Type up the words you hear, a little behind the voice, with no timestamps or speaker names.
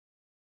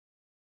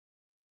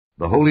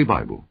The Holy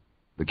Bible,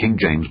 the King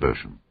James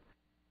Version.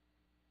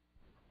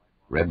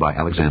 Read by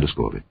Alexander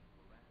Scourby.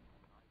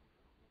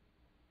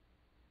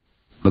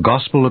 The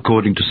Gospel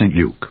according to St.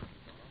 Luke,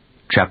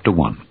 Chapter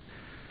 1.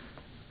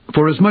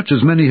 Forasmuch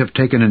as many have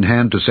taken in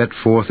hand to set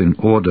forth in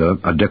order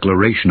a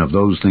declaration of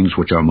those things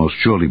which are most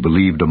surely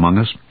believed among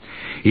us,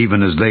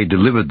 even as they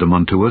delivered them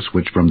unto us,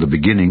 which from the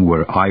beginning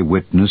were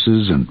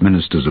eyewitnesses and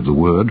ministers of the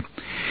word,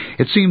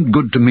 it seemed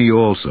good to me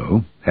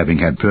also, having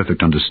had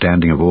perfect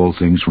understanding of all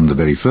things from the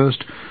very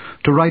first,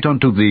 to write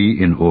unto thee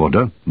in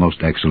order, most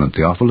excellent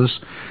Theophilus,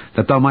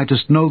 that thou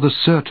mightest know the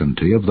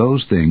certainty of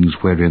those things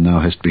wherein thou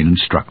hast been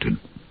instructed.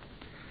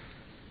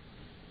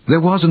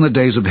 There was in the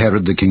days of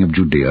Herod the king of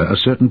Judea a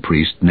certain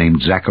priest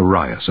named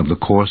Zacharias of the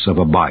course of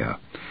Abiah,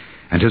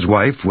 and his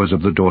wife was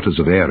of the daughters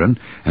of Aaron,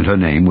 and her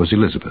name was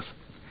Elizabeth.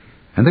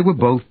 And they were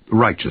both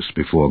righteous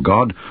before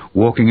God,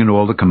 walking in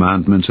all the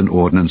commandments and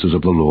ordinances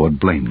of the Lord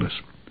blameless.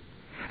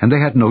 And they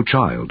had no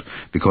child,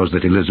 because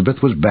that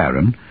Elizabeth was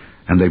barren,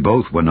 and they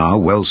both were now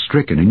well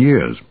stricken in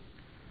years.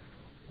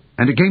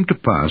 And it came to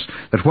pass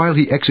that while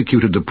he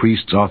executed the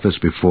priest's office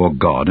before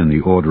God in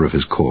the order of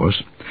his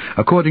course,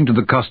 according to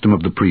the custom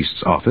of the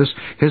priest's office,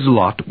 his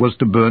lot was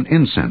to burn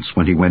incense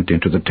when he went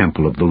into the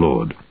temple of the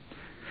Lord.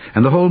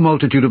 And the whole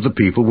multitude of the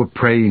people were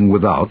praying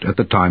without at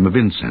the time of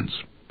incense.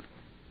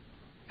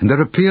 And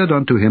there appeared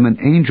unto him an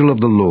angel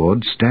of the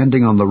Lord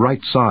standing on the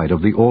right side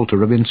of the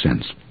altar of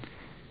incense.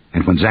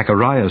 And when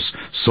Zacharias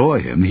saw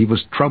him, he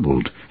was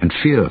troubled, and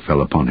fear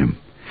fell upon him.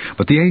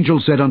 But the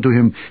angel said unto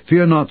him,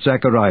 Fear not,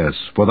 Zacharias,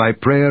 for thy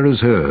prayer is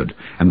heard,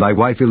 and thy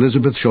wife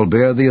Elizabeth shall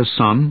bear thee a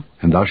son,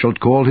 and thou shalt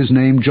call his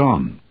name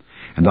John.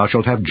 And thou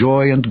shalt have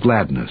joy and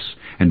gladness,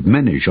 and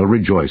many shall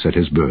rejoice at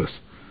his birth.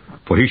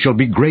 For he shall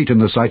be great in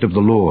the sight of the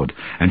Lord,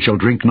 and shall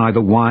drink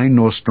neither wine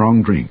nor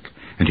strong drink,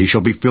 and he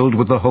shall be filled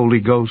with the Holy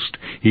Ghost,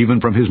 even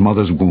from his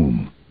mother's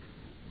womb.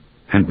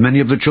 And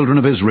many of the children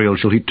of Israel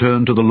shall he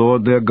turn to the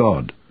Lord their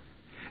God.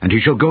 And he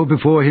shall go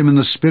before him in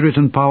the spirit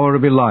and power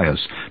of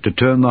Elias, to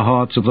turn the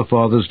hearts of the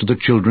fathers to the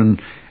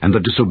children, and the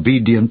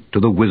disobedient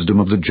to the wisdom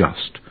of the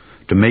just,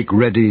 to make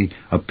ready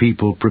a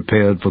people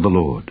prepared for the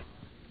Lord.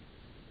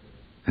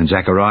 And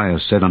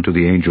Zacharias said unto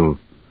the angel,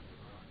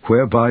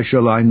 Whereby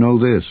shall I know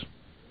this?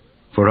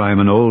 For I am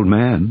an old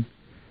man,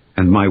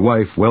 and my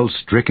wife well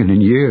stricken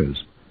in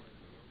years.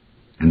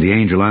 And the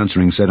angel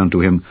answering said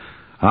unto him,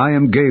 I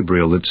am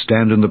Gabriel, that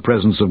stand in the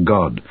presence of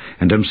God,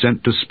 and am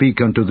sent to speak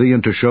unto thee,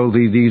 and to show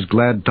thee these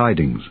glad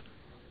tidings.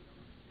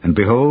 And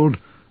behold,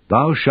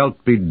 thou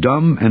shalt be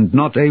dumb and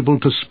not able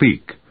to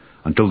speak,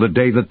 until the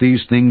day that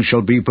these things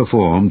shall be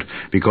performed,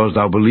 because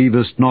thou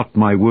believest not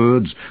my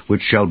words,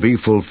 which shall be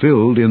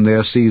fulfilled in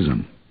their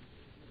season.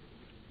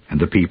 And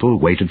the people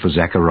waited for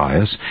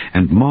Zacharias,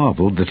 and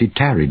marveled that he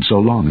tarried so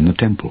long in the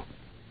temple.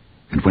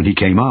 And when he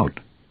came out,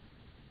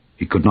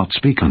 he could not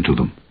speak unto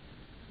them.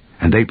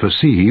 And they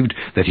perceived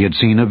that he had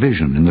seen a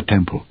vision in the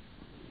temple,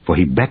 for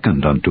he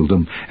beckoned unto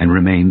them, and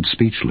remained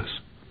speechless.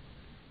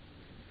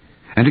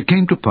 And it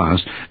came to pass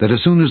that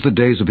as soon as the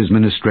days of his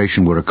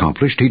ministration were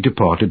accomplished, he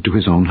departed to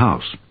his own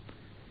house.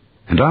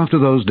 And after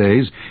those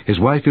days his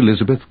wife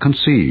Elizabeth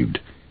conceived,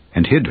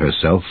 and hid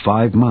herself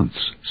 5 months,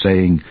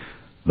 saying,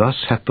 Thus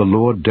hath the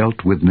Lord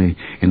dealt with me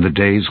in the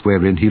days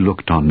wherein he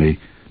looked on me,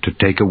 to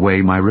take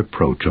away my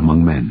reproach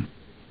among men.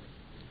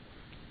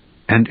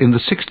 And in the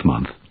 6th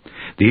month,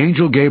 the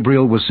angel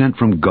Gabriel was sent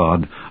from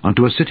God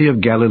unto a city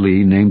of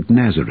Galilee named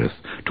Nazareth,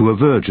 to a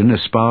virgin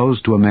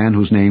espoused to a man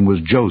whose name was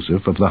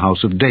Joseph, of the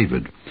house of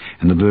David,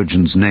 and the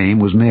virgin's name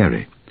was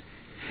Mary.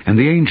 And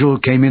the angel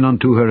came in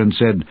unto her and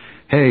said,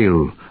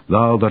 Hail,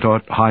 thou that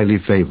art highly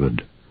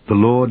favored, the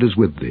Lord is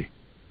with thee.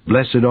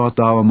 Blessed art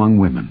thou among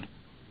women.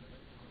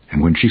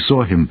 And when she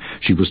saw him,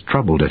 she was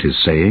troubled at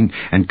his saying,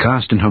 and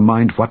cast in her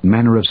mind what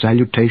manner of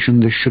salutation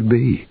this should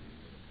be.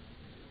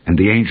 And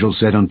the angel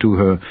said unto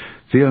her,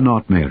 Fear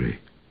not, Mary,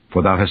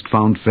 for thou hast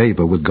found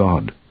favor with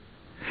God.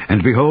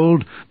 And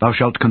behold, thou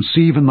shalt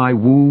conceive in thy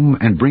womb,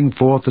 and bring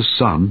forth a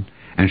son,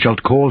 and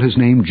shalt call his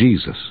name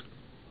Jesus.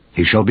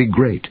 He shall be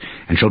great,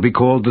 and shall be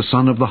called the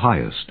Son of the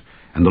Highest,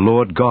 and the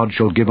Lord God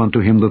shall give unto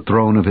him the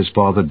throne of his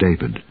father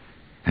David.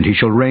 And he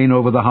shall reign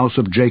over the house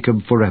of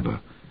Jacob forever,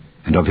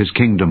 and of his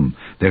kingdom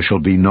there shall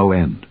be no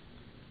end.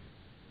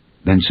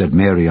 Then said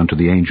Mary unto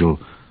the angel,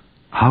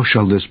 How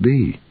shall this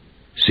be,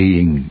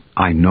 seeing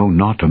I know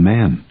not a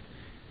man?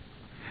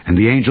 And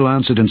the angel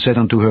answered and said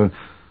unto her,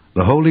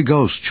 The Holy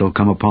Ghost shall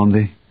come upon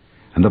thee,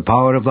 and the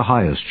power of the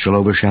Highest shall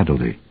overshadow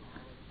thee.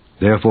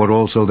 Therefore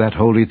also that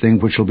holy thing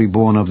which shall be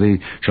born of thee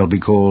shall be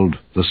called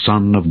the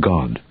Son of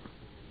God.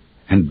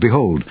 And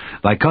behold,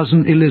 thy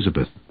cousin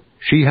Elizabeth,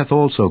 she hath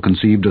also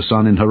conceived a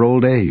son in her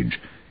old age,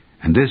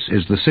 and this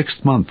is the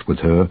 6th month with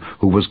her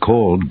who was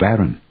called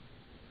barren.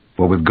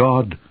 For with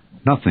God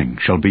nothing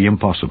shall be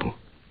impossible.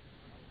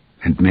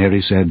 And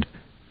Mary said,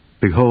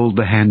 Behold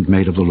the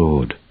handmaid of the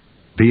Lord,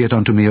 be it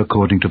unto me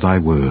according to thy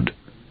word.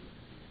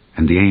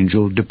 And the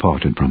angel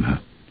departed from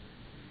her.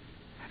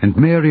 And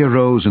Mary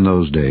arose in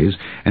those days,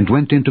 and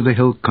went into the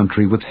hill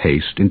country with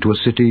haste into a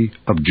city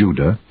of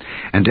Judah,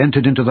 and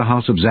entered into the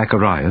house of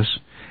Zacharias,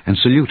 and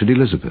saluted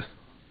Elizabeth.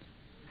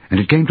 And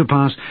it came to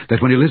pass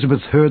that when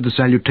Elizabeth heard the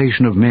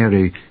salutation of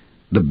Mary,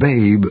 the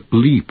babe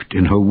leaped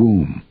in her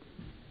womb.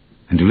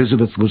 And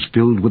Elizabeth was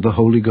filled with the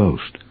Holy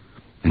Ghost.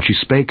 And she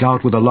spake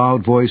out with a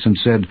loud voice, and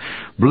said,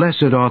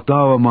 Blessed art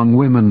thou among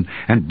women,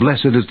 and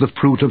blessed is the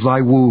fruit of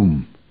thy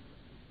womb.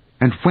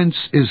 And whence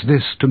is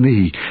this to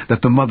me,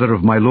 that the mother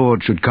of my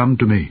Lord should come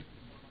to me?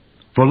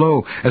 For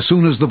lo, as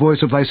soon as the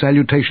voice of thy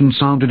salutation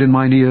sounded in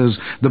mine ears,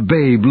 the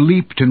babe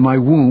leaped in my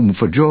womb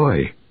for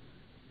joy.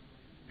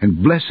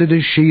 And blessed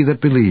is she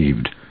that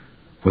believed,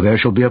 for there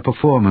shall be a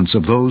performance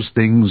of those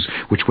things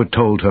which were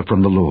told her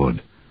from the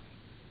Lord.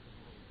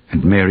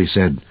 And Mary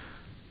said,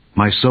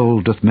 My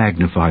soul doth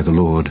magnify the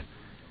Lord,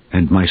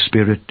 and my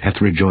spirit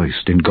hath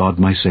rejoiced in God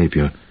my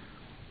Saviour.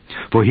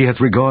 For he hath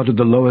regarded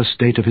the low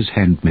estate of his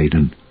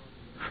handmaiden.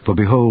 For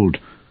behold,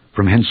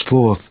 from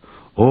henceforth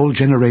all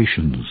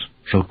generations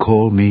shall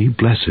call me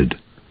blessed.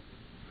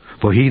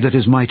 For he that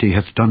is mighty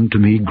hath done to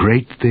me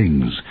great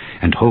things,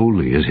 and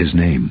holy is his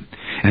name,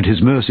 and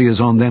his mercy is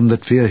on them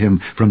that fear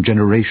him from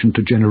generation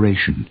to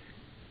generation.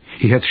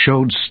 He hath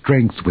showed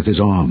strength with his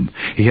arm.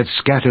 He hath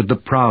scattered the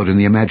proud in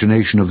the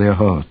imagination of their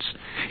hearts.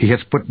 He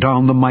hath put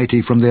down the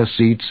mighty from their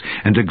seats,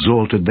 and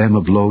exalted them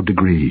of low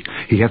degree.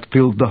 He hath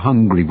filled the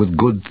hungry with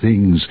good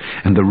things,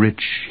 and the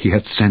rich he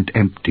hath sent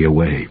empty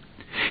away.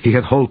 He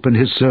hath holpen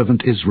his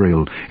servant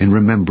Israel in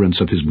remembrance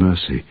of his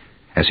mercy,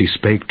 as he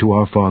spake to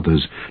our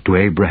fathers, to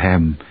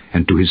Abraham,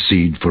 and to his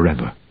seed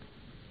forever.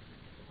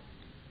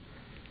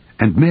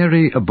 And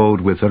Mary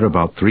abode with her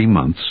about 3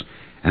 months,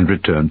 and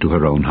returned to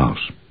her own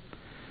house.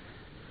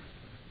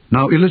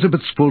 Now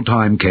Elizabeth's full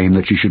time came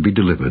that she should be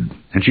delivered,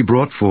 and she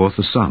brought forth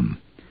a son.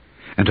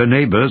 And her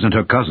neighbors and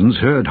her cousins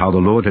heard how the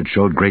Lord had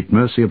showed great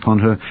mercy upon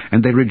her,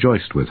 and they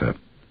rejoiced with her.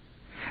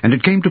 And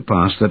it came to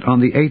pass that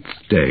on the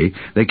 8th day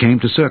they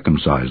came to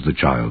circumcise the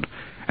child,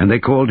 and they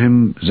called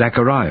him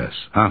Zacharias,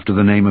 after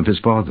the name of his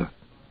father.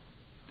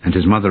 And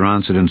his mother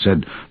answered and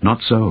said,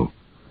 Not so,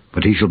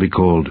 but he shall be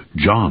called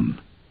John.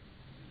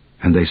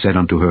 And they said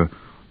unto her,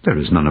 There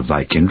is none of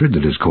thy kindred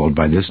that is called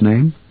by this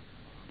name.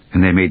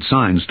 And they made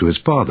signs to his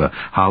father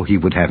how he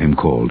would have him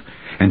called.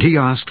 And he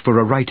asked for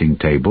a writing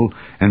table,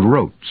 and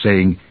wrote,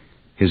 saying,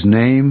 His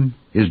name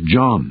is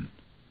John.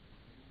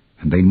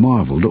 And they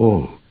marveled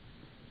all.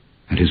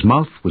 And his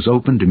mouth was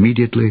opened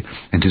immediately,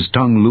 and his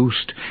tongue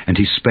loosed, and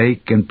he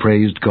spake and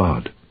praised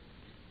God.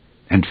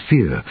 And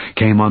fear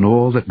came on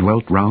all that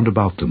dwelt round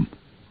about them.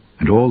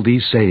 And all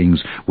these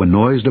sayings were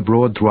noised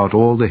abroad throughout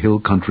all the hill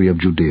country of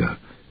Judea.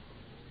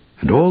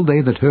 And all they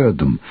that heard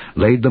them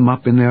laid them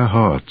up in their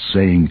hearts,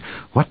 saying,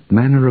 What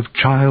manner of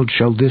child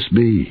shall this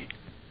be?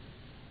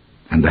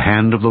 And the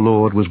hand of the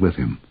Lord was with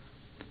him.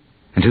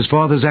 And his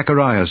father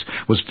Zacharias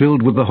was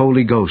filled with the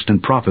Holy Ghost,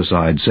 and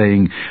prophesied,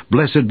 saying,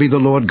 Blessed be the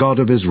Lord God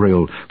of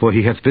Israel, for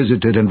he hath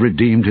visited and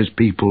redeemed his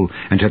people,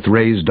 and hath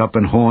raised up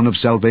an horn of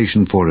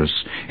salvation for us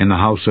in the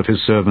house of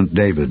his servant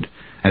David,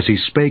 as he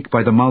spake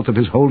by the mouth of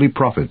his holy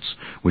prophets,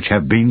 which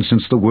have been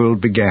since the world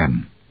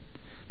began,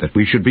 that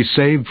we should be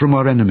saved from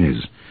our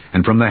enemies,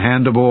 and from the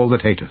hand of all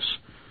that hate us,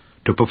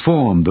 to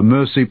perform the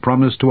mercy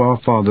promised to our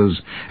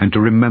fathers, and to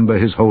remember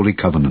his holy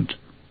covenant,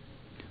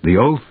 the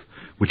oath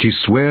which he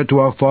sware to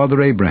our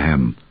father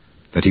Abraham,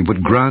 that he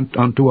would grant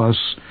unto us,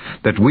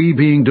 that we,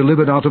 being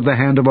delivered out of the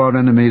hand of our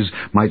enemies,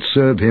 might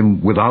serve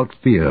him without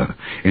fear,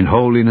 in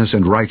holiness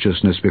and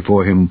righteousness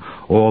before him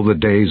all the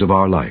days of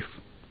our life.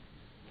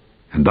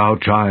 And thou,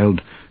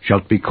 child,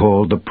 shalt be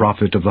called the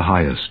prophet of the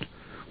highest,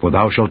 for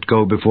thou shalt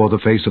go before the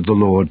face of the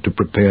Lord to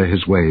prepare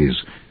his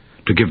ways,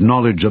 to give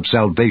knowledge of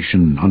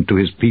salvation unto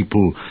his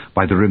people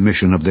by the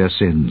remission of their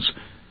sins,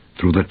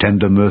 through the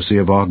tender mercy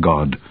of our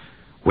God,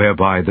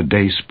 whereby the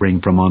day spring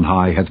from on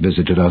high hath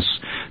visited us,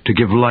 to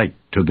give light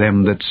to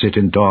them that sit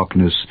in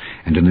darkness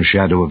and in the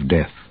shadow of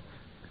death,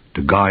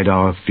 to guide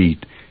our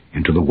feet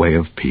into the way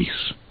of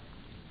peace.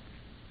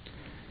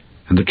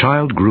 And the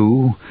child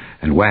grew,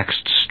 and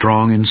waxed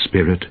strong in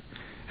spirit,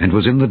 and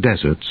was in the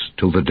deserts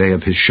till the day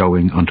of his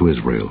showing unto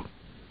Israel.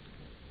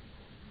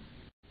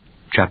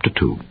 Chapter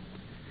 2.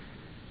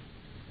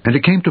 And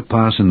it came to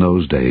pass in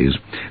those days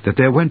that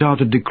there went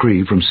out a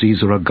decree from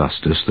Caesar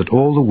Augustus that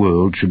all the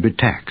world should be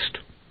taxed.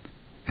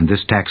 And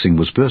this taxing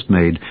was first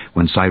made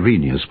when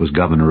Cyrenius was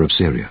governor of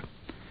Syria.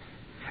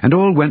 And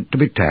all went to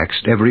be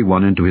taxed, every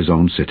one into his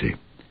own city.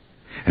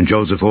 And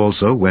Joseph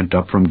also went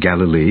up from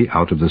Galilee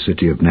out of the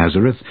city of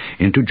Nazareth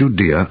into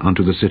Judea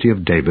unto the city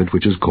of David,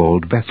 which is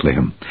called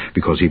Bethlehem,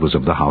 because he was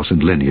of the house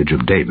and lineage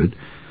of David,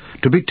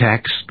 to be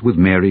taxed with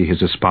Mary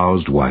his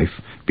espoused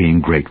wife,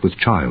 being great with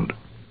child.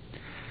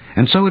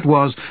 And so it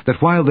was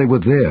that while they were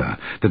there,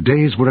 the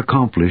days were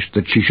accomplished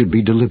that she should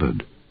be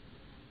delivered.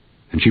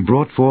 And she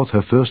brought forth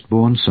her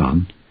firstborn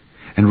son,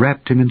 and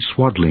wrapped him in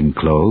swaddling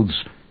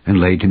clothes, and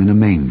laid him in a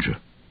manger,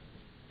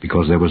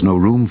 because there was no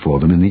room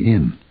for them in the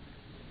inn.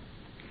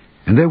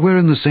 And there were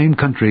in the same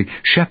country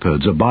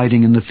shepherds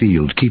abiding in the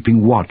field,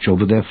 keeping watch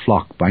over their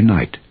flock by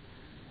night.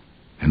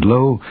 And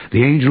lo,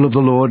 the angel of the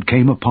Lord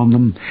came upon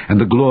them, and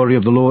the glory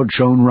of the Lord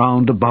shone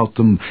round about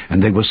them,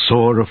 and they were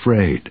sore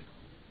afraid.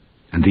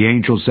 And the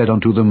angel said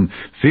unto them,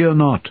 Fear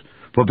not,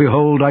 for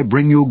behold, I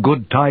bring you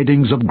good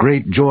tidings of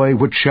great joy,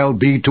 which shall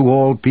be to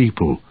all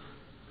people.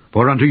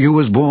 For unto you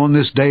is born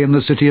this day in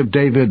the city of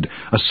David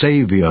a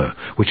Saviour,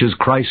 which is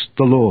Christ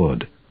the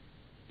Lord.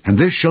 And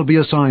this shall be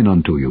a sign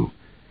unto you.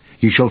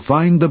 Ye shall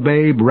find the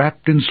babe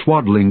wrapped in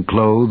swaddling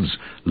clothes,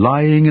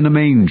 lying in a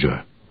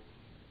manger.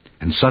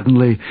 And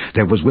suddenly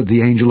there was with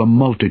the angel a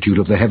multitude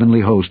of the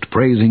heavenly host,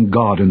 praising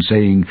God, and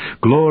saying,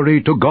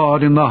 Glory to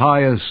God in the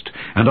highest,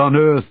 and on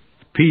earth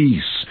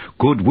peace,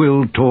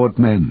 goodwill toward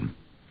men.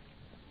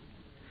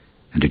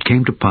 And it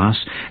came to pass,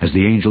 as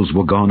the angels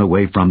were gone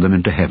away from them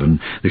into heaven,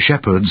 the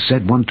shepherds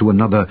said one to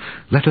another,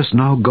 Let us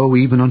now go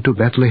even unto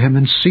Bethlehem,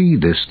 and see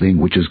this thing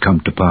which is come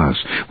to pass,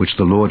 which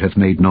the Lord hath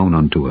made known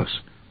unto us.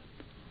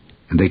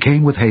 And they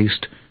came with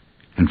haste,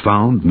 and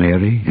found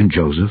Mary and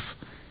Joseph,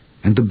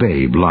 and the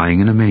babe lying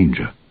in a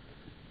manger.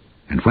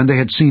 And when they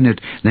had seen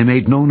it, they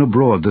made known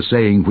abroad the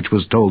saying which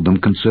was told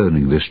them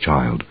concerning this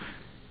child.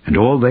 And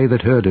all they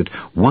that heard it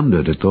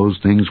wondered at those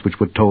things which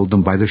were told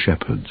them by the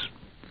shepherds.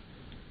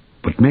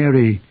 But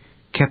Mary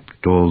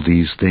kept all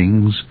these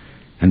things,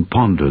 and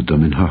pondered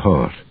them in her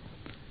heart.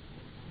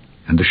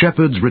 And the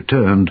shepherds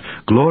returned,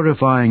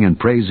 glorifying and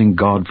praising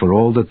God for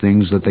all the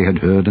things that they had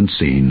heard and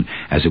seen,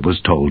 as it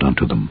was told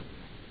unto them.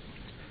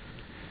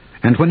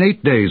 And when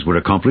 8 days were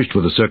accomplished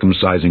for the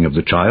circumcising of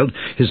the child,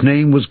 his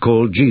name was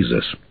called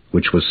Jesus,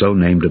 which was so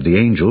named of the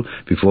angel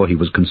before he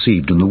was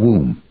conceived in the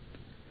womb.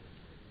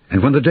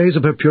 And when the days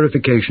of her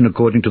purification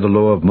according to the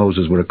law of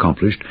Moses were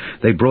accomplished,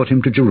 they brought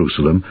him to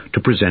Jerusalem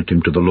to present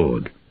him to the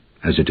Lord.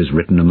 As it is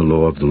written in the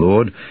law of the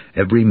Lord,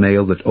 Every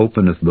male that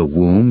openeth the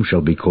womb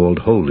shall be called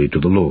holy to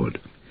the Lord.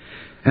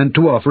 And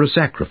to offer a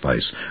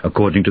sacrifice,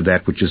 according to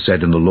that which is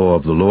said in the law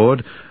of the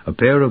Lord, a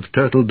pair of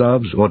turtle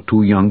doves or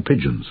 2 young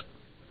pigeons.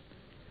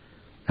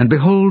 And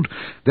behold,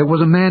 there was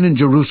a man in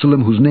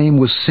Jerusalem whose name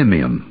was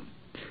Simeon.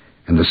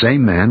 And the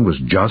same man was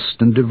just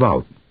and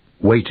devout,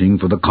 waiting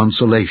for the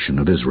consolation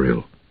of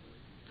Israel.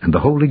 And the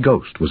Holy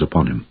Ghost was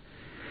upon him.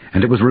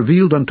 And it was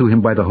revealed unto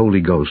him by the Holy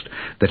Ghost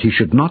that he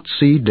should not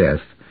see death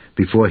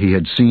before he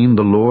had seen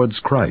the Lord's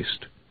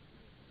Christ.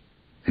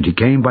 And he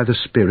came by the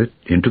Spirit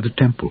into the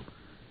temple.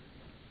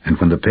 And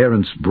when the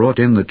parents brought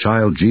in the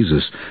child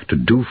Jesus to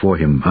do for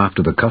him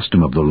after the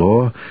custom of the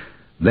law,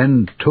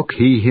 then took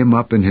he him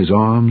up in his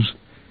arms,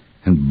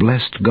 and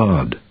blessed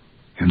God,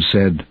 and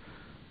said,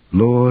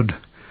 Lord,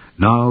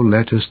 now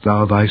lettest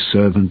thou thy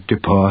servant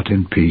depart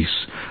in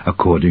peace,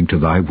 according to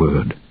thy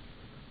word.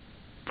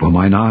 For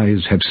mine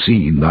eyes have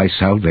seen thy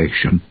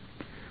salvation,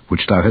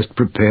 which thou hast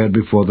prepared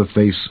before the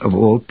face of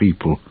all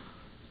people,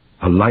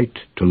 a light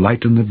to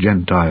lighten the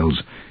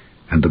Gentiles,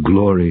 and the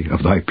glory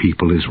of thy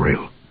people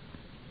Israel.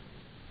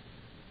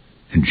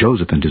 And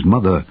Joseph and his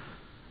mother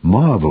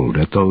marveled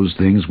at those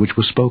things which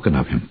were spoken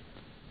of him.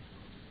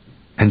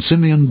 And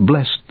Simeon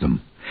blessed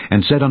them,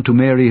 and said unto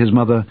Mary his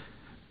mother,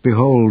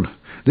 Behold,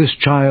 this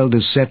child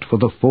is set for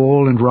the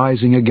fall and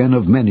rising again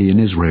of many in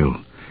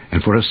Israel,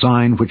 and for a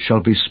sign which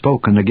shall be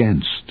spoken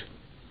against.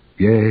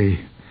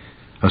 Yea,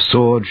 a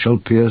sword shall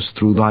pierce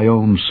through thy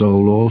own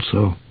soul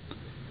also,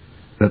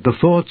 that the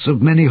thoughts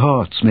of many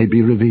hearts may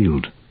be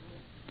revealed.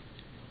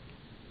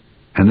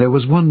 And there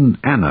was one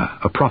Anna,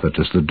 a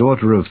prophetess, the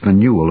daughter of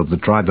Phanuel of the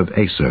tribe of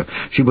Aser.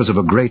 She was of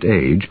a great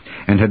age,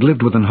 and had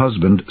lived with an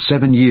husband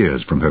 7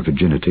 years from her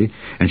virginity,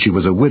 and she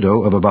was a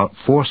widow of about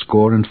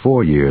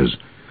 84 years,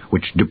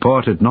 which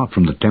departed not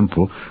from the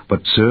temple,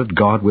 but served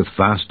God with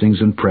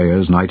fastings and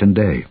prayers night and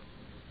day.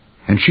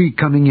 And she,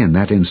 coming in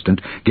that instant,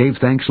 gave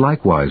thanks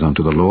likewise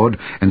unto the Lord,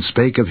 and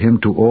spake of him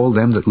to all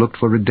them that looked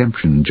for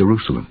redemption in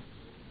Jerusalem.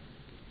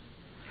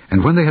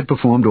 And when they had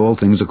performed all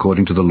things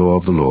according to the law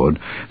of the Lord,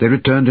 they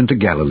returned into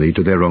Galilee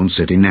to their own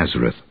city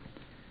Nazareth.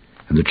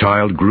 And the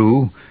child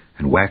grew,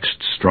 and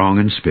waxed strong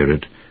in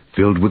spirit,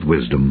 filled with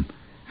wisdom,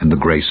 and the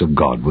grace of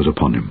God was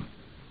upon him.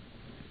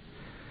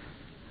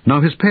 Now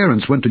his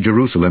parents went to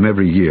Jerusalem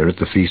every year at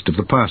the feast of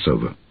the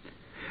Passover.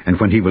 And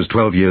when he was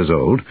 12 years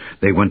old,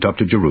 they went up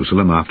to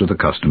Jerusalem after the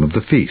custom of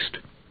the feast.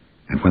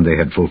 And when they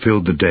had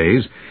fulfilled the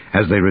days,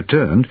 as they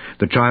returned,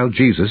 the child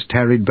Jesus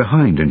tarried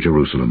behind in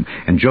Jerusalem,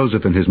 and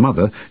Joseph and his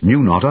mother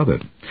knew not of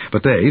it.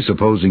 But they,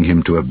 supposing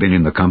him to have been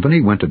in the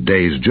company, went a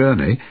day's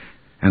journey,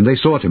 and they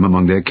sought him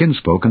among their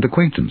kinsfolk and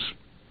acquaintance.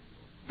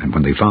 And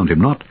when they found him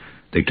not,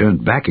 they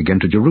turned back again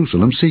to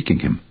Jerusalem, seeking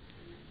him.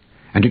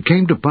 And it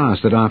came to pass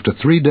that after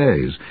 3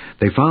 days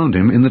they found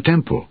him in the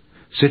temple,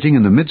 sitting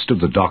in the midst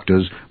of the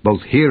doctors,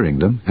 both hearing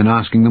them and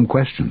asking them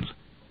questions.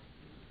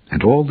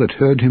 And all that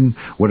heard him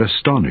were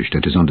astonished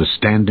at his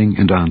understanding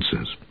and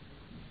answers.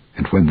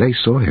 And when they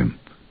saw him,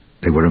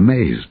 they were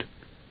amazed.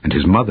 And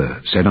his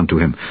mother said unto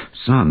him,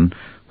 Son,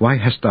 why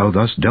hast thou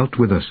thus dealt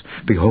with us?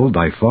 Behold,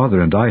 thy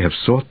father and I have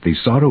sought thee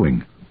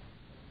sorrowing.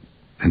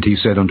 And he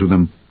said unto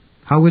them,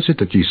 How is it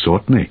that ye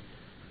sought me?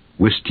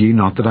 Wist ye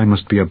not that I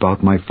must be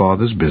about my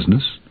father's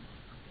business?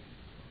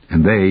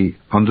 And they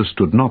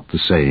understood not the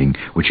saying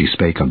which he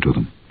spake unto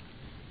them.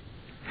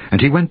 And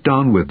he went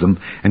down with them,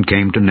 and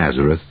came to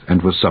Nazareth,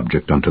 and was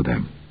subject unto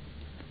them.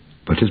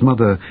 But his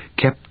mother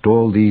kept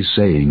all these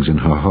sayings in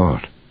her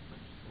heart.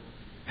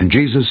 And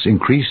Jesus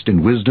increased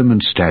in wisdom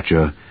and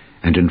stature,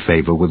 and in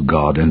favor with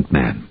God and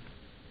man.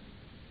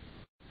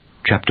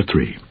 Chapter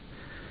 3.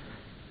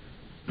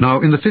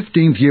 Now in the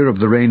 15th year of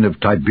the reign of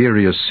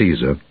Tiberius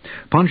Caesar,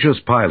 Pontius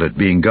Pilate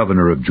being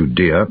governor of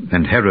Judea,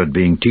 and Herod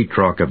being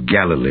tetrarch of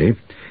Galilee,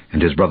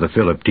 and his brother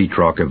Philip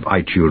tetrarch of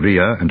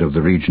Iturea and of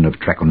the region of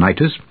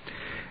Trachonitis,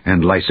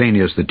 and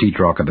Lysanias the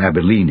tetrarch of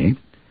Abilene,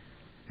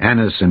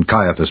 Annas and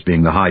Caiaphas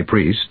being the high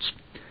priests,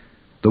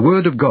 the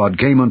word of God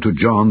came unto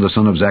John the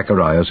son of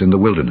Zacharias in the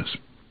wilderness.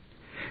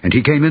 And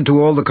he came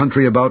into all the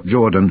country about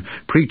Jordan,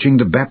 preaching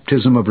the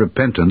baptism of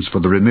repentance for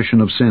the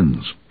remission of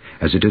sins,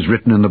 as it is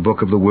written in the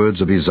book of the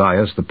words of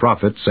Isaiah the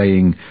prophet,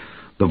 saying,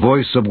 The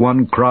voice of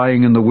one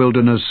crying in the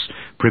wilderness,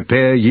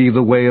 Prepare ye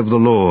the way of the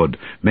Lord,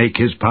 make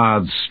his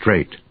paths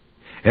straight.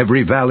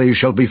 Every valley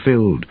shall be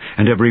filled,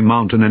 and every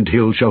mountain and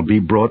hill shall be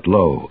brought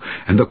low,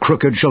 and the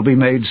crooked shall be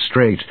made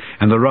straight,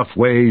 and the rough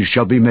ways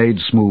shall be made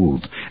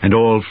smooth, and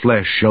all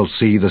flesh shall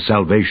see the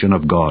salvation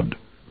of God.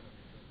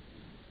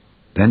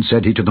 Then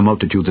said he to the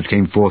multitude that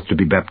came forth to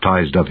be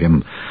baptized of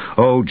him,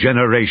 O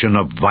generation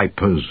of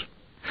vipers,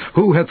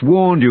 who hath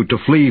warned you to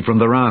flee from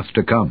the wrath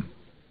to come?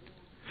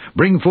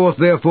 Bring forth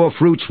therefore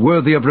fruits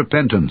worthy of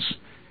repentance,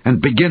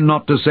 and begin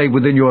not to say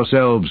within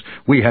yourselves,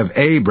 We have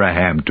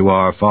Abraham to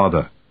our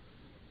father.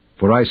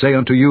 For I say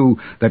unto you,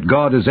 that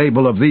God is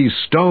able of these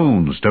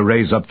stones to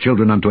raise up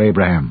children unto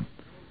Abraham.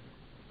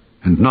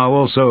 And now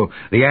also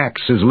the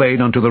axe is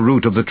laid unto the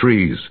root of the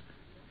trees.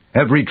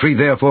 Every tree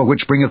therefore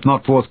which bringeth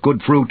not forth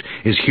good fruit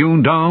is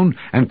hewn down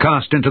and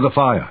cast into the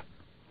fire.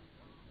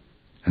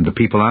 And the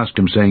people asked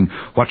him, saying,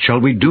 What shall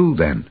we do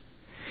then?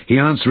 He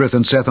answereth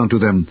and saith unto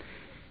them,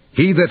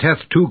 He that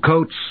hath 2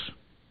 coats,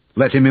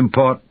 let him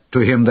impart to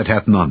him that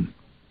hath none.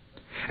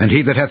 And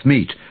he that hath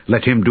meat,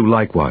 let him do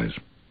likewise.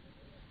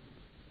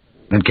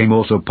 Then came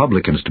also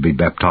publicans to be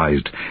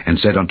baptized, and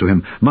said unto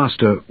him,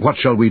 Master, what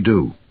shall we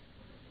do?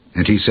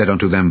 And he said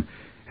unto them,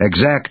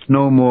 Exact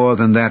no more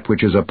than that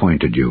which is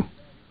appointed you.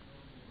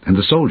 And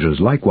the soldiers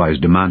likewise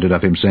demanded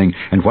of him, saying,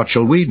 And what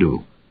shall we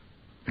do?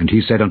 And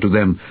he said unto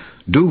them,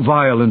 Do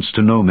violence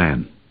to no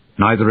man,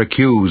 neither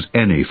accuse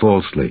any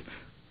falsely,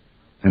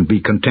 and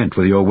be content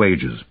with your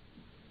wages.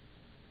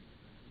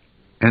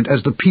 And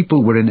as the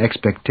people were in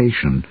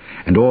expectation,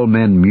 and all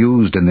men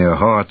mused in their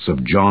hearts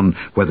of John,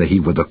 whether he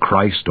were the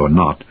Christ or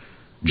not,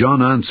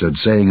 John answered,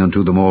 saying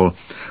unto them all,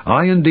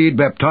 I indeed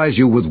baptize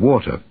you with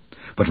water,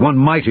 but one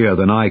mightier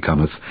than I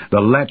cometh, the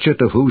latchet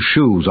of whose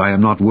shoes I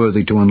am not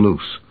worthy to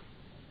unloose.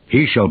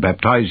 He shall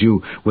baptize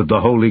you with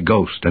the Holy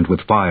Ghost and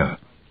with fire,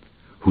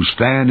 whose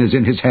fan is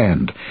in his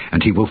hand,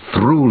 and he will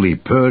thoroughly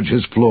purge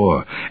his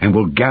floor, and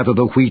will gather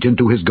the wheat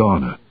into his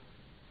garner.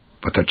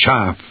 But the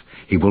chaff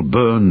he will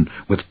burn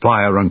with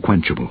fire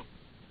unquenchable.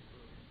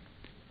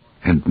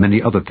 And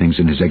many other things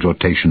in his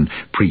exhortation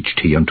preached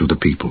he unto the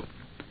people.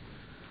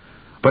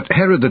 But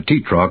Herod the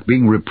tetrarch,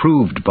 being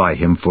reproved by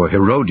him for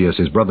Herodias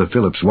his brother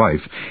Philip's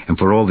wife, and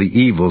for all the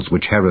evils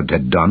which Herod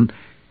had done,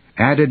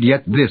 added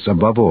yet this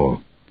above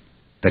all,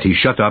 that he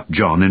shut up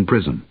John in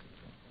prison.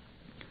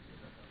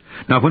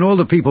 Now when all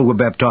the people were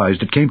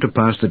baptized, it came to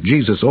pass that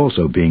Jesus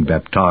also being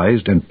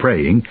baptized and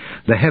praying,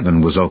 the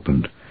heaven was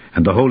opened,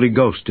 and the Holy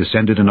Ghost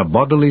descended in a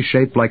bodily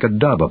shape like a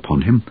dove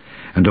upon him,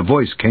 and a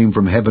voice came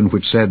from heaven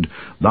which said,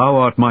 Thou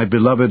art my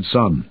beloved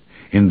Son,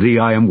 in thee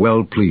I am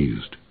well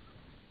pleased.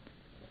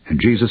 And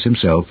Jesus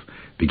himself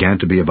began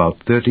to be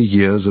about 30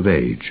 years of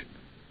age,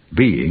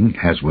 being,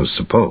 as was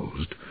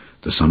supposed,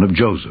 the son of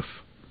Joseph,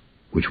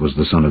 which was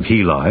the son of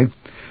Heli,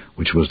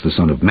 which was the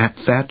son of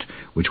Matthat,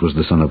 which was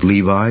the son of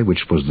Levi,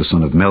 which was the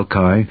son of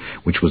Melchi,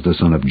 which was the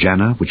son of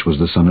Janna, which was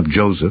the son of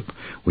Joseph,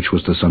 which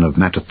was the son of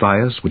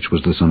Mattathias, which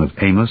was the son of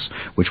Amos,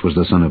 which was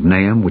the son of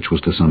Nahum, which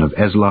was the son of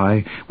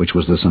Esli, which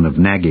was the son of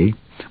Naggi,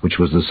 which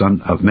was the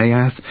son of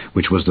Maath,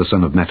 which was the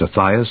son of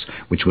Mattathias,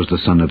 which was the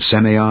son of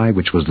Semei,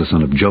 which was the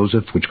son of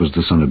Joseph, which was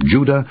the son of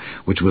Judah,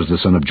 which was the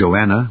son of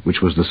Joanna,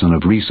 which was the son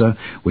of Risa,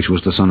 which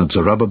was the son of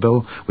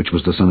Zerubbabel, which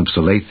was the son of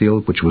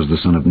Salathiel, which was the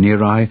son of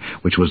Neri,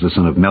 which was the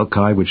son of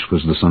Melchi, which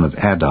was the son of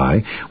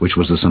Adai, which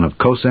was the son of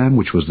Kosam,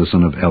 which was the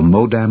son of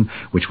Elmodam,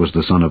 which was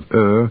the son of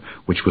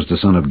which was the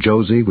son of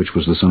Josi, which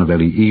was the son of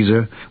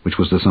Eliezer, which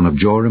was the son of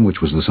Joram,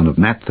 which was the son of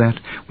Matthat,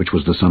 which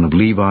was the son of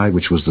Levi,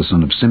 which was the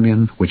son of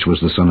Simeon, which was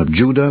the son of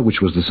Judah,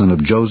 which was the son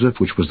of Joseph,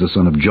 which was the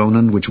son of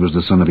Jonan, which was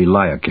the son of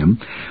Eliakim,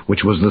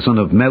 which was the son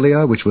of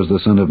Meliah, which was the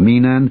son of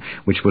Menan,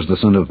 which was the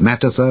son of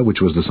Mattatha,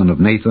 which was the son of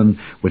Nathan,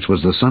 which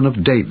was the son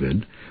of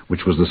David,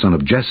 which was the son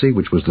of Jesse,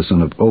 which was the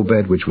son of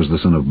Obed, which was the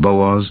son of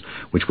Boaz,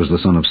 which was the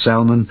son of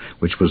Salmon,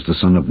 which was the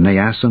son of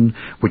Naasson,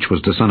 which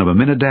was the son of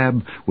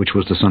Aminadab, which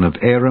was the son of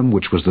Aram,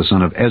 which was the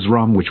son of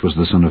Ezrom, which was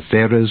the son of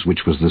Phares,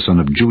 which was the son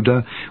of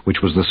Judah,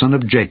 which was the son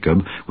of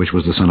Jacob, which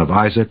was the son of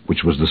Isaac,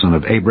 which was the son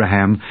of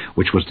Abraham,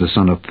 which was the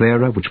son of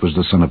Thera, which was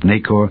the son of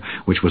Nachor,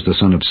 which was the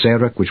son of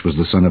Serach, which was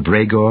the son of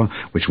Regor,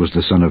 which was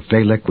the son of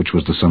Phalec, which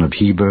was the son of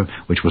Heber,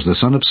 which was the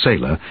son of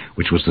Salah,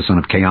 which was the son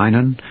of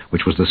Cainan,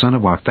 which was the son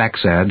of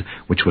Arphaxad,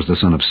 which was was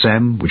the son of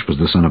Sem, which was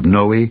the son of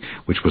Noe,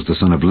 which was the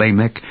son of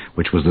Lamech,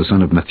 which was the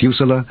son of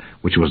Methuselah,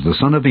 which was the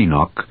son of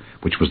Enoch,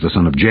 which was the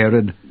son of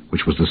Jared,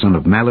 which was the son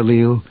of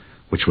Malaleel,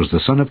 which was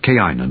the son of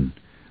Cainan,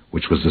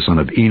 which was the son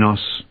of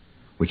Enos,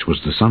 which was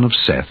the son of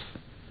Seth,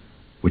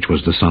 which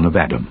was the son of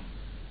Adam,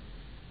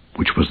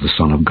 which was the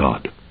Son of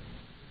God.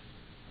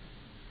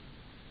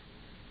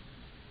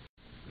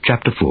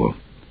 Chapter 4.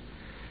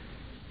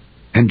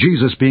 And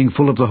Jesus, being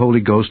full of the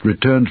Holy Ghost,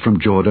 returned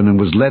from Jordan, and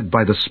was led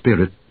by the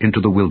Spirit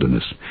into the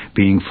wilderness,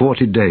 being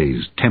 40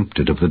 days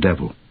tempted of the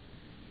devil.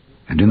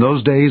 And in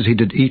those days he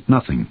did eat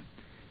nothing,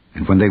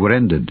 and when they were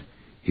ended,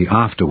 he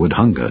afterward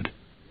hungered.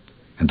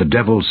 And the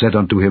devil said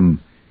unto him,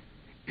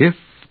 If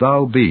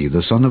thou be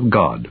the Son of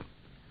God,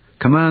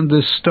 command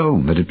this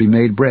stone that it be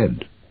made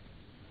bread.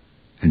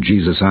 And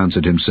Jesus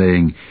answered him,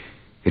 saying,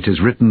 It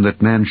is written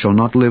that man shall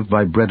not live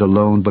by bread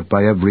alone, but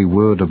by every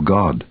word of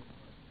God.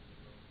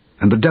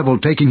 And the devil,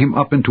 taking him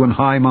up into an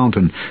high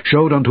mountain,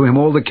 showed unto him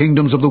all the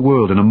kingdoms of the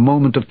world in a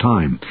moment of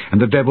time.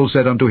 And the devil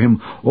said unto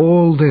him,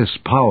 All this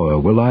power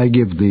will I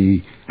give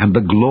thee, and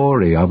the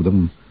glory of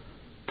them,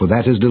 for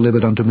that is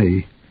delivered unto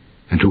me,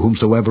 and to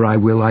whomsoever I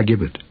will I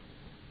give it.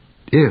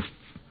 If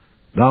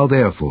thou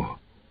therefore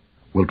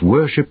wilt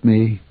worship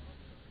me,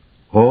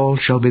 all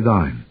shall be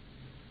thine.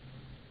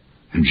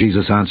 And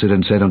Jesus answered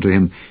and said unto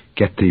him,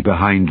 Get thee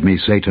behind me,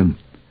 Satan,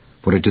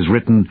 for it is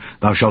written,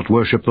 Thou shalt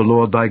worship the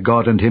Lord thy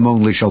God, and him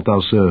only shalt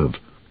thou serve.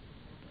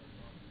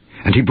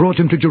 And he brought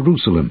him to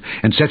Jerusalem,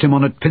 and set him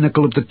on a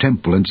pinnacle of the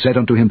temple, and said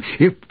unto him,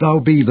 If thou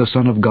be the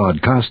Son of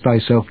God, cast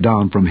thyself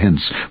down from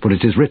hence, for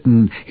it is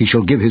written, He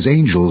shall give his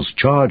angels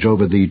charge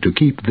over thee, to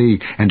keep thee,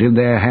 and in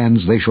their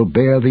hands they shall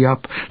bear thee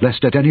up,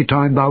 lest at any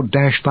time thou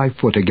dash thy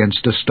foot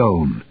against a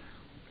stone.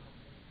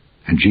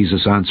 And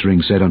Jesus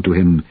answering said unto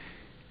him,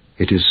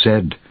 It is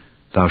said,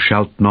 Thou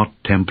shalt not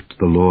tempt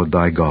the Lord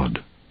thy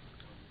God.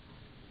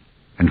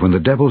 And when the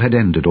devil had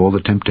ended all the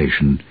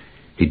temptation,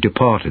 he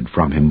departed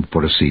from him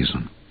for a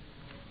season.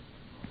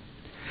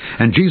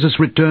 And Jesus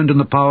returned in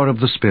the power of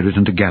the Spirit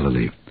into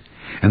Galilee.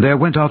 And there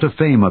went out a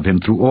fame of him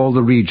through all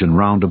the region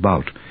round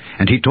about,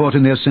 and he taught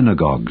in their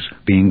synagogues,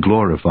 being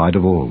glorified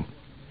of all.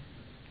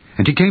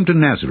 And he came to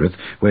Nazareth,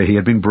 where he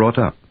had been brought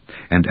up.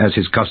 And as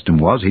his custom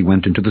was, he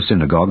went into the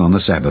synagogue on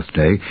the Sabbath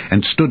day,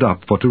 and stood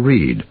up for to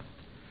read.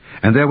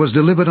 And there was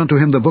delivered unto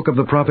him the book of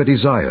the prophet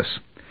Isaiah.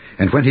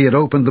 And when he had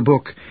opened the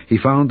book, he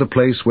found the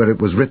place where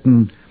it was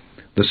written,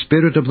 The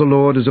Spirit of the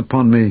Lord is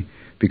upon me,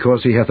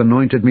 because he hath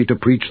anointed me to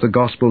preach the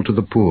gospel to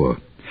the poor.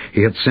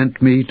 He hath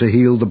sent me to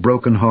heal the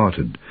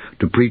brokenhearted,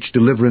 to preach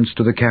deliverance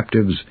to the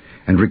captives,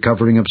 and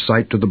recovering of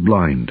sight to the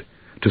blind,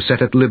 to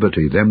set at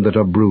liberty them that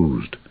are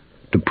bruised,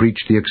 to preach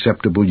the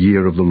acceptable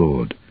year of the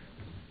Lord.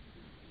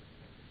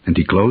 And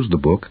he closed the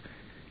book,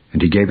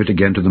 and he gave it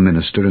again to the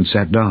minister, and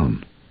sat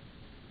down.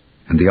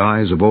 And the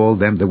eyes of all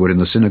them that were in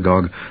the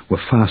synagogue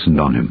were fastened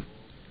on him.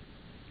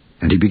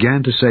 And he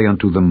began to say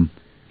unto them,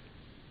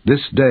 This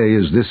day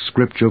is this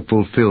scripture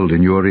fulfilled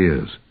in your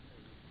ears.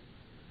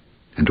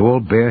 And all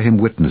bare him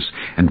witness,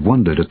 and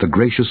wondered at the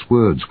gracious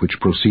words which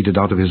proceeded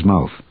out of his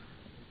mouth.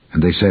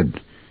 And they said,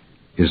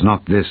 Is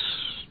not this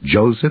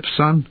Joseph's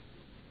son?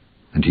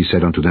 And he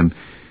said unto them,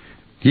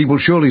 Ye will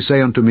surely say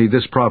unto me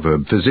this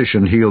proverb,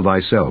 Physician, heal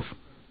thyself.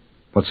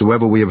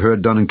 Whatsoever we have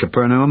heard done in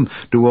Capernaum,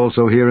 do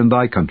also here in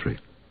thy country.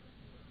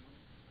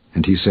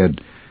 And he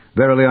said,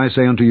 Verily I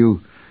say unto you,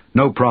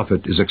 no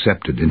prophet is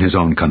accepted in his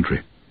own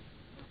country.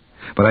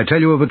 But I tell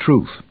you of a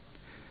truth,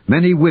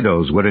 many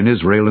widows were in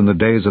Israel in the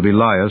days of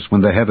Elias,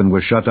 when the heaven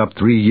was shut up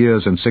 3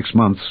 years and 6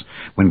 months,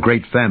 when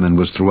great famine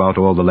was throughout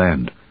all the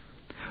land.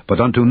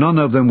 But unto none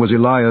of them was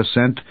Elias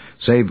sent,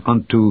 save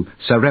unto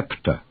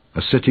Sarepta,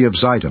 a city of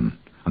Sidon,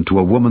 unto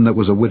a woman that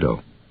was a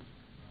widow.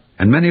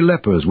 And many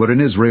lepers were in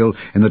Israel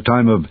in the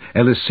time of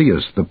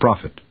Eliseus the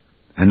prophet,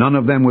 and none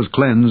of them was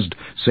cleansed,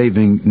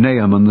 saving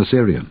Naaman the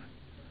Syrian.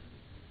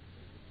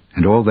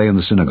 And all they in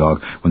the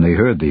synagogue, when they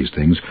heard these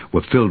things,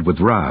 were filled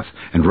with wrath,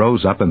 and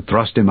rose up and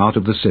thrust him out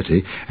of the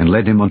city, and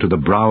led him unto the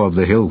brow of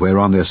the hill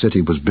whereon their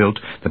city was built,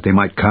 that they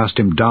might cast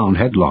him down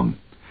headlong.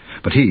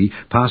 But he,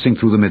 passing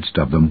through the midst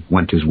of them,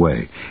 went his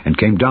way, and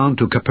came down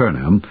to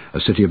Capernaum, a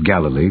city of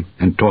Galilee,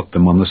 and taught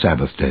them on the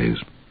Sabbath days.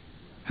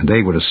 And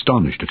they were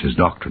astonished at his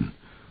doctrine,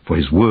 for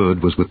his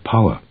word was with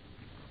power.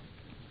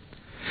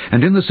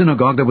 And in the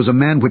synagogue there was a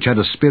man which had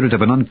a spirit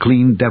of an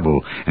unclean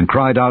devil, and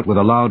cried out with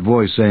a loud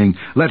voice, saying,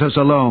 Let us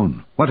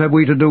alone. What have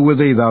we to do with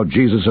thee, thou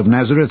Jesus of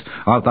Nazareth?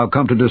 Art thou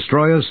come to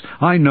destroy us?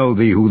 I know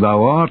thee who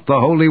thou art, the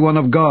Holy One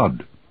of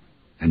God.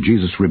 And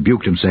Jesus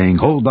rebuked him, saying,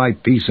 Hold thy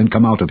peace, and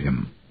come out of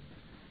him.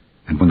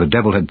 And when the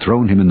devil had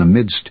thrown him in the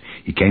midst,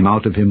 he came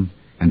out of him,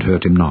 and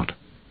hurt him not.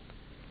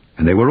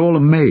 And they were all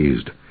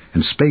amazed,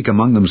 and spake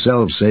among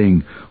themselves,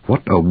 saying,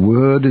 What a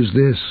word is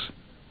this!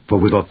 For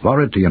with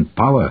authority and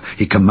power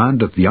he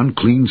commandeth the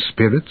unclean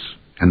spirits,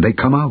 and they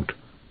come out.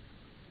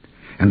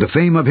 And the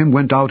fame of him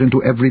went out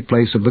into every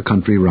place of the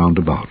country round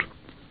about.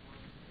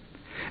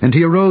 And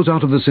he arose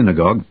out of the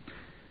synagogue,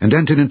 and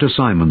entered into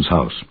Simon's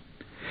house.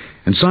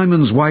 And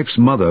Simon's wife's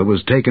mother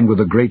was taken with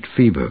a great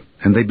fever,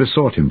 and they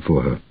besought him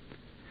for her.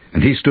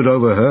 And he stood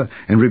over her,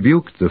 and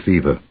rebuked the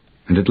fever,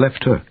 and it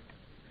left her.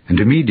 And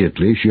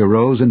immediately she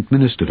arose and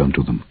ministered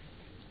unto them.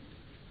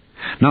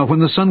 Now when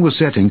the sun was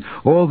setting,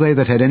 all they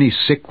that had any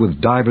sick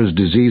with divers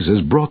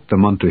diseases brought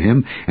them unto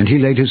him, and he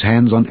laid his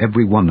hands on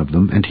every one of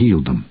them, and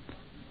healed them.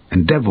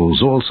 And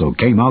devils also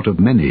came out of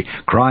many,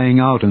 crying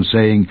out and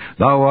saying,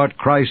 Thou art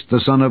Christ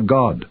the Son of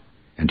God.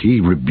 And he,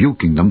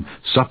 rebuking them,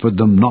 suffered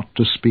them not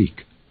to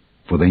speak,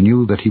 for they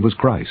knew that he was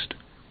Christ.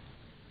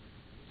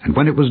 And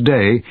when it was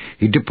day,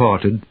 he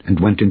departed, and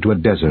went into a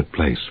desert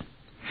place.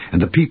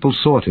 And the people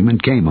sought him,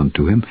 and came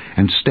unto him,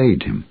 and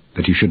stayed him,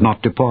 that he should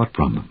not depart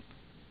from them.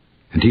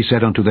 And he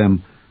said unto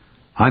them,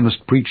 I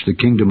must preach the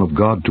kingdom of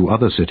God to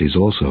other cities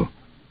also,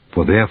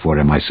 for therefore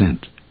am I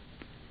sent.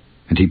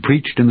 And he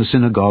preached in the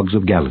synagogues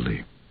of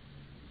Galilee.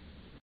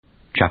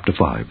 Chapter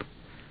 5.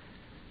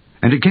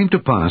 And it came to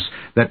pass,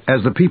 that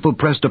as the people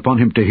pressed upon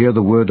him to hear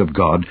the word of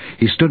God,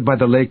 he stood by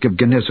the lake of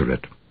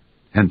Gennesaret,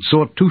 and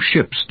saw 2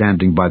 ships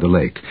standing by the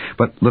lake,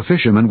 but the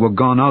fishermen were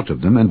gone out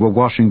of them, and were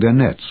washing their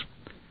nets.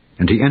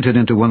 And he entered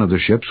into one of the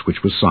ships,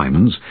 which was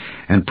Simon's,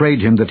 and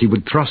prayed him that he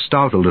would thrust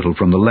out a little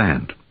from the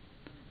land.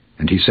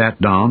 And he sat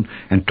down,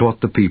 and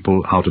taught the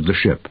people out of the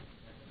ship.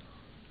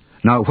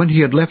 Now when he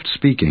had left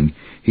speaking,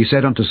 he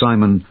said unto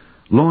Simon,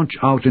 Launch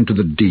out into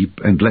the deep,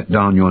 and let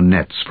down your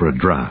nets for a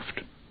draught.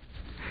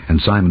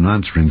 And Simon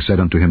answering said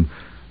unto him,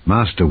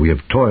 Master, we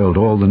have toiled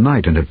all the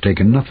night, and have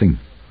taken nothing.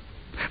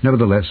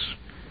 Nevertheless,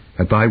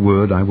 at thy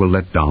word I will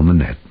let down the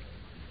net.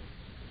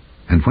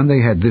 And when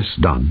they had this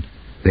done,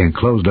 they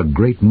enclosed a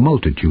great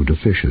multitude of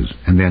fishes,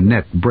 and their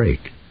net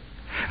brake.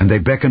 And they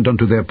beckoned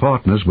unto their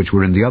partners, which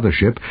were in the other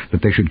ship,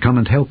 that they should come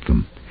and help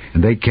them.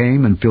 And they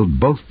came and filled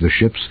both the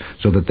ships,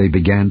 so that they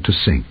began to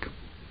sink.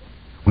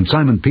 When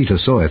Simon Peter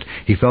saw it,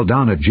 he fell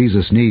down at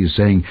Jesus' knees,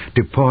 saying,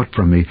 Depart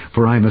from me,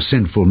 for I am a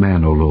sinful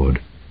man, O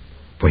Lord.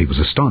 For he was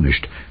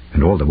astonished,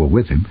 and all that were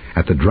with him,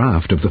 at the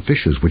draught of the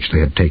fishes which they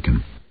had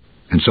taken.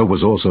 And so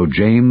was also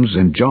James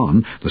and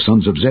John, the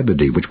sons of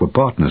Zebedee, which were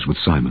partners with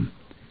Simon.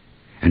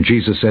 And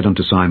Jesus said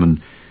unto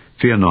Simon,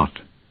 Fear not,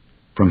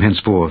 from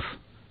henceforth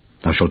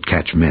thou shalt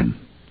catch men.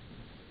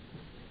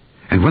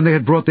 And when they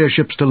had brought their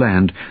ships to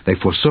land, they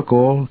forsook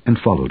all, and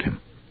followed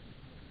him.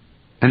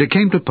 And it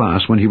came to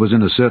pass, when he was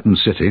in a certain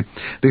city,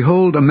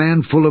 behold, a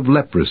man full of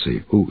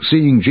leprosy, who,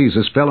 seeing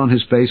Jesus, fell on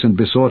his face, and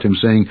besought him,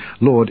 saying,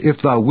 Lord,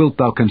 if thou wilt,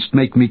 thou canst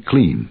make me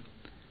clean.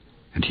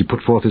 And he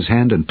put forth his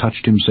hand, and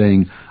touched him,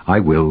 saying, I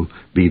will,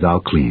 be thou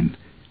clean.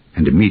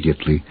 And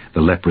immediately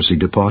the leprosy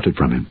departed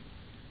from him.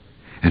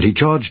 And he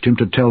charged him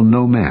to tell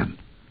no man,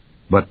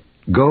 but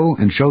go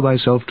and show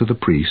thyself to the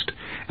priest,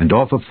 and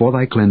offer for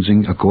thy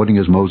cleansing, according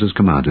as Moses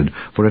commanded,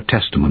 for a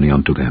testimony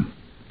unto them.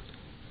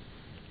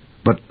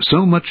 But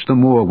so much the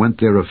more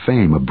went there a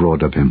fame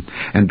abroad of him,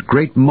 and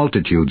great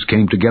multitudes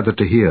came together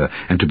to hear,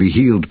 and to be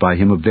healed by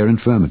him of their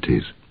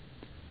infirmities.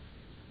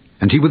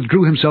 And he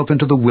withdrew himself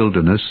into the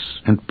wilderness,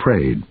 and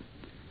prayed.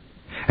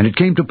 And it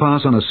came to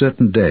pass on a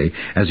certain day,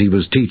 as he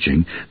was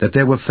teaching, that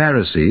there were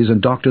Pharisees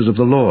and doctors of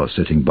the law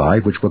sitting by,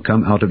 which were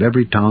come out of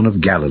every town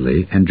of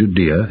Galilee, and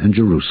Judea, and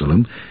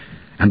Jerusalem,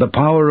 and the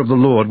power of the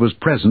Lord was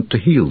present to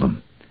heal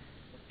them.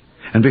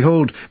 And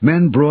behold,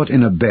 men brought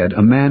in a bed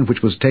a man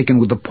which was taken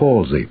with the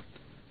palsy,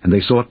 and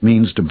they sought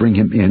means to bring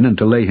him in, and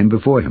to lay him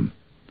before him.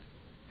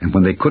 And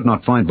when they could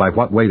not find by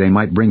what way they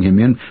might bring him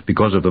in,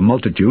 because of the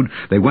multitude,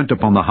 they went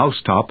upon the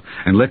housetop,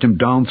 and let him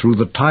down through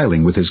the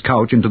tiling with his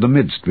couch into the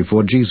midst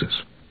before Jesus.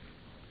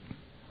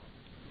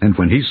 And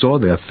when he saw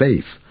their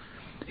faith,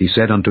 he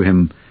said unto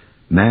him,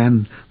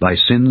 Man, thy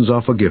sins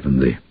are forgiven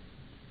thee.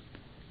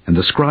 And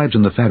the scribes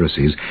and the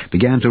Pharisees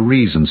began to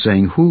reason,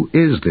 saying, Who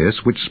is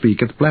this which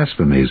speaketh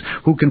blasphemies?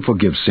 Who can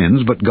forgive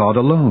sins but God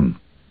alone?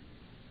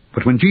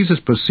 But when Jesus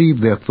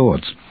perceived their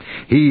thoughts,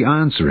 he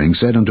answering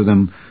said unto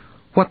them,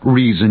 What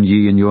reason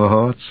ye in your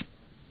hearts?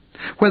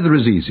 Whether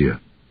is easier,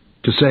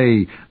 to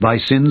say, Thy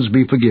sins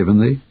be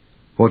forgiven thee,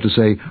 or to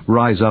say,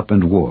 Rise up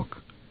and walk?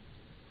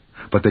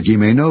 But that ye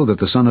may know that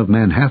the Son of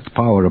Man hath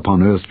power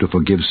upon earth to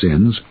forgive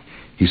sins,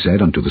 he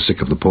said unto the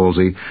sick of the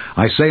palsy,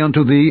 I say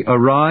unto thee,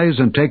 Arise,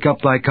 and take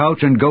up thy couch,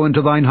 and go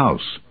into thine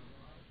house.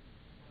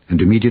 And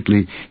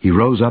immediately he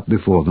rose up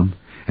before them,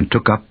 and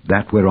took up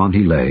that whereon he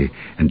lay,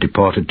 and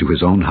departed to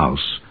his own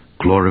house,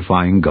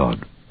 glorifying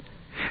God.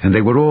 And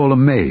they were all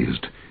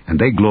amazed, and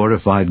they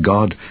glorified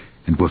God,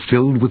 and were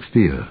filled with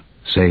fear,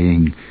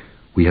 saying,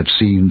 We have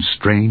seen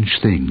strange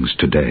things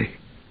today.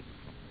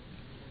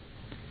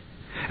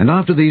 And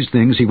after these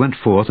things he went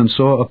forth, and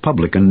saw a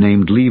publican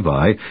named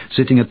Levi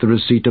sitting at the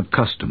receipt of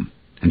custom.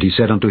 And he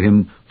said unto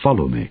him,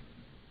 Follow me.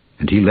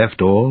 And he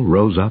left all,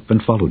 rose up,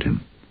 and followed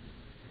him.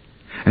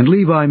 And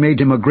Levi made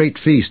him a great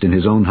feast in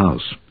his own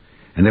house.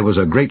 And there was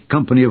a great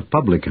company of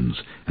publicans,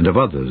 and of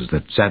others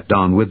that sat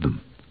down with them.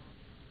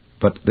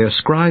 But their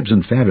scribes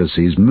and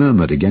Pharisees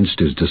murmured against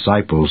his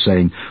disciples,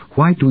 saying,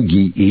 Why do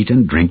ye eat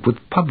and drink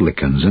with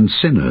publicans and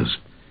sinners?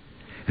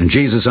 And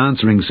Jesus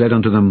answering said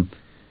unto them,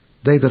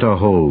 They that are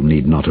whole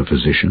need not a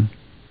physician,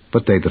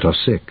 but they that are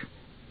sick.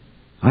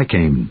 I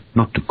came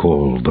not to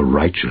call the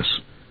righteous,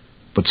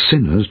 but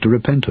sinners to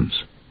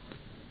repentance.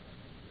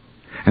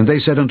 And they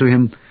said unto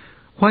him,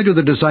 Why do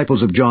the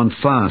disciples of John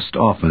fast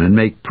often, and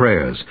make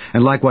prayers,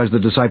 and likewise the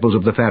disciples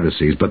of the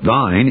Pharisees, but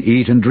thine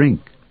eat and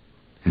drink?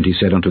 And he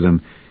said unto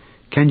them,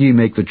 Can ye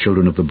make the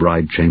children of the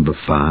bride chamber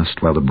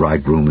fast, while the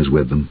bridegroom is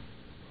with them?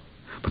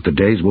 But the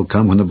days will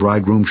come when the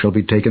bridegroom shall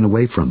be taken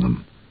away from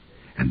them,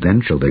 and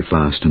then shall they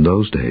fast in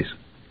those days.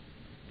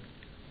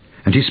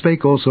 And he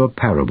spake also a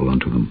parable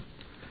unto them.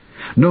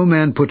 No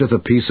man putteth a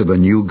piece of a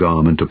new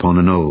garment upon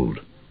an old.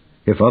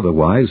 If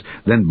otherwise,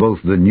 then both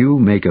the new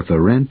maketh a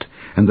rent,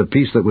 and the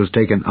piece that was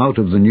taken out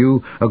of the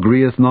new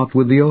agreeth not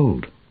with the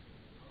old.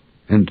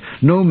 And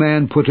no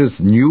man putteth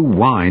new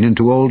wine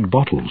into old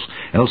bottles,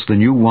 else the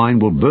new wine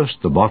will burst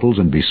the bottles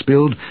and be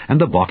spilled,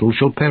 and the bottles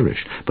shall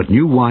perish. But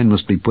new wine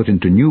must be put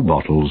into new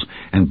bottles,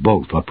 and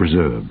both are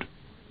preserved.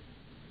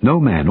 No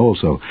man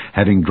also,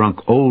 having drunk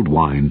old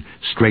wine,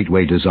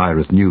 straightway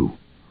desireth new,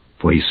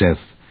 for he saith,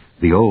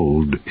 The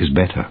old is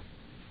better.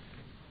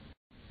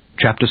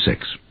 Chapter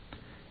 6.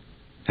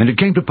 And it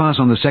came to pass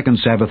on the second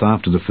Sabbath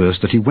after the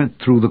first, that he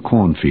went through the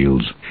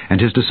cornfields,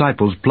 and his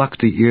disciples plucked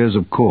the ears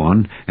of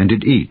corn, and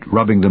did eat,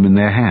 rubbing them in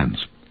their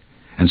hands.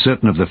 And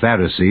certain of the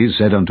Pharisees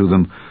said unto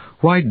them,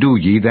 Why do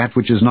ye that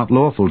which is not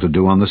lawful to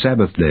do on the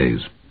Sabbath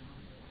days?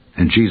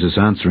 And Jesus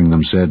answering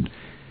them said,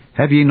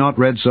 Have ye not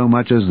read so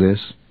much as this,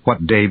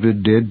 what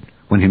David did,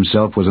 when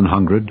himself was an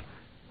hungred,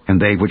 and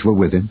they which were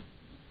with him?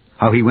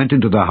 How he went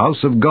into the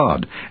house of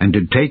God, and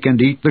did take and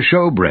eat the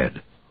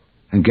showbread,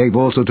 and gave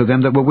also to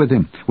them that were with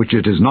him, which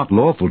it is not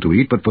lawful to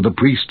eat, but for the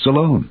priests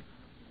alone.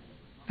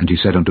 And he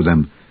said unto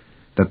them,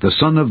 That the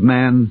Son of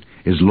Man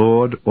is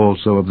Lord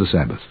also of the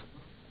Sabbath.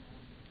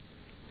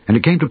 And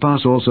it came to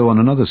pass also on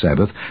another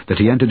Sabbath, that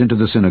he entered into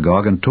the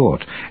synagogue and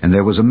taught, and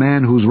there was a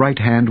man whose right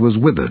hand was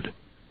withered.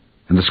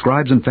 And the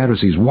scribes and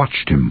Pharisees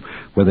watched him,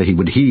 whether he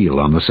would heal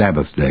on the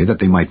Sabbath day, that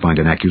they might find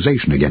an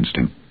accusation against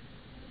him.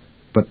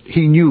 But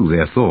he knew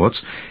their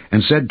thoughts,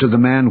 and said to the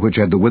man which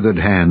had the withered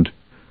hand,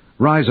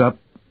 Rise up,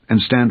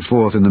 and stand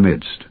forth in the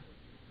midst.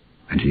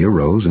 And he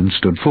arose and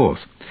stood forth.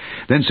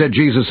 Then said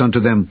Jesus unto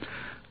them,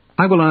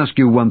 I will ask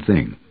you one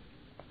thing.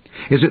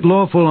 Is it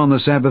lawful on the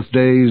Sabbath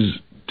days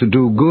to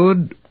do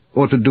good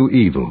or to do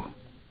evil,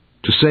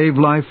 to save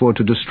life or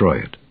to destroy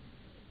it?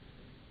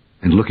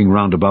 And looking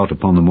round about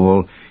upon them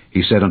all,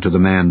 he said unto the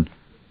man,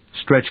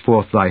 Stretch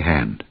forth thy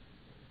hand.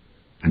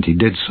 And he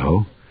did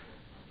so,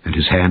 and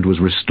his hand was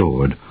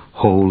restored,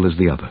 whole as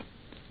the other.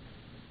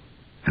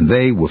 And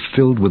they were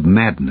filled with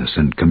madness,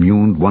 and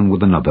communed one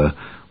with another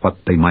what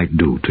they might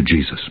do to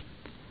Jesus.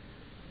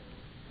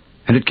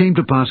 And it came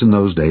to pass in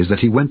those days that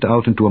he went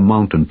out into a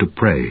mountain to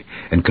pray,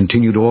 and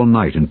continued all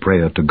night in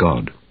prayer to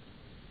God.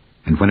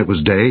 And when it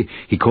was day,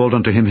 he called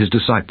unto him his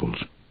disciples,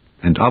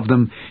 and of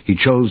them he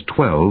chose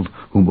 12,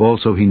 whom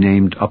also he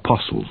named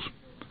apostles: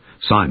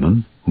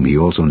 Simon, whom he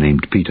also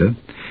named Peter,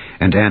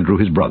 and Andrew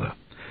his brother,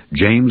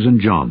 James and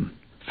John,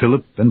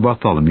 Philip and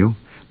Bartholomew,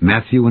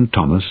 Matthew and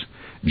Thomas,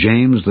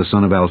 James the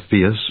son of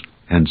Alphaeus,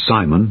 and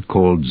Simon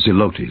called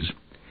Zelotes,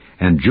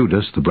 and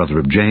Judas the brother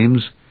of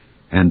James,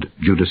 and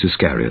Judas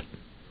Iscariot,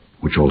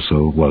 which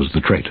also was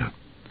the traitor.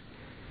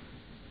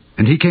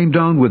 And he came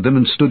down with them,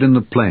 and stood in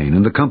the plain,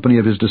 in the company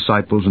of his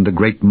disciples, and a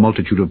great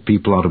multitude of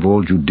people out of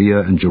all Judea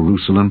and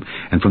Jerusalem,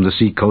 and from the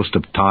sea coast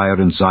of Tyre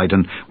and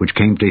Sidon, which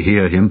came to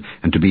hear him,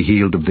 and to be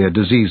healed of their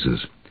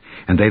diseases,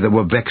 and they that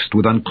were vexed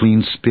with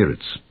unclean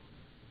spirits.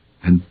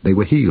 And they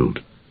were healed.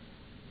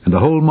 And the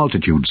whole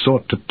multitude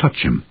sought to touch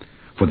him,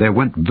 for there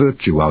went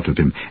virtue out of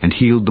him, and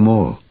healed them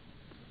all.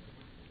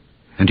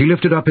 And he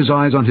lifted up his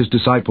eyes on his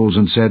disciples,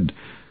 and said,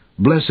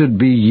 Blessed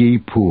be ye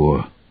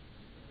poor,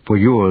 for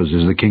yours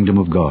is the kingdom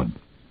of God.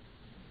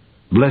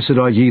 Blessed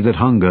are ye that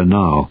hunger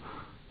now,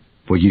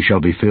 for ye shall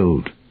be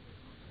filled.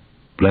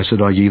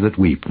 Blessed are ye that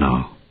weep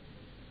now,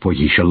 for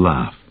ye shall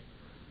laugh.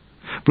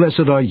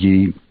 Blessed are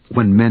ye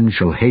when men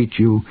shall hate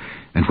you,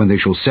 and when they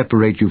shall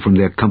separate you from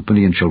their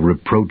company, and shall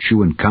reproach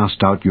you, and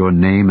cast out your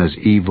name as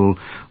evil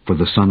for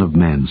the Son of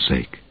Man's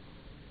sake.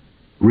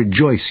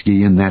 Rejoice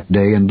ye in that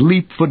day, and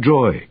leap for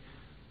joy.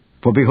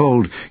 For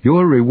behold,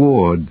 your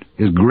reward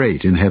is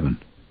great in heaven.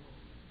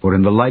 For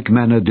in the like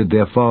manner did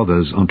their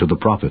fathers unto the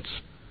prophets.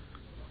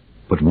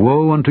 But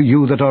woe unto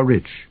you that are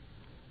rich,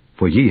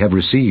 for ye have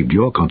received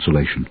your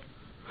consolation.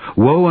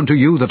 Woe unto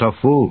you that are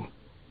full,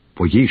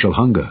 for ye shall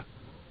hunger.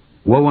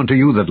 Woe unto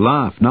you that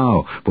laugh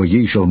now, for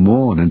ye shall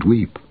mourn and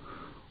weep.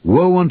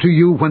 Woe unto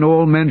you when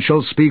all men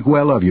shall speak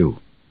well of you,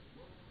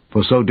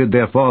 for so did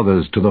their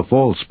fathers to the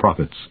false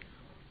prophets.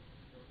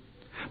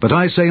 But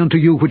I say unto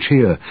you which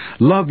hear,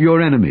 love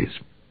your enemies.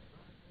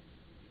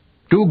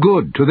 Do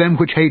good to them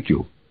which hate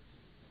you.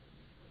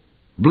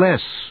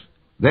 Bless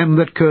them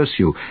that curse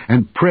you,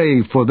 and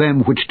pray for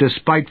them which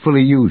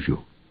despitefully use you.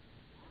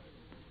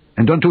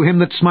 And unto him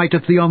that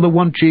smiteth thee on the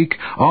one cheek,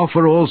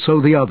 offer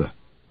also the other.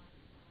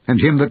 And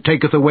him that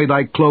taketh away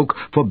thy cloak,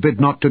 forbid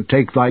not to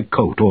take thy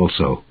coat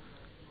also.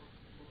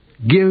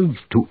 Give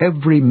to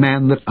every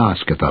man that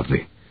asketh of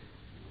thee,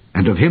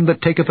 and of him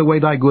that taketh away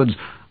thy goods,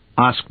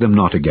 ask them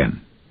not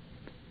again.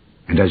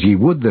 And as ye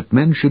would that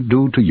men should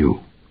do to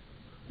you,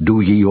 do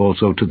ye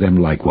also to them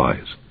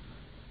likewise.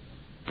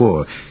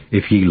 For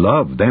if ye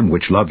love them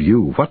which love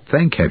you, what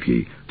thank have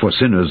ye? For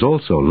sinners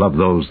also love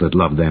those that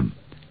love them.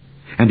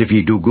 And if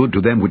ye do good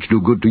to them which do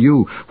good to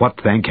you, what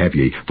thank have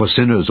ye? For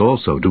sinners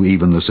also do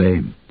even the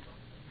same.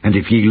 And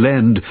if ye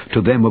lend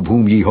to them of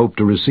whom ye hope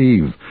to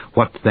receive,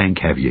 what thank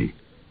have ye?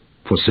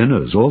 For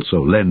sinners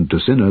also lend to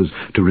sinners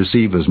to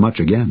receive as much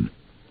again.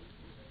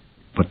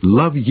 But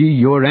love ye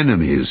your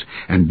enemies,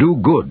 and do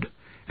good,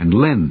 and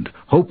lend,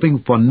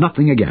 hoping for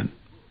nothing again.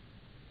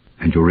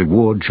 And your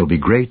reward shall be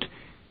great,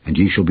 and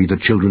ye shall be the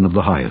children of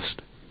the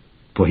highest.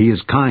 For he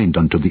is kind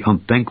unto the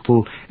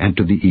unthankful and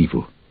to the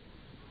evil.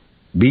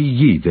 Be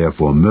ye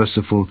therefore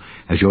merciful,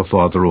 as your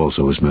Father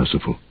also is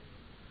merciful.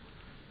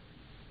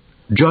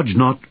 Judge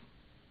not,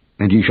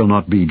 and ye shall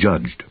not be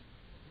judged.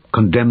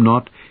 Condemn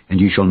not,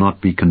 and ye shall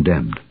not be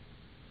condemned.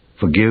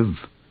 Forgive,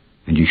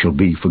 and ye shall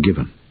be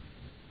forgiven.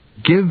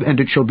 Give, and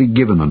it shall be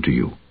given unto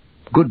you.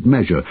 Good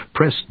measure,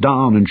 pressed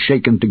down and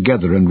shaken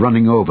together and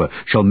running over,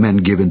 shall men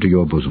give into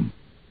your bosom.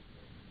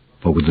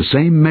 For with the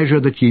same measure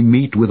that ye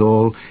mete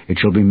withal, it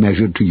shall be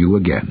measured to you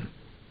again.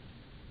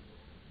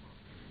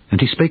 And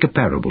he spake a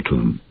parable to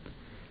them.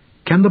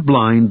 Can the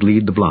blind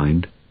lead the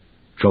blind?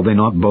 Shall they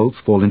not both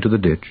fall into the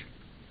ditch?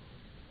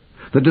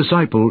 The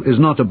disciple is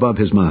not above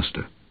his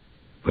master,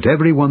 but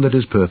every one that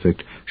is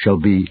perfect shall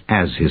be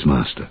as his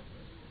master.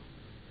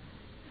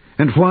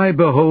 And why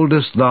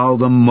beholdest thou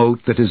the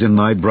mote that is in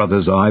thy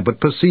brother's eye,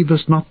 but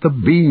perceivest not the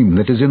beam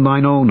that is in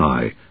thine own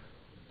eye?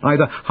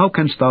 Either how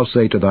canst thou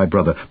say to thy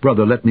brother,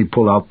 Brother, let me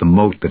pull out the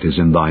mote that is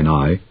in thine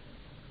eye,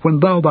 when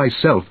thou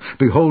thyself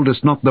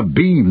beholdest not the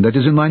beam that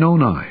is in thine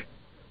own eye?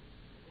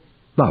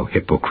 Thou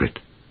hypocrite,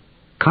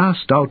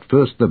 cast out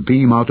first the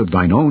beam out of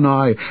thine own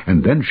eye,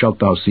 and then shalt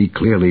thou see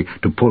clearly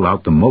to pull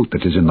out the mote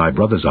that is in thy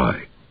brother's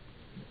eye.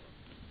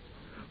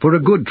 For a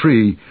good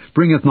tree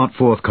bringeth not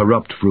forth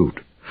corrupt fruit,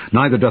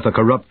 neither doth a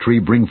corrupt tree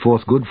bring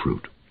forth good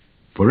fruit.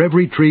 For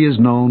every tree is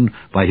known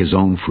by his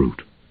own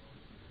fruit.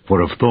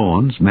 For of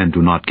thorns men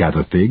do not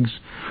gather figs,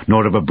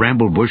 nor of a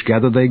bramble bush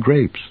gather they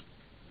grapes.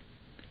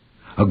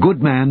 A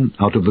good man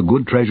out of the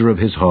good treasure of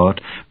his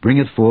heart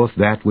bringeth forth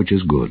that which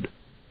is good,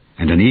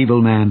 and an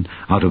evil man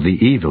out of the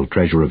evil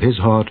treasure of his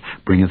heart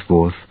bringeth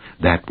forth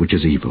that which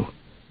is evil.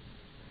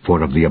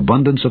 For of the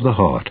abundance of the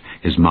heart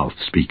his mouth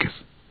speaketh.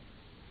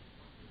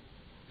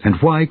 And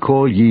why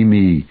call ye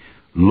me,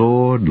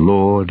 Lord,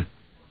 Lord,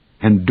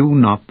 and do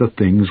not the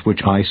things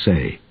which I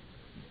say?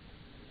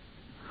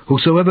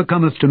 Whosoever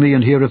cometh to me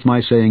and heareth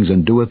my sayings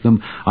and doeth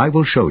them, I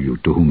will show you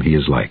to whom he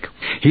is like.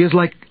 He is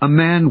like a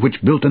man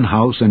which built an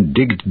house and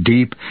digged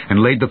deep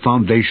and laid the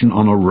foundation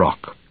on a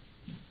rock.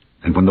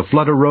 And when the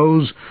flood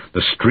arose,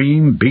 the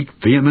stream beat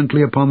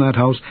vehemently upon that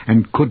house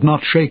and could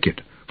not shake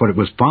it, for it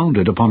was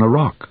founded upon a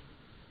rock.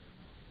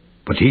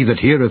 But he that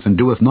heareth and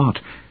doeth not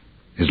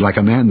is like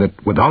a man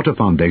that without a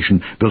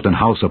foundation built an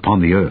house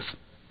upon the earth,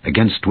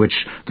 against which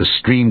the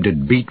stream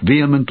did beat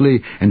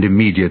vehemently, and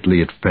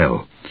immediately it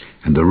fell,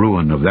 and the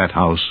ruin of that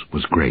house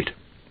was great.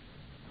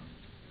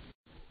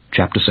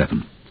 Chapter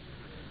 7.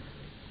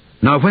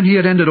 Now when he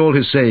had ended all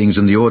his sayings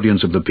in the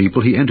audience of the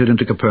people, he entered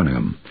into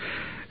Capernaum.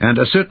 And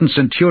a certain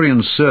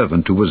centurion's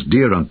servant, who was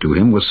dear unto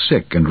him, was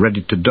sick and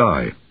ready to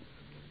die.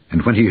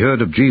 And when he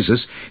heard of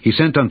Jesus, he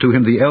sent unto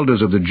him the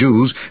elders of the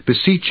Jews,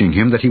 beseeching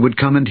him that he would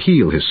come and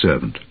heal his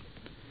servant.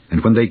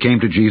 And when they came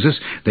to Jesus,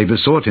 they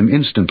besought him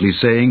instantly,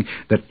 saying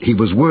that he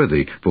was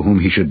worthy for whom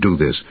he should do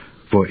this,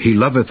 for he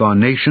loveth our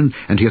nation,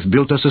 and he hath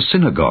built us a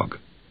synagogue.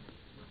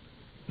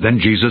 Then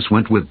Jesus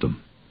went with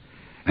them.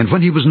 And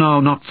when he was now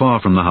not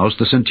far from the house,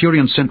 the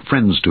centurion sent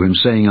friends to him,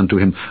 saying unto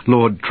him,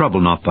 Lord,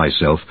 trouble not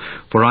thyself,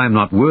 for I am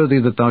not worthy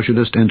that thou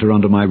shouldest enter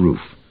under my roof.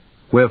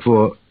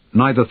 Wherefore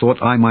neither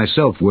thought I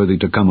myself worthy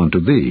to come unto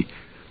thee.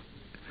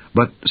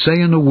 But say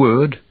in a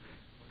word,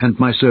 and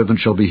my servant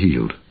shall be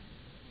healed.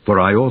 For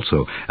I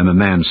also am a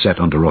man set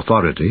under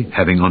authority,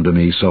 having under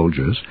me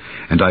soldiers.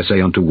 And I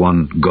say unto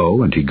one,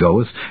 Go, and he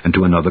goeth, and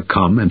to another,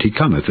 Come, and he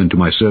cometh, and to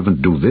my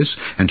servant, Do this,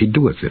 and he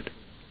doeth it.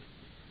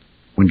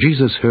 When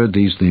Jesus heard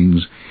these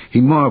things,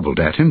 he marveled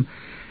at him,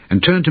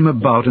 and turned him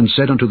about, and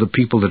said unto the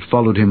people that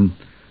followed him,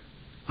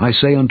 I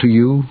say unto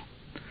you,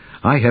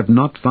 I have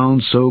not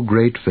found so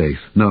great faith,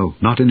 no,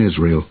 not in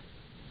Israel.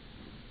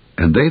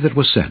 And they that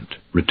were sent,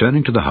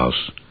 returning to the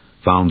house,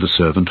 found the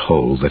servant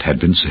whole that had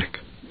been sick.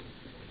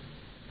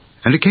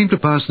 And it came to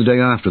pass the day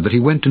after that he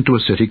went into a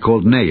city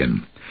called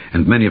Nain,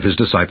 and many of his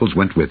disciples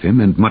went with him,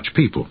 and much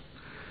people.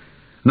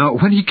 Now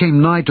when he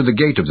came nigh to the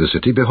gate of the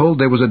city, behold,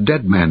 there was a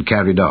dead man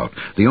carried out,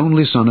 the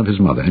only son of his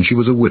mother, and she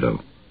was a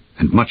widow,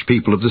 and much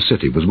people of the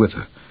city was with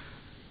her.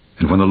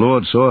 And when the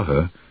Lord saw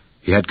her,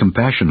 he had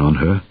compassion on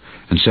her,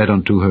 and said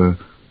unto her,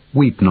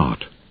 Weep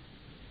not.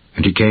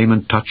 And he came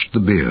and touched the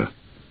bier,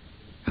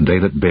 and they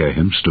that bare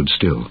him stood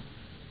still.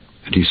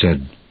 And he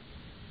said,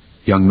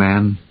 Young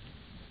man,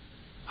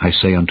 I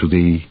say unto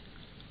thee,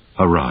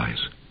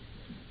 Arise.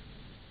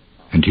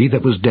 And he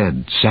that was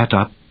dead sat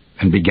up,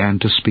 and began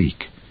to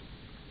speak.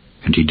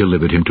 And he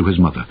delivered him to his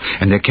mother.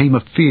 And there came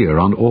a fear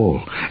on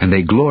all, and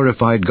they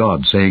glorified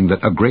God, saying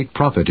that a great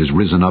prophet is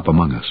risen up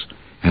among us.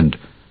 And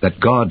that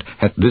God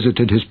hath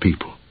visited his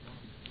people.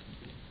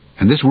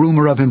 And this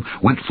rumor of him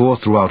went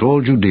forth throughout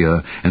all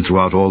Judea, and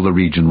throughout all the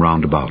region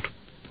round about.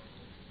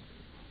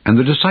 And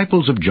the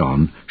disciples of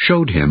John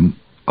showed him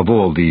of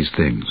all these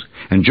things.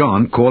 And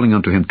John, calling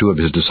unto him 2 of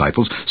his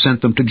disciples,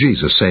 sent them to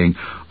Jesus, saying,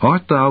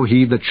 Art thou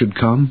he that should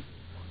come,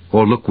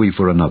 or look we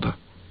for another?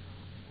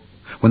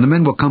 When the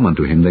men were come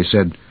unto him, they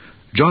said,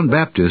 John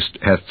Baptist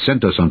hath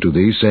sent us unto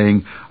thee,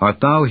 saying, Art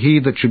thou he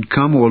that should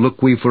come, or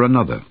look we for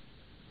another?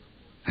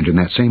 And in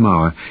that same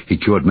hour he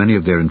cured many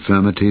of their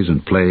infirmities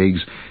and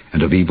plagues,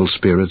 and of evil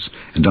spirits,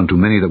 and unto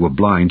many that were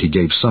blind he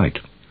gave sight.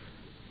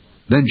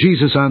 Then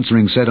Jesus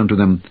answering said unto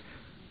them,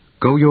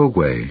 Go your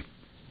way,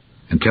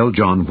 and tell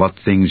John what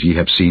things ye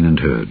have seen and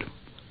heard,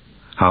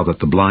 how that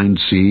the blind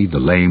see, the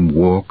lame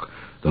walk,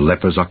 the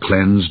lepers are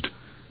cleansed,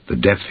 the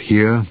deaf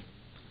hear,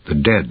 the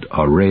dead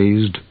are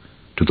raised,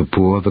 to the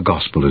poor the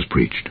gospel is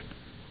preached.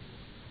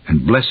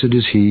 And blessed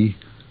is he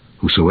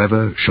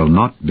whosoever shall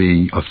not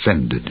be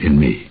offended in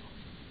me.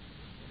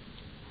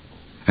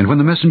 And when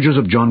the messengers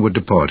of John were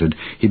departed,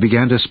 he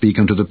began to speak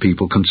unto the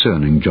people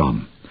concerning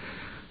John.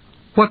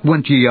 What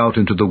went ye out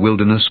into the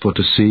wilderness for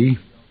to see?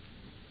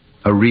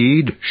 A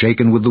reed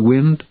shaken with the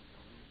wind?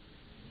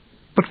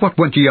 But what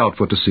went ye out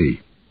for to see?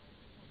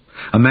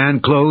 A man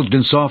clothed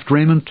in soft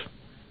raiment?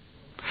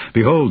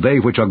 Behold, they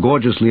which are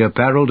gorgeously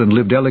apparelled and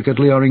live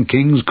delicately are in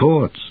kings'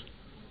 courts.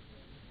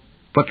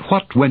 But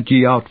what went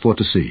ye out for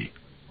to see?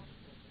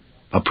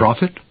 A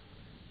prophet?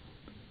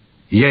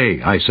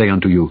 Yea, I say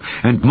unto you,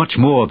 and much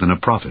more than a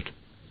prophet.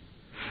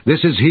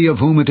 This is he of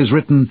whom it is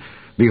written,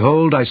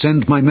 Behold, I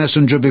send my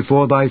messenger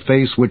before thy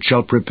face, which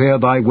shall prepare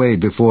thy way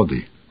before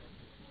thee.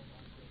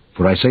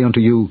 For I say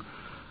unto you,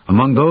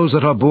 among those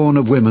that are born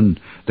of women,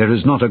 there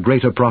is not a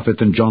greater prophet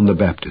than John the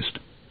Baptist.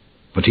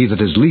 But he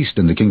that is least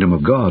in the kingdom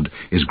of God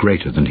is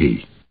greater than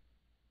he.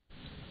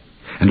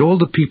 And all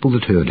the people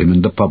that heard him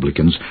and the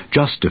publicans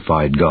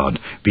justified God,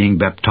 being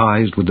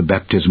baptized with the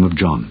baptism of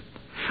John.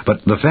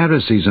 But the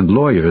Pharisees and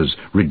lawyers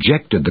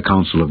rejected the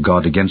counsel of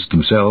God against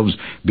themselves,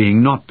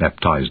 being not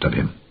baptized of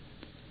him.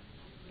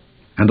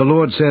 And the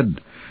Lord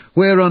said,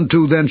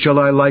 Whereunto then shall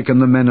I liken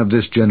the men of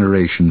this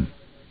generation?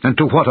 And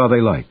to what are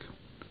they like?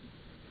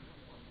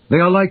 They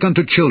are like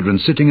unto children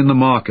sitting in the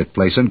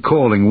marketplace, and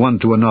calling one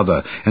to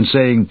another, and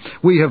saying,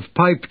 We have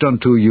piped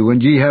unto you,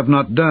 and ye have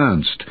not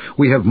danced.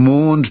 We have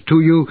mourned to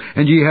you,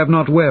 and ye have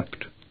not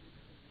wept.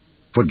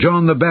 For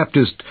John the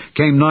Baptist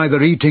came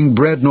neither eating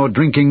bread nor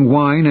drinking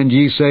wine, and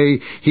ye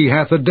say, He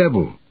hath a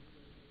devil.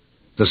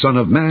 The Son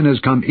of Man is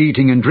come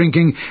eating and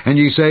drinking, and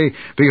ye say,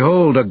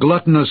 Behold, a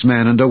gluttonous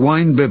man and a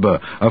winebibber,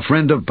 a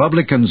friend of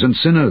publicans and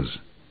sinners.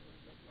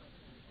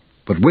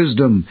 But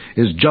wisdom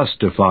is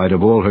justified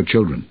of all her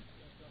children.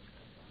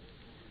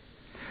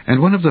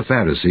 And one of the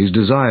Pharisees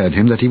desired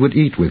him that he would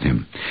eat with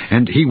him.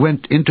 And he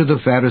went into the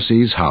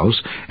Pharisee's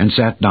house, and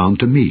sat down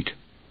to meat.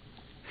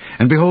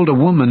 And behold, a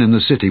woman in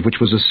the city, which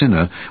was a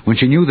sinner, when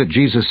she knew that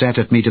Jesus sat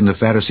at meat in the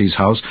Pharisee's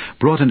house,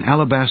 brought an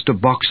alabaster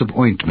box of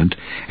ointment,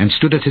 and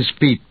stood at his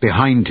feet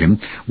behind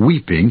him,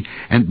 weeping,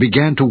 and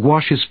began to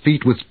wash his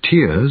feet with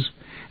tears,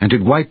 and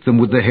did wipe them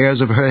with the hairs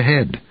of her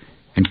head,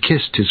 and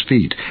kissed his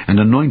feet, and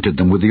anointed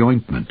them with the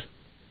ointment.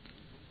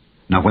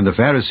 Now when the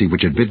Pharisee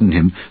which had bidden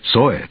him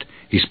saw it,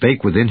 he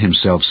spake within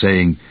himself,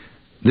 saying,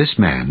 This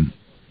man,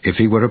 if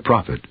he were a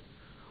prophet,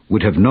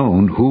 would have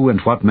known who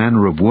and what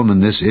manner of woman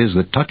this is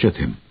that toucheth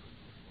him,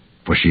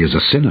 for she is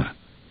a sinner.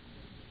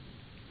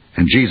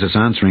 And Jesus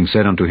answering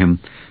said unto him,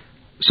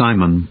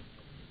 Simon,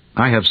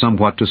 I have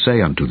somewhat to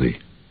say unto thee.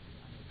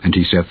 And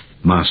he saith,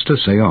 Master,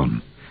 say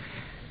on.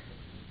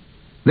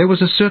 There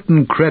was a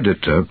certain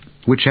creditor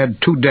which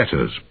had 2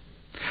 debtors.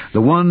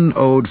 The one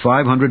owed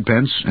 500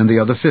 pence, and the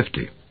other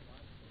 50.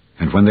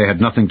 And when they had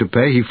nothing to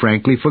pay, he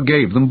frankly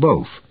forgave them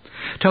both.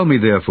 Tell me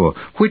therefore,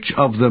 which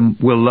of them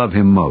will love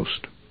him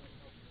most?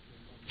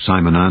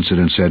 Simon answered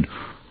and said,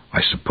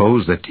 I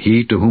suppose that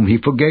he to whom he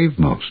forgave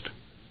most.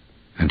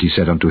 And he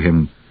said unto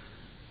him,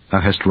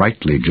 Thou hast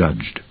rightly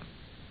judged.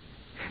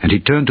 And he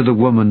turned to the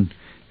woman,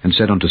 and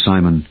said unto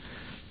Simon,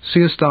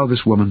 Seest thou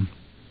this woman?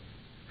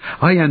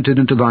 I entered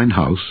into thine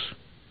house.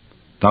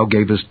 Thou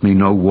gavest me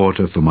no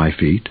water for my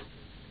feet,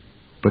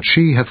 but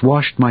she hath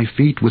washed my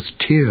feet with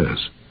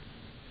tears,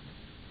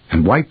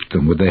 and wiped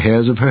them with the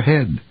hairs of her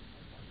head.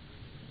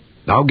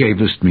 Thou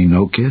gavest me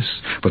no kiss,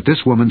 but this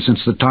woman since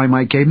the time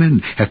I came in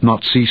hath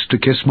not ceased to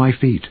kiss my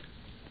feet.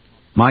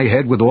 My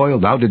head with oil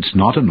thou didst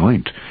not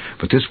anoint,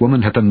 but this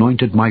woman hath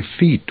anointed my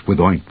feet with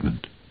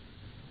ointment.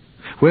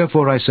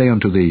 Wherefore I say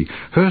unto thee,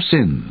 her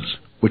sins,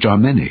 which are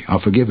many, are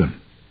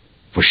forgiven,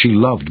 for she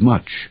loved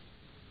much.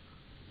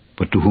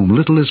 But to whom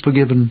little is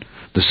forgiven,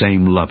 the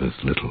same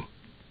loveth little.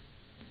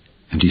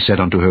 And he said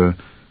unto her,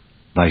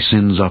 Thy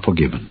sins are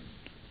forgiven.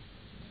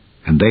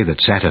 And they that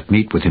sat at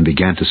meat with him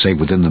began to say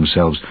within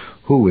themselves,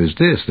 Who is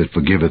this that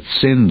forgiveth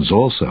sins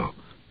also?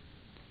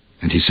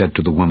 And he said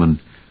to the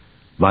woman,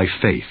 Thy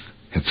faith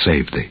hath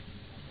saved thee.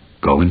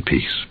 Go in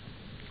peace.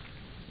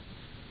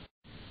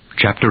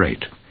 Chapter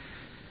 8.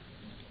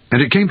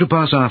 And it came to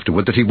pass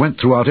afterward that he went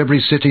throughout every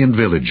city and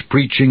village,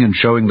 preaching and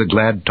showing the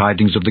glad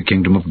tidings of the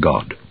kingdom of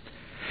God.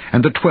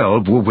 And the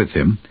 12 were with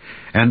him,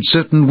 and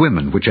certain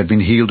women which had been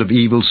healed of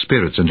evil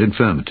spirits and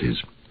infirmities,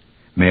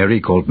 Mary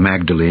called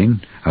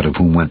Magdalene, out of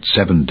whom went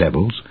 7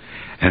 devils,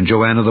 and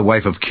Joanna the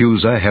wife of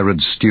Chuza,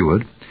 Herod's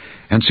steward,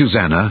 and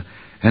Susanna,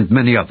 and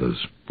many others,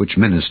 which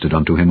ministered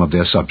unto him of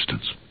their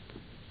substance.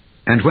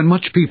 And when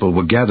much people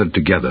were gathered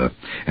together,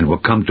 and were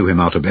come to him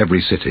out of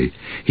every city,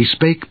 he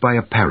spake by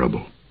a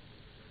parable.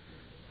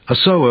 A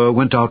sower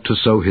went out to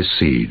sow his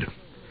seed,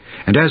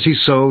 and as he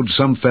sowed,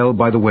 some fell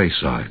by the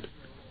wayside,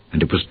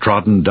 and it was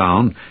trodden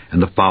down,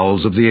 and the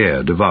fowls of the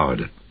air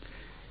devoured it.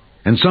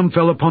 And some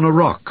fell upon a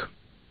rock,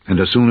 and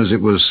as soon as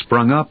it was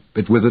sprung up,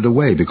 it withered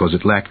away, because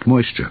it lacked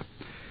moisture.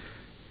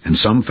 And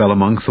some fell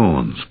among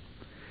thorns,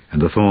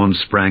 and the thorns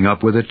sprang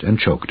up with it, and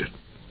choked it.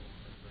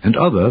 And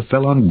other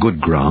fell on good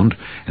ground,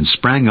 and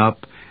sprang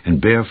up, and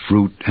bare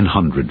fruit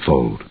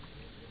 100-fold.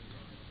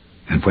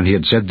 And when he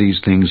had said these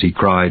things, he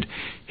cried,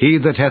 He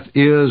that hath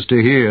ears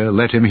to hear,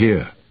 let him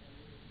hear.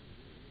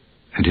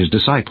 And his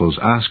disciples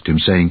asked him,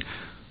 saying,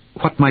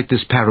 What might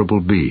this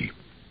parable be?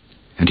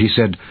 And he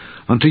said,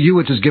 Unto you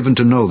it is given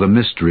to know the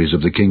mysteries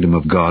of the kingdom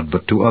of God,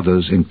 but to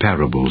others in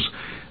parables,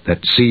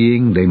 that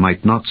seeing they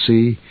might not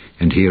see,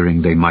 and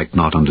hearing they might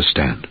not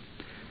understand.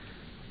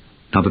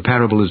 Now the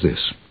parable is this.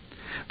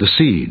 The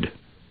seed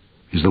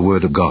is the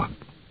word of God.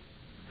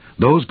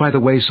 Those by the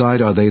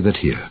wayside are they that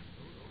hear.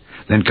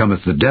 Then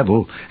cometh the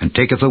devil, and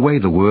taketh away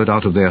the word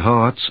out of their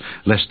hearts,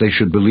 lest they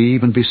should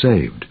believe and be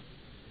saved.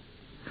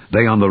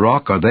 They on the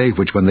rock are they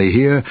which, when they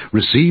hear,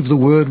 receive the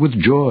word with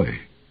joy.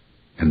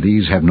 And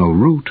these have no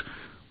root,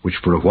 which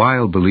for a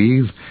while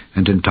believe,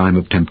 and in time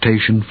of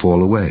temptation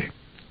fall away.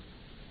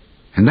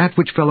 And that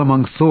which fell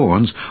among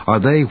thorns are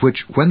they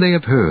which, when they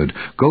have heard,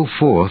 go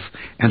forth,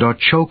 and are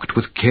choked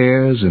with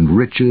cares and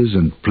riches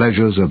and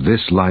pleasures of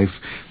this life,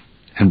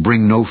 and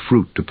bring no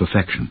fruit to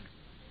perfection.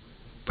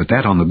 But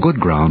that on the good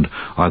ground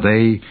are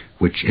they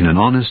which in an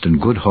honest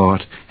and good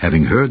heart,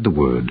 having heard the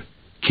word,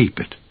 keep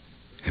it,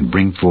 and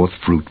bring forth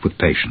fruit with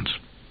patience.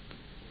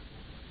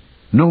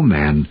 No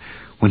man,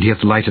 when he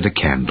hath lighted a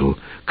candle,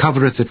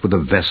 covereth it with a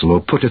vessel,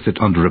 or putteth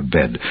it under a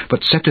bed,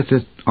 but setteth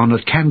it on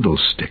a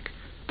candlestick,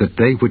 that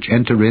they which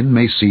enter in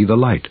may see the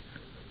light.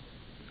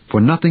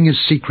 For nothing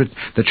is secret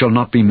that shall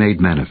not be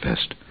made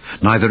manifest,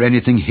 neither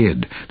anything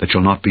hid that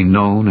shall not be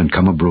known and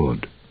come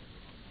abroad.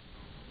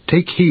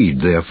 Take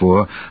heed,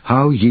 therefore,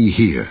 how ye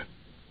hear.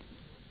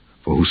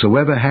 For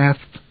whosoever hath,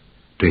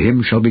 to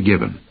him shall be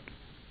given,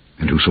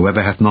 and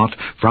whosoever hath not,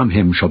 from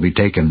him shall be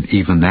taken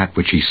even that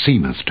which he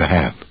seemeth to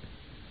have.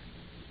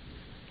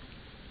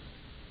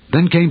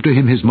 Then came to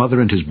him his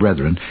mother and his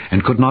brethren,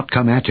 and could not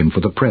come at him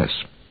for the press.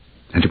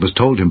 And it was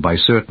told him by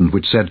certain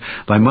which said,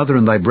 Thy mother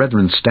and thy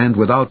brethren stand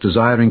without,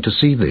 desiring to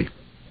see thee.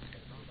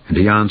 And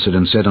he answered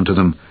and said unto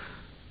them,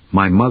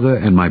 My mother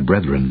and my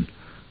brethren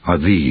are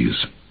these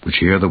which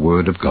hear the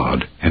word of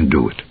God, and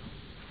do it.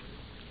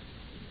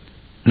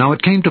 Now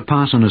it came to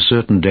pass on a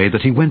certain day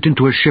that he went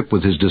into a ship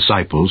with his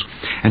disciples,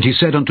 and he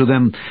said unto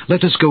them,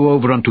 Let us go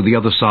over unto the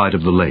other side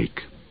of the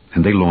lake.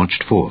 And they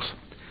launched forth.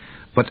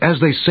 But as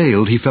they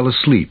sailed, he fell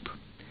asleep.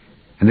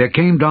 And there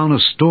came down a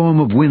storm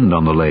of wind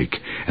on the lake,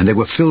 and they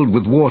were filled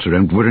with water,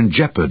 and were in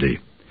jeopardy.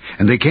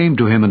 And they came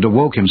to him, and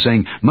awoke him,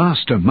 saying,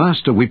 Master,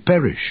 Master, we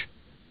perish.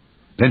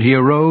 Then he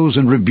arose,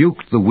 and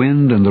rebuked the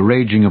wind and the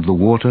raging of the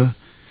water,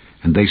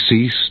 and they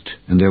ceased,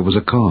 and there was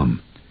a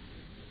calm.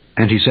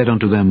 And he said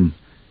unto them,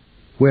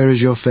 Where is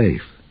your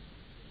faith?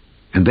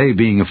 And they,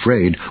 being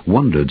afraid,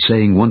 wondered,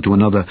 saying one to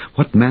another,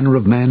 What manner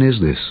of man is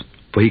this?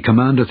 For he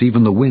commandeth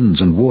even the winds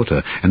and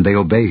water, and they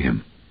obey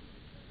him.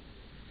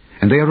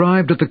 And they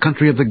arrived at the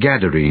country of the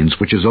Gadarenes,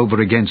 which is over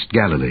against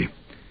Galilee.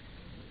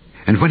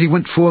 And when he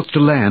went forth to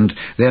land,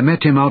 there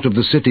met him out of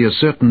the city a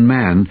certain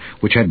man,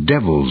 which had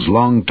devils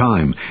long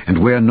time,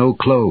 and wear no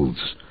clothes,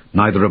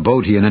 neither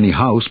abode he in any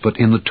house, but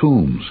in the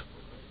tombs.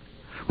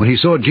 When he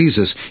saw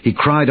Jesus, he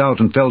cried out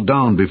and fell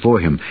down before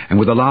him, and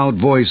with a loud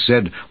voice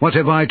said, What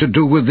have I to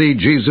do with thee,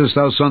 Jesus,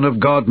 thou Son of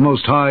God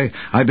Most High?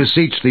 I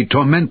beseech thee,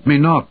 torment me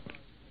not.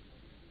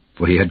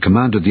 For he had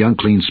commanded the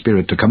unclean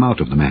spirit to come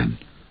out of the man.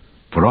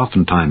 For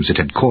oftentimes it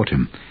had caught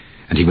him,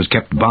 and he was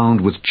kept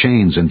bound with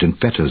chains and in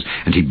fetters,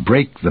 and he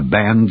brake the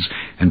bands,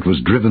 and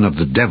was driven of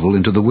the devil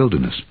into the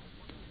wilderness.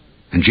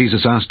 And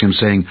Jesus asked him,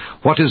 saying,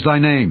 What is thy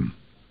name?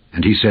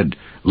 And he said,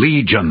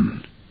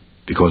 Legion,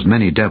 because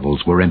many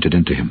devils were entered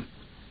into him.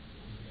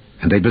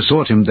 And they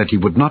besought him that he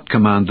would not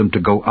command them to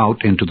go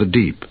out into the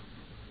deep.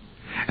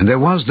 And there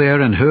was there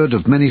an herd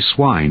of many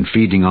swine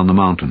feeding on the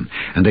mountain,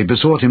 and they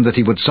besought him that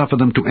he would suffer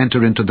them to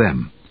enter into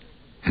them.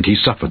 And he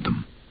suffered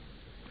them.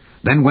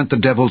 Then went the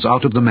devils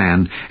out of the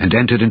man, and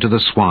entered into the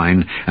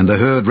swine, and the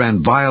herd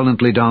ran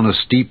violently down a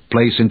steep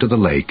place into the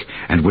lake,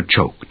 and were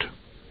choked.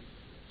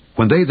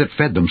 When they that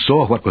fed them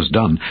saw what was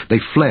done, they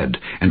fled,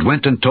 and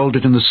went and told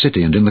it in the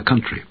city and in the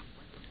country.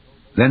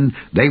 Then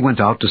they went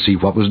out to see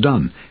what was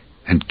done,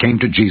 and came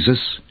to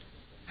Jesus,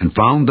 and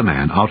found the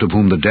man out of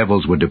whom the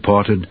devils were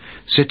departed,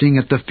 sitting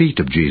at the feet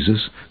of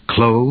Jesus,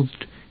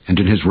 clothed, and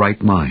in his right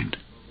mind.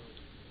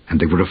 And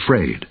they were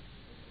afraid.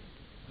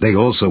 They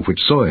also which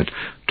saw it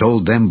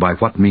told them by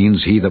what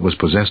means he that was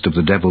possessed of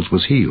the devils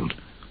was healed.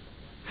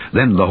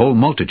 Then the whole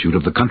multitude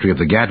of the country of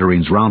the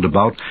Gadarenes round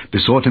about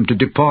besought him to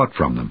depart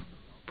from them,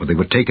 for they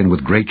were taken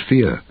with great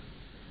fear.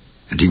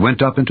 And he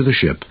went up into the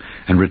ship,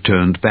 and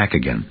returned back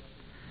again.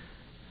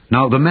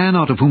 Now the man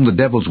out of whom the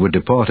devils were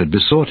departed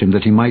besought him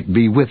that he might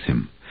be with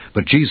him.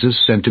 But Jesus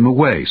sent him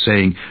away,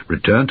 saying,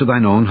 Return to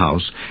thine own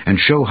house, and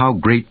show how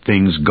great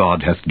things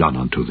God hath done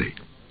unto thee.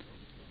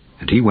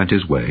 And he went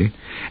his way,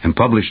 and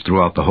published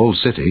throughout the whole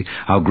city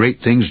how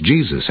great things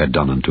Jesus had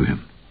done unto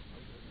him.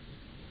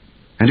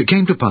 And it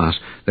came to pass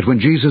that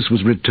when Jesus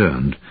was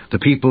returned, the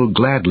people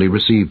gladly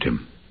received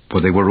him, for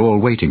they were all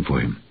waiting for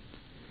him.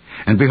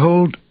 And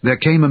behold, there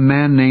came a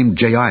man named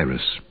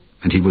Jairus,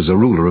 and he was a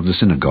ruler of the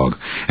synagogue,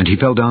 and he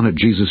fell down at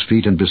Jesus'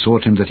 feet, and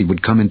besought him that he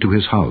would come into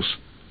his house.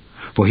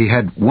 For he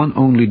had one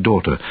only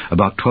daughter,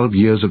 about 12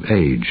 years of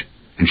age,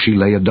 and she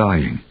lay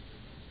a-dying.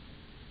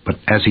 But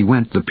as he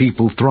went, the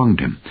people thronged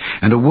him.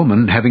 And a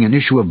woman, having an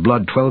issue of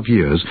blood 12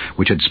 years,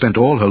 which had spent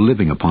all her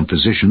living upon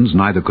physicians,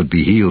 neither could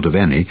be healed of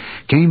any,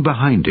 came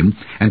behind him,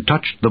 and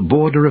touched the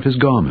border of his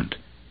garment.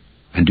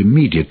 And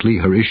immediately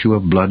her issue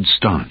of blood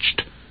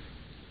stanched.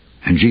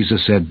 And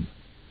Jesus said,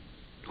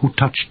 Who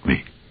touched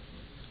me?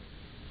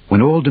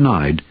 When all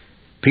denied,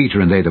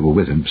 Peter and they that were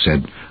with him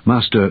said,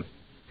 Master,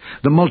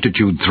 the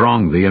multitude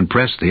throng thee and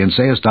press thee, and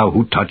sayest thou,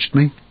 Who touched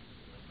me?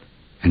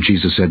 And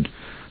Jesus said,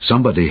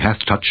 Somebody hath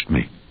touched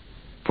me,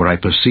 for I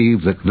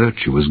perceive that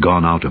virtue is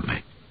gone out of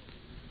me.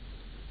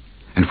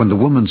 And when the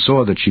woman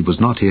saw that she was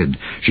not hid,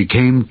 she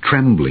came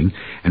trembling,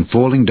 and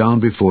falling down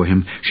before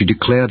him, she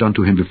declared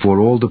unto him before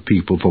all the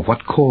people for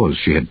what cause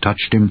she had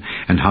touched him,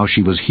 and how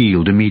she was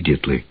healed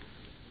immediately.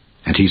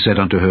 And he said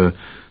unto her,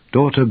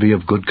 Daughter, be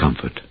of good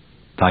comfort.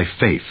 Thy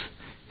faith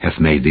hath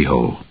made thee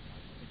whole.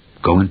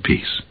 Go in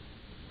peace.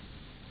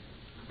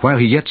 While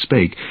he yet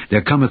spake,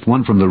 there cometh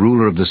one from the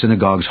ruler of the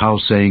synagogue's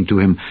house, saying to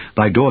him,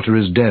 Thy daughter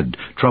is dead,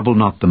 trouble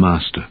not the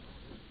master.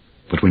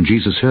 But when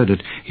Jesus heard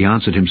it, he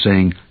answered him,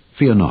 saying,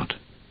 Fear not,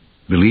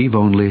 believe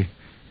only,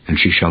 and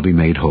she shall be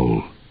made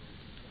whole.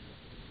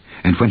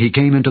 And when he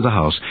came into the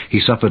house, he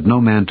suffered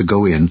no man to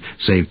go in,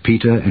 save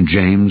Peter and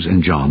James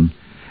and John,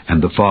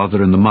 and the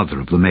father and the mother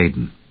of the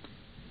maiden.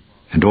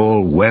 And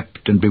all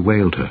wept and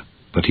bewailed her.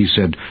 But he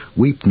said,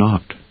 Weep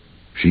not,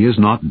 she is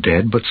not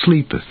dead, but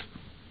sleepeth.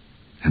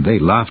 And they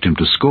laughed him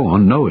to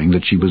scorn, knowing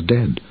that she was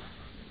dead.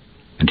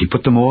 And he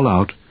put them all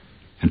out,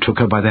 and took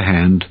her by the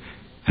hand,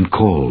 and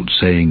called,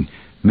 saying,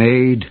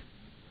 Maid,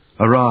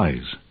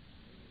 arise.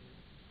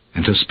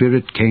 And her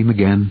spirit came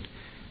again,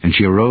 and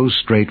she arose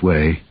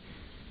straightway,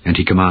 and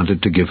he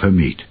commanded to give her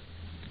meat.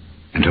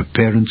 And her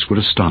parents were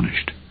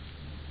astonished.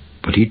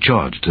 But he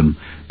charged them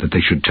that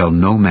they should tell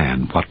no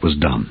man what was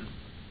done.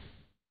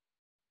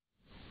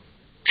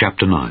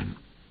 Chapter 9.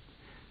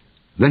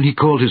 Then he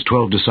called his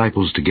 12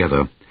 disciples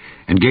together,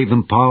 and gave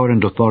them power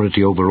and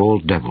authority over all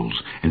devils,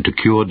 and to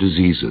cure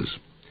diseases.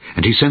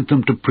 And he sent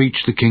them to preach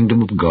the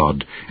kingdom of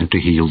God, and to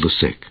heal the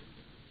sick.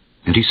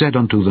 And he said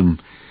unto them,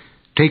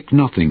 Take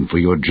nothing for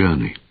your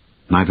journey,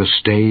 neither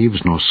staves,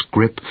 nor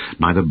scrip,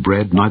 neither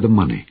bread, neither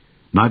money,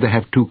 neither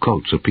have 2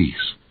 coats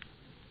apiece.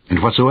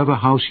 And whatsoever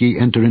house ye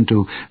enter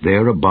into,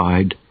 there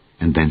abide,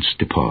 and thence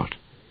depart.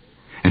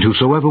 And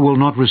whosoever will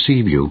not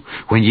receive you,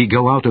 when ye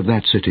go out of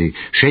that city,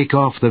 shake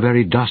off the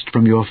very dust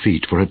from your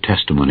feet for a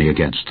testimony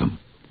against them.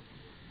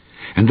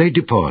 And they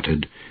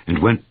departed,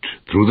 and went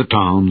through the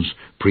towns,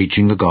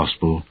 preaching the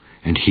gospel,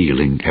 and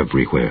healing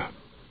everywhere.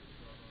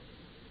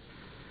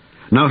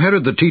 Now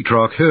Herod the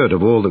Tetrarch heard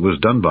of all that was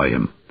done by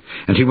him,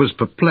 and he was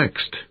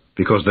perplexed,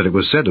 because that it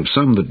was said of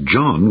some that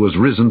John was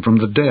risen from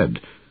the dead,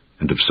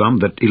 and of some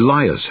that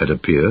Elias had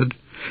appeared,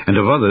 and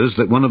of others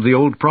that one of the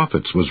old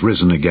prophets was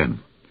risen again.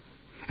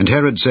 And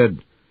Herod said,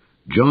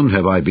 John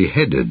have I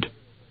beheaded,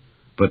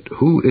 but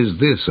who is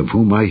this of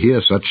whom I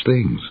hear such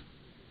things?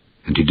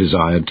 And he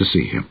desired to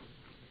see him.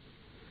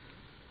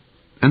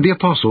 And the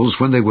apostles,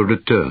 when they were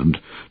returned,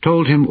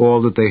 told him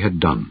all that they had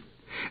done.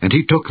 And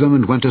he took them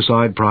and went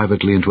aside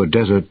privately into a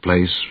desert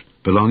place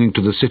belonging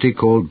to the city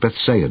called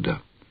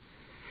Bethsaida.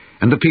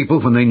 And the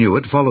people, when they knew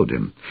it, followed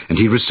him. And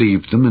he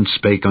received them, and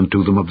spake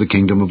unto them of the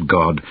kingdom of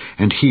God,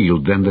 and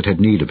healed them that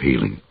had need of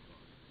healing.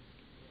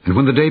 And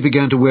when the day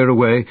began to wear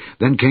away,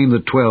 then came the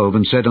 12,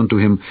 and said unto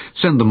him,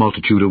 Send the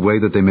multitude away,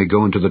 that they may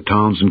go into the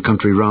towns and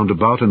country round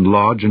about, and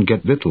lodge and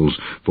get victuals,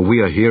 for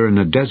we are here in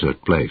a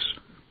desert place.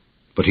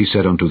 But he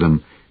said unto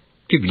them,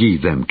 Give ye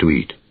them to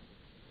eat.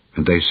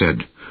 And they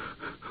said,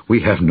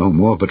 We have no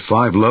more but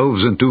 5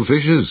 loaves and 2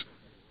 fishes,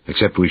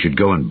 except we should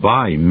go and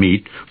buy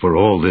meat for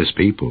all this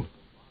people.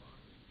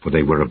 For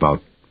they were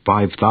about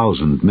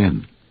 5,000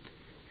 men.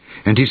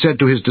 And he said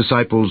to his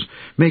disciples,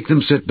 Make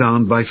them sit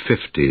down by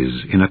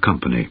 50s in a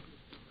company.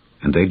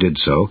 And they did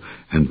so,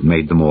 and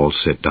made them all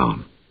sit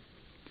down.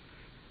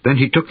 Then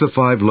he took the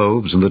 5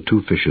 loaves and the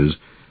 2 fishes,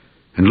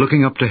 and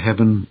looking up to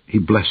heaven, he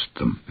blessed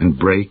them, and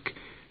brake,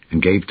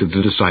 and gave to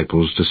the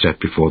disciples to set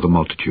before the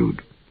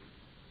multitude.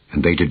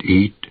 And they did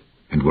eat,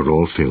 and were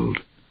all filled.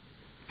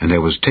 and there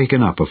was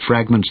taken up of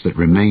fragments that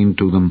remained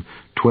to them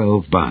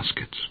 12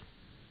 baskets.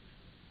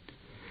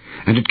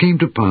 And it came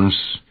to pass,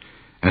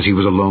 as he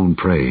was alone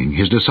praying,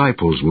 his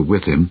disciples were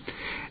with him,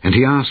 and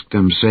he asked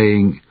them,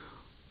 saying,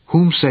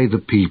 Whom say the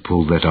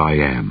people that I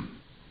am?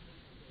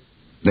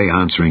 They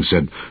answering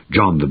said,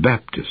 John the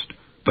Baptist.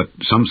 But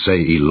some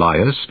say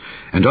Elias,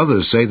 and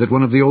others say that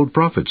one of the old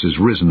prophets is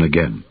risen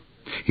again.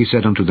 He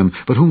said unto them,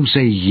 But whom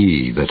say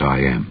ye that I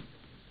am?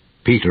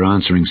 Peter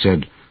answering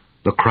said,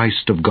 The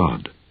Christ of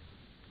God.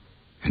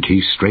 And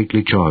he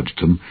straitly charged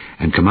them,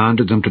 and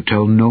commanded them to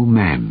tell no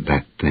man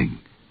that thing,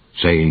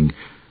 saying,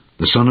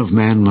 The Son of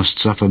Man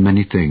must suffer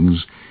many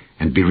things,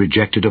 and be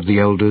rejected of the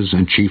elders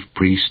and chief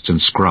priests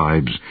and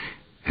scribes,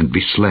 and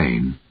be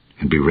slain,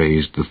 and be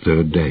raised the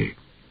third day.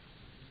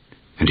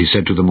 And he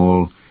said to them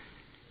all,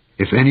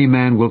 If any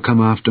man will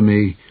come after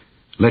me,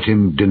 let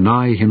him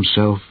deny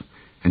himself,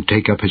 and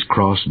take up his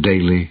cross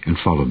daily, and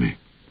follow me.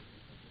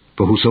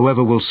 For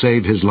whosoever will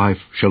save his life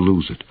shall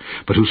lose it,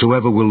 but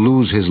whosoever will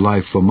lose his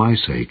life for my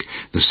sake,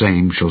 the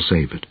same shall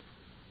save it.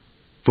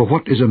 For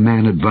what is a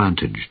man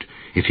advantaged,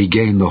 if he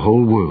gain the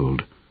whole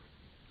world,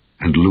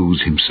 and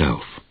lose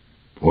himself,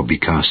 or be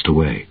cast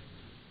away?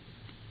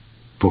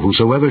 For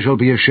whosoever shall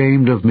be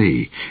ashamed of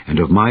me, and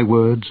of my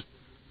words,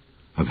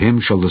 of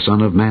him shall the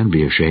Son of Man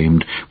be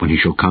ashamed, when he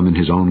shall come in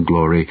his own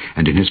glory,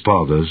 and in his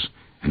Father's,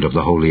 and of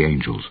the holy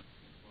angels.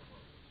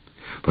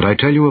 But I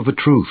tell you of a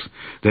truth,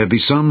 there be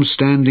some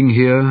standing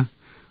here,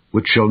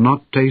 which shall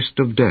not taste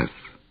of death,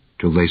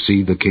 till they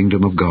see the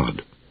kingdom of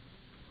God.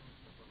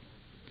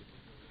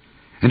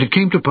 And it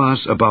came to pass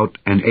about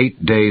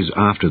 8 days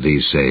after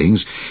these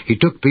sayings, he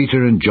took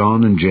Peter and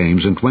John and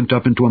James, and went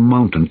up into a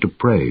mountain to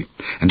pray.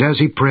 And as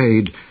he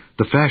prayed,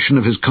 the fashion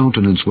of his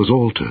countenance was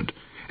altered,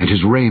 and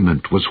his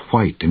raiment was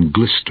white and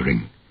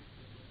glistering.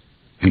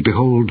 And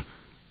behold,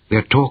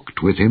 there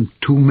talked with him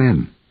 2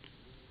 men,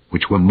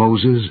 which were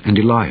Moses and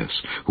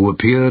Elias, who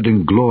appeared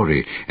in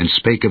glory, and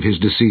spake of his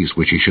decease,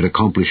 which he should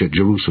accomplish at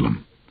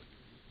Jerusalem.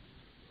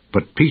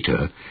 But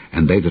Peter,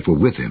 and they that were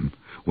with him,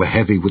 were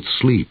heavy with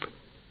sleep.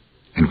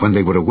 And when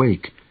they were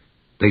awake,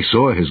 they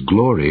saw his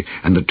glory,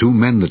 and the 2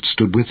 men that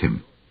stood with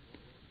him.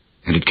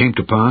 And it came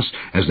to pass,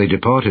 as they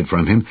departed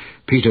from him,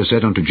 Peter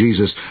said unto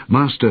Jesus,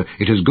 Master,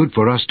 it is good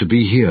for us to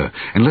be here,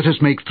 and let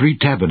us make 3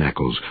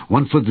 tabernacles,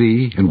 one for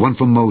thee, and one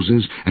for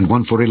Moses, and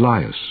one for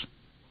Elias,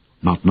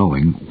 not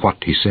knowing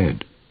what he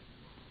said.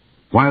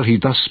 While he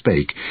thus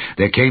spake,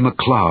 there came a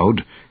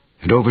cloud,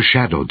 and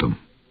overshadowed them.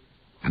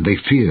 And they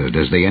feared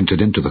as they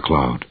entered into the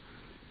cloud.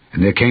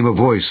 And there came a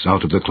voice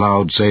out of the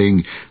cloud,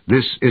 saying,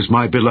 This is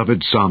my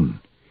beloved Son,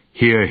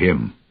 hear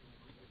him.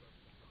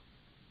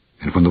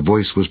 And when the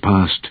voice was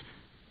past,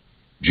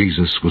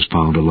 Jesus was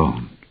found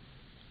alone.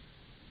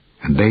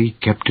 And they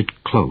kept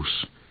it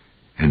close,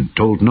 and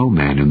told no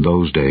man in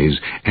those days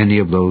any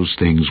of those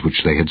things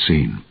which they had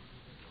seen.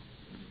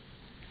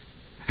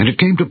 And it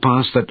came to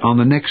pass that on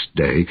the next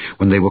day,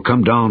 when they were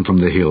come down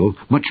from the hill,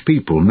 much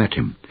people met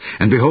him.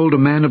 And behold, a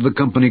man of the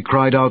company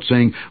cried out,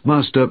 saying,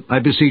 Master, I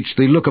beseech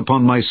thee, look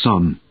upon my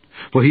son,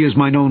 for he is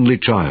mine only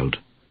child.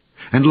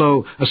 And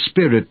lo, a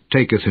spirit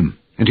taketh him,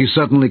 and he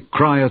suddenly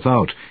crieth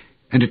out,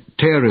 and it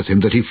teareth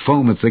him that he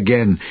foameth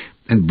again,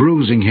 and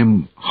bruising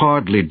him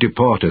hardly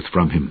departeth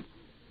from him.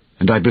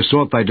 And I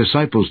besought thy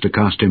disciples to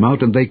cast him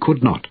out, and they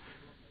could not.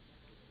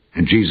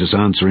 And Jesus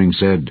answering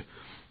said,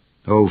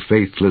 O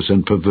faithless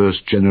and perverse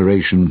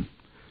generation,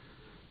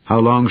 how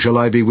long shall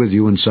I be with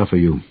you and suffer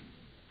you?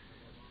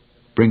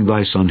 Bring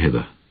thy son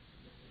hither.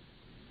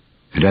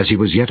 And as he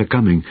was yet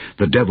a-coming,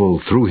 the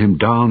devil threw him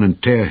down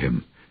and tare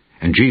him.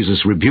 And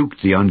Jesus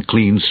rebuked the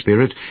unclean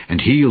spirit,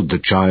 and healed the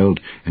child,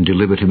 and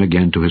delivered him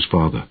again to his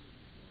father.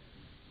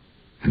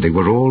 And they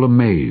were all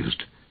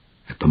amazed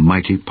at the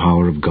mighty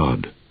power of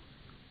God.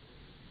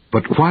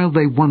 But while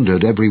they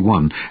wondered every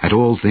one at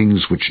all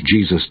things which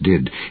Jesus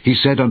did, he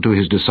said unto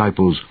his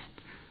disciples,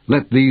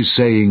 Let these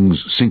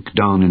sayings sink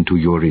down into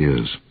your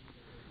ears,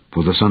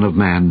 for the Son of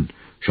Man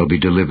shall be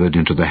delivered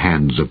into the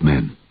hands of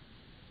men.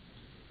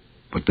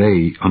 But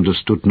they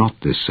understood not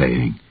this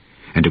saying,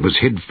 and it was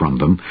hid from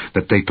them,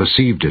 that they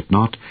perceived it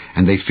not,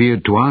 and they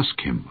feared to ask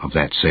him of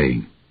that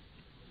saying.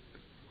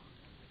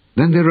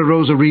 Then there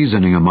arose a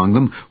reasoning among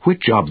them,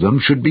 which of them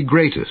should be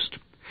greatest.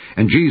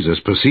 And Jesus,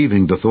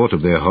 perceiving the thought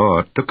of their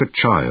heart, took a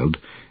child,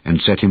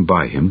 and set him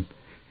by him,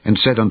 and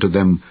said unto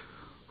them,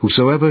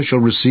 Whosoever shall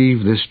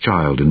receive this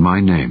child in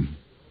my name,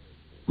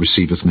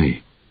 receiveth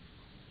me.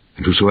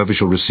 And whosoever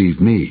shall receive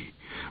me,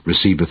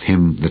 receiveth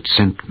him that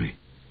sent me.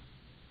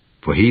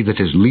 For he that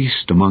is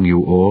least among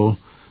you all,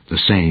 the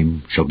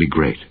same shall be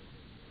great.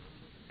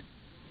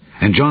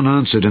 And John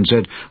answered and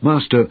said,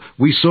 Master,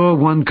 we saw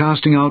one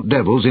casting out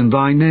devils in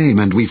thy name,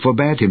 and we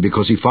forbade him,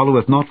 because he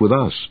followeth not with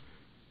us.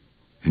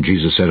 And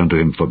Jesus said unto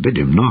him, Forbid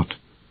him not,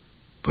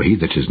 for he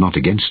that is not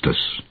against us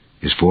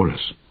is for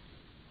us.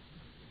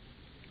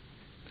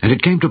 And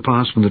it came to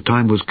pass, when the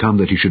time was come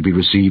that he should be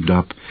received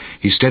up,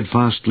 he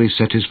steadfastly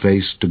set his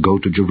face to go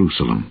to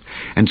Jerusalem,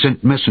 and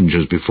sent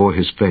messengers before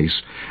his face,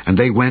 and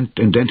they went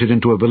and entered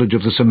into a village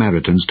of the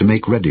Samaritans to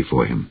make ready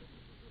for him.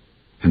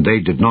 And they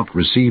did not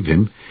receive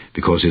him,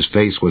 because his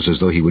face was as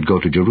though he would go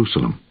to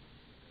Jerusalem.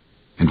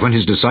 And when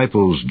his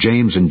disciples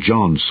James and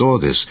John saw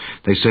this,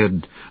 they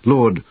said,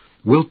 Lord,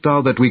 wilt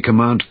thou that we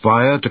command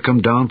fire to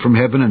come down from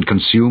heaven and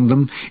consume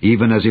them,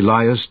 even as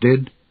Elias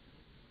did?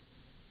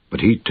 But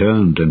he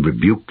turned and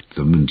rebuked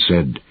them, and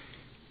said,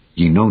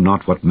 Ye know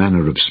not what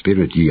manner of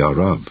spirit ye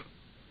are of.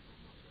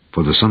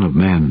 For the Son of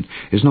Man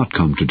is not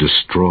come to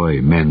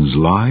destroy men's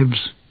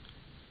lives,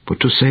 but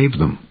to save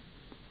them.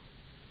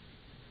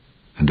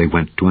 And they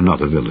went to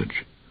another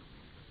village.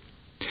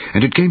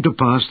 And it came to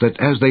pass that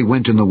as they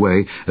went in the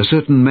way, a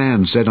certain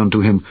man said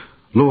unto him,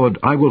 Lord,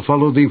 I will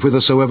follow thee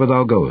whithersoever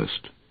thou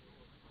goest.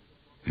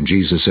 And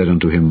Jesus said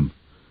unto him,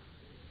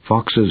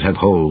 Foxes have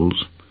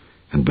holes,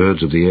 and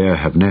birds of the air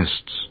have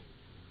nests,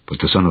 but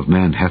the Son of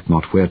Man hath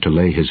not where to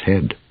lay his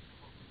head.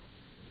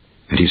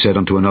 And he said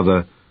unto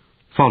another,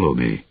 Follow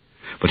me.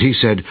 But he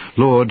said,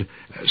 Lord,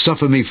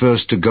 suffer me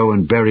first to go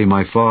and bury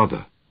my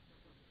father.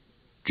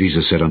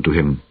 Jesus said unto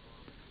him,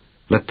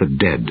 Let the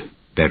dead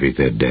bury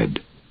their dead,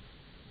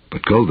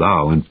 but go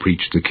thou and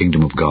preach the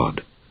kingdom of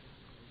God.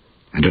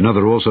 And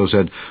another also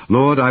said,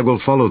 Lord, I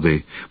will follow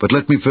thee, but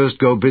let me first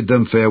go bid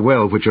them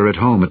farewell which are at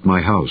home at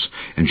my house.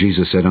 And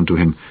Jesus said unto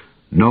him,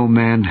 No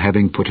man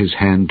having put his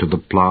hand to the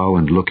plough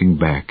and looking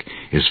back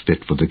is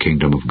fit for the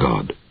kingdom of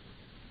God.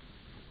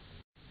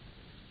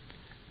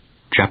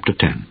 Chapter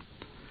 10.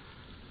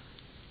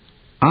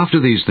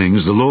 After these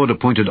things the Lord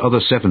appointed other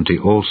 70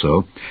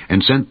 also,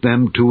 and sent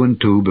them 2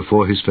 and 2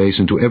 before his face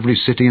into every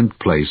city and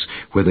place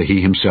whither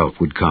he himself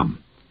would come.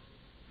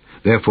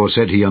 Therefore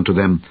said he unto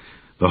them,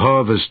 The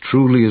harvest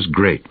truly is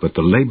great, but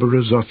the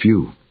laborers are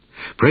few.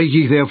 Pray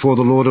ye therefore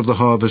the Lord of the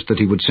harvest that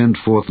he would send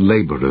forth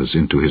laborers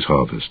into his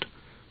harvest.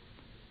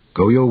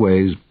 Go your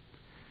ways.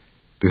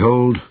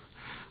 Behold,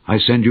 I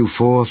send you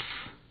forth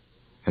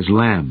as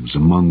lambs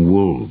among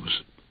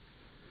wolves.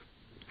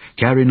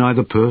 Carry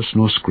neither purse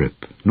nor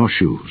scrip, nor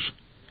shoes,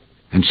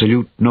 and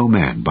salute no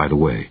man by the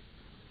way.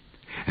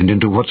 And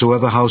into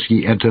whatsoever house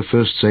ye enter,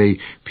 first say,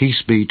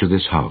 Peace be to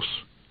this house.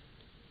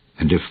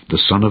 And if the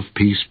Son of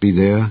Peace be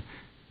there,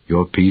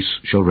 your peace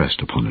shall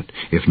rest upon it.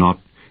 If not,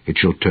 it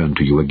shall turn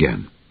to you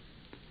again.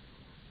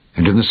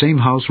 And in the same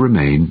house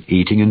remain,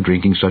 eating and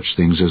drinking such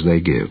things as they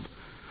give,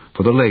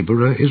 for the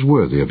laborer is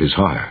worthy of his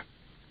hire.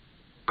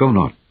 Go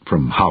not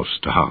from house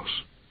to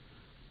house.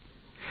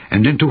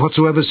 And into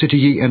whatsoever city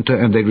ye enter,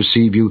 and they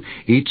receive you,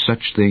 eat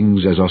such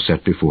things as are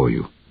set before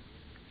you.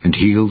 And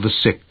heal the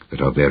sick that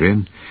are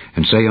therein,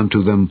 and say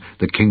unto them,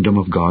 The kingdom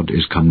of God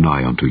is come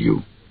nigh unto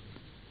you.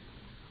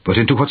 But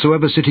into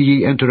whatsoever city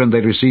ye enter, and they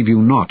receive you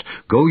not,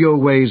 go your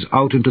ways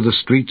out into the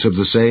streets of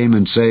the same,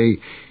 and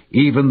say,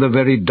 Even the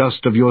very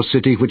dust of your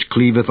city which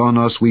cleaveth on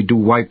us we do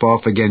wipe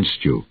off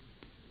against you.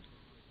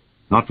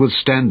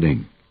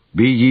 Notwithstanding,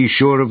 be ye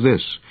sure of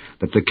this,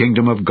 that the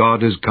kingdom of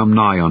God is come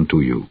nigh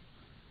unto you.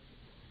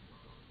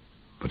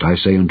 But I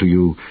say unto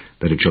you,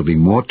 that it shall be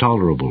more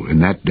tolerable in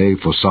that day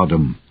for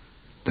Sodom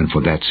than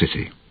for that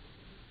city.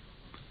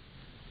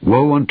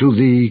 Woe unto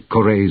thee,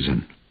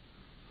 Chorazin!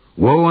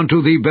 Woe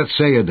unto thee,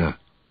 Bethsaida!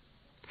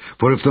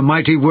 For if the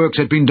mighty works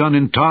had been done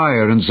in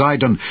Tyre and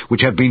Zidon,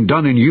 which have been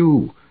done in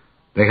you,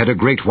 they had a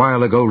great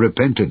while ago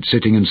repented,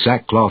 sitting in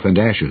sackcloth and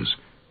ashes.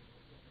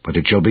 But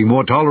it shall be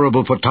more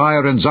tolerable for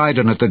Tyre and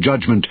Zidon at the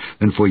judgment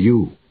than for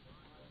you.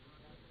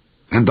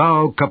 And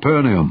thou,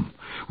 Capernaum,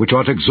 which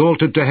art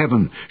exalted to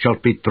heaven,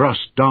 shalt be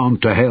thrust down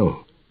to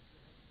hell.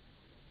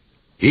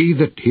 He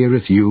that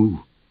heareth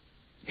you,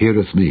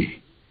 heareth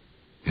me.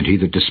 And he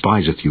that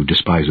despiseth you,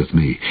 despiseth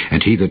me.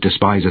 And he that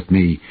despiseth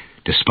me,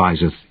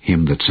 despiseth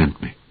him that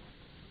sent me.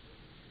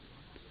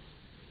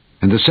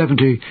 And the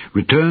 70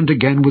 returned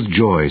again with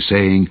joy,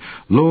 saying,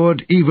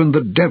 Lord, even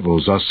the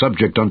devils are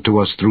subject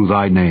unto us through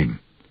thy name.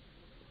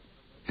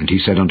 And he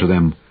said unto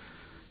them,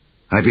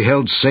 I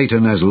beheld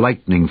Satan as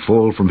lightning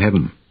fall from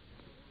heaven.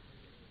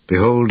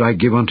 Behold, I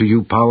give unto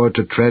you power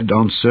to tread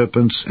on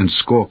serpents and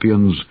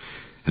scorpions,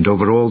 and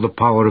over all the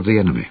power of the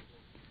enemy,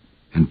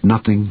 and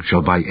nothing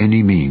shall by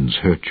any means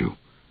hurt you.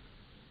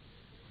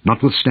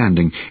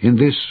 Notwithstanding, in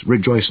this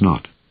rejoice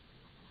not,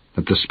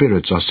 that the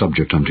spirits are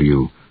subject unto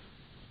you,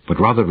 but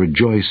rather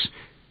rejoice,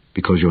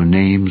 because your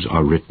names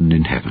are written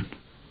in heaven.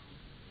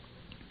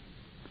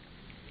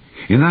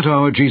 In that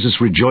hour Jesus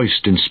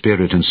rejoiced in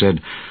spirit, and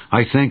said,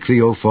 I thank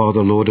thee, O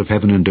Father, Lord of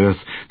heaven and earth,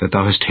 that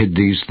thou hast hid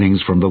these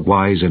things from the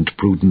wise and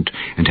prudent,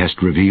 and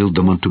hast revealed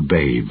them unto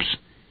babes.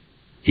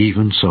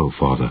 Even so,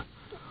 Father,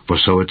 for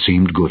so it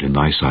seemed good in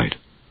thy sight.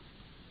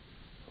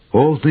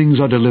 All things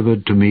are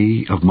delivered to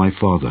me of my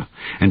Father,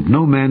 and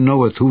no man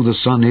knoweth who the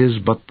Son is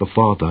but the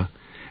Father,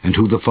 and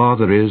who the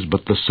Father is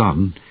but the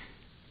Son,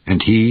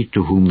 and he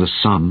to whom the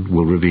Son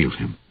will reveal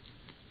him.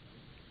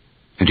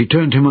 And he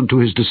turned him unto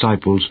his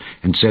disciples,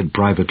 and said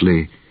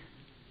privately,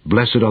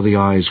 Blessed are the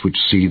eyes which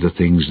see the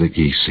things that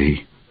ye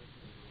see.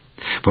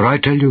 For I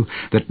tell you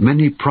that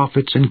many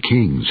prophets and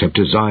kings have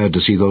desired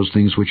to see those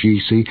things which ye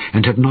see,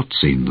 and have not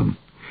seen them,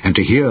 and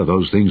to hear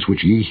those things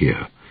which ye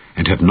hear,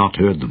 and have not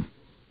heard them.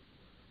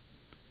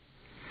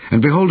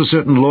 And behold, a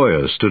certain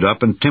lawyer stood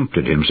up and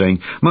tempted him,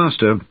 saying,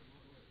 Master,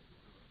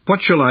 What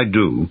shall I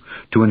do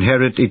to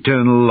inherit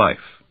eternal life?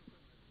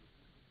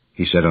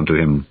 He said unto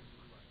him,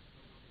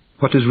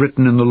 What is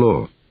written in the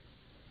law?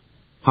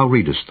 How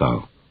readest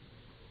thou?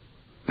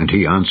 And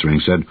he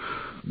answering said,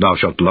 Thou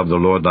shalt love the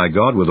Lord thy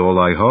God with all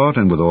thy heart,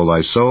 and with all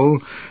thy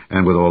soul,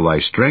 and with all thy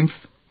strength,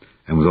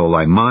 and with all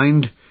thy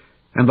mind,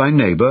 and thy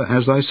neighbor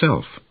as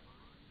thyself.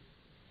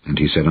 And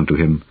he said unto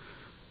him,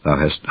 Thou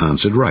hast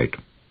answered right.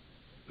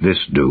 This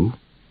do,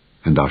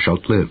 and thou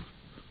shalt live.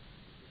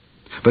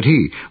 But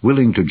he,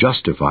 willing to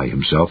justify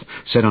himself,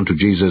 said unto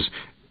Jesus,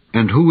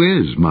 And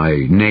who is my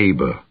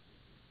neighbor?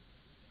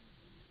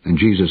 And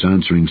Jesus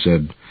answering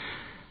said,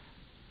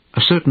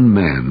 A certain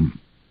man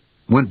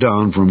went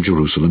down from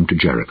Jerusalem to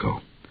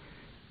Jericho,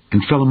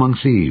 and fell among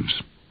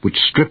thieves, which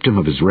stripped him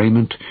of his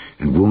raiment,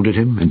 and wounded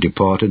him, and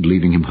departed,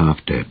 leaving him half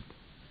dead.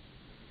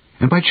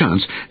 And by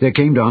chance there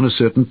came down a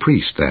certain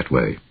priest that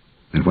way,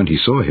 and when he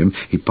saw him,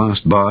 he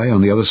passed by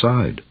on the other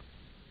side.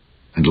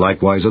 And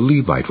likewise a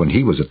Levite, when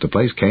he was at the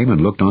place, came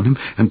and looked on him,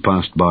 and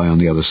passed by on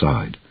the other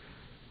side.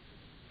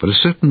 But a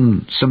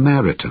certain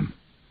Samaritan,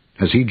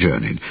 as he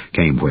journeyed,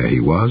 came where he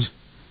was,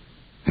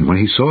 and when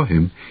he saw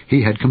him,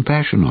 he had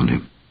compassion on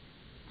him,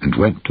 and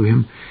went to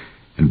him,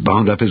 and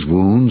bound up his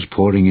wounds,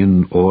 pouring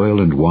in oil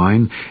and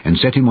wine, and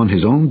set him on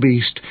his own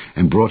beast,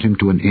 and brought him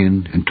to an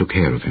inn, and took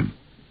care of him.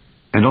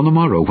 And on the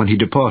morrow, when he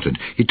departed,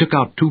 he took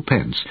out 2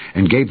 pence,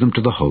 and gave them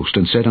to the host,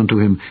 and said unto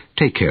him,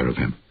 Take care of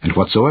him, and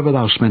whatsoever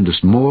thou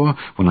spendest more,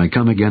 when I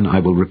come again, I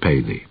will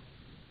repay thee.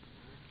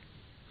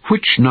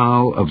 Which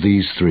now of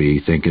these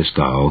 3, thinkest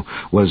thou,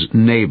 was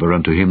neighbor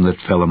unto him that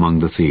fell among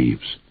the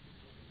thieves?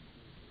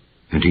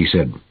 And he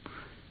said,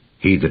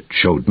 He that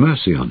showed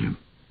mercy on him.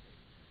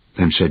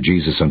 Then said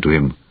Jesus unto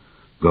him,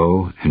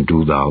 Go, and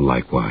do thou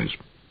likewise.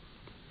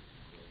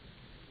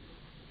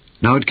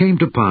 Now it came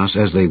to pass,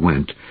 as they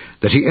went,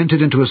 that he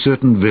entered into a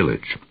certain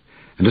village,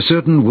 and a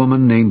certain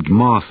woman named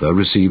Martha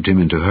received him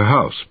into her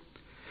house.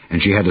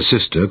 And she had a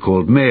sister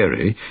called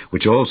Mary,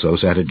 which also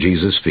sat at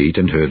Jesus' feet,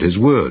 and heard his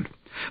word.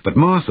 But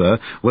Martha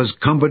was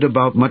cumbered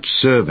about much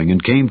serving,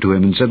 and came to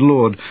him, and said,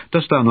 Lord,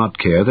 dost thou not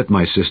care that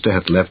my sister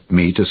hath left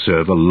me to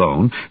serve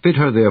alone? Bid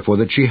her therefore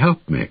that she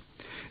help me.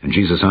 And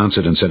Jesus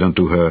answered and said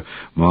unto her,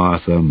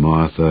 Martha,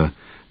 Martha,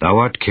 thou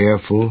art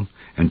careful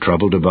and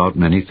troubled about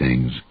many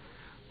things,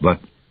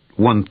 but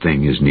one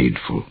thing is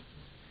needful,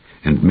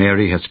 and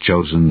Mary hath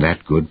chosen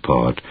that good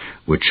part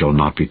which shall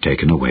not be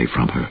taken away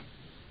from her.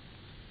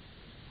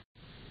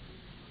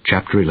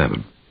 Chapter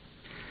 11.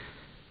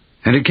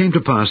 And it came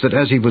to pass that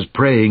as he was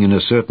praying in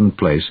a certain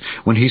place,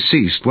 when he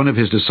ceased, one of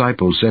his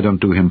disciples said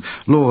unto him,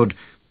 Lord,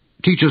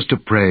 teach us to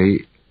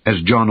pray,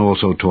 as John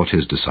also taught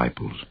his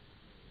disciples.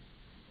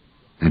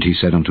 And he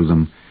said unto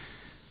them,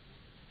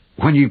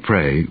 When ye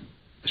pray,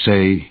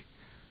 say,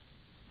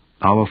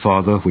 Our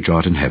Father which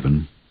art in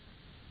heaven,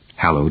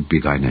 hallowed be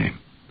thy name.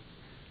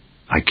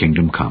 Thy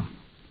kingdom come.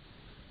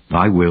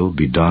 Thy will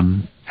be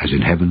done, as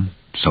in heaven,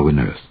 so in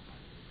earth.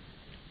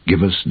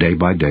 Give us day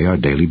by day our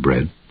daily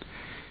bread,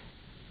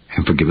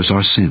 and forgive us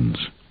our sins,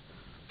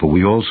 for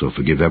we also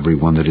forgive every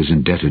one that is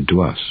indebted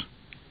to us.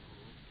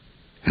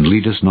 And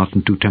lead us not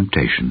into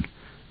temptation,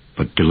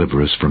 but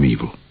deliver us from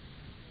evil.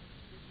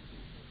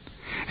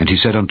 And he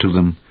said unto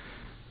them,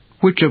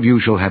 Which of you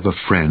shall have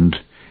a friend,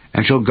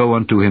 and shall go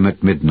unto him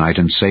at midnight,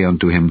 and say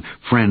unto him,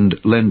 Friend,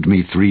 lend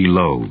me 3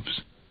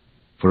 loaves?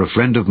 For a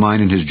friend of mine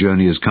in his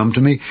journey is come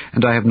to me,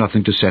 and I have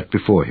nothing to set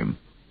before him.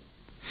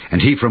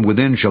 And he from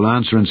within shall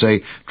answer and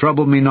say,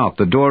 Trouble me not,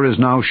 the door is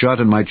now shut,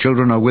 and my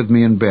children are with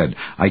me in bed.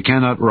 I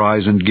cannot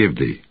rise and give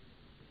thee.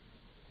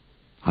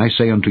 I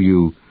say unto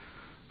you,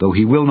 though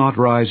he will not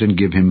rise and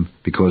give him,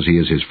 because he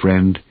is his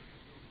friend,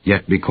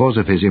 yet because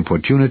of his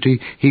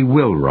importunity he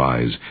will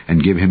rise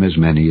and give him as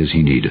many as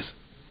he needeth.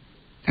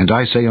 And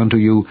I say unto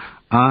you,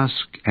 Ask,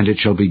 and it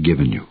shall be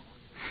given you.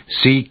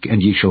 Seek,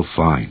 and ye shall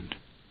find.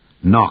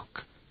 Knock,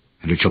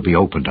 and it shall be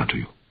opened unto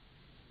you.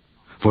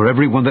 For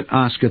every one that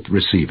asketh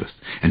receiveth,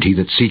 and he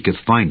that seeketh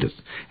findeth,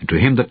 and to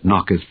him that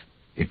knocketh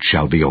it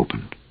shall be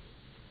opened.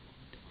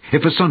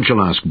 If a son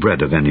shall ask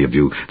bread of any of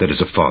you that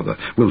is a father,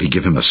 will he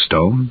give him a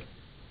stone?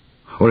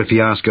 Or if he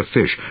ask a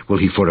fish, will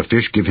he for a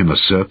fish give him a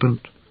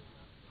serpent?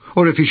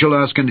 Or if he shall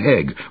ask an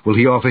egg, will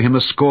he offer him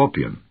a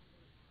scorpion?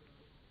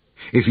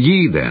 If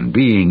ye then,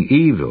 being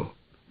evil,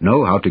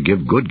 know how to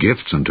give good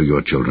gifts unto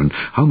your children,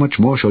 how much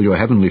more shall your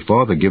heavenly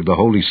Father give the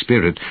Holy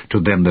Spirit to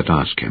them that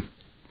ask him?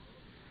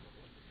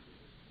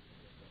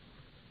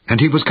 And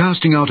he was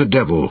casting out a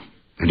devil,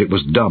 and it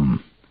was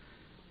dumb.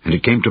 And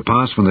it came to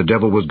pass, when the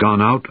devil was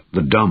gone out,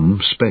 the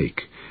dumb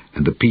spake,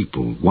 and the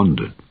people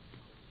wondered.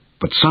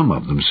 But some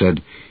of them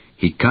said,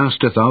 He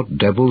casteth out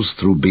devils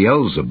through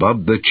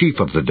Beelzebub, the chief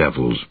of the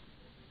devils.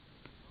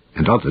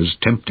 And others,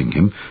 tempting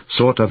him,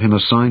 sought of him a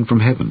sign from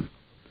heaven.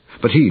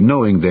 But he,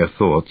 knowing their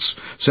thoughts,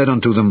 said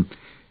unto them,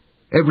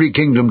 Every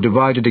kingdom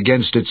divided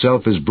against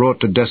itself is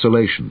brought to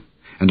desolation,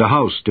 and a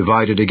house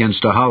divided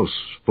against a house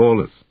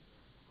falleth.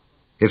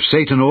 If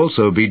Satan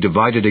also be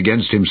divided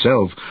against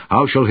himself,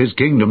 how shall his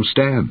kingdom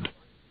stand?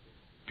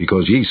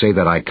 Because ye say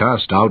that I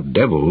cast out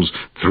devils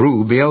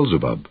through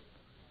Beelzebub.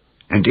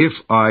 And if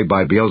I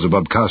by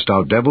Beelzebub cast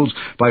out devils,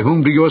 by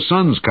whom do your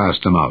sons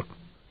cast them out?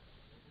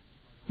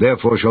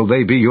 Therefore shall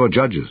they be your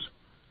judges.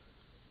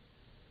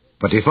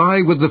 But if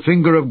I with the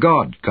finger of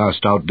God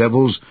cast out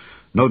devils,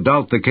 no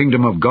doubt the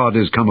kingdom of God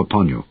is come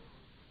upon you.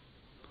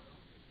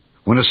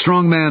 When a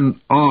strong man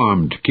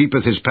armed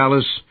keepeth his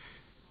palace,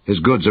 his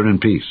goods are in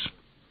peace.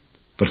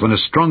 But when a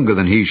stronger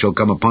than he shall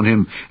come upon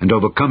him, and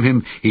overcome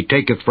him, he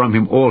taketh from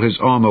him all his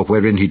armour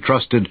wherein he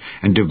trusted,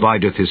 and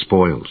divideth his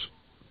spoils.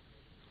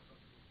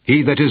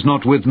 He that is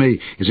not with me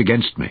is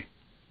against me,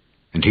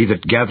 and he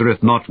that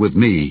gathereth not with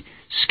me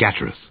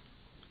scattereth.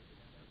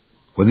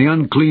 When the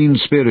unclean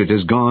spirit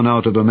is gone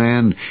out of a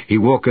man, he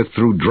walketh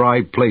through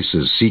dry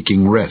places,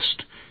 seeking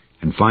rest.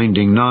 And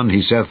finding none,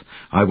 he saith,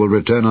 I will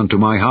return unto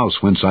my house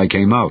whence I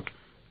came out.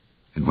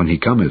 And when he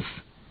cometh,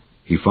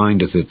 he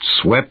findeth it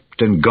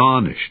swept and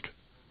garnished.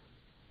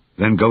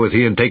 Then goeth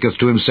he and taketh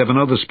to him 7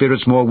 other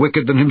spirits more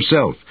wicked than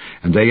himself,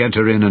 and they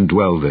enter in and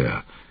dwell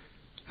there.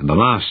 And the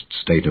last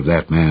state of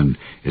that man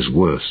is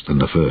worse than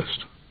the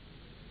first.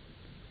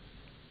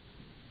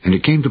 And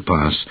it came to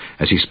pass,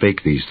 as he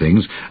spake these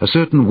things, a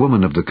certain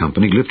woman of the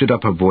company lifted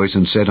up her voice,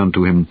 and said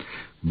unto him,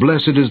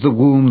 Blessed is the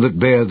womb that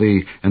bare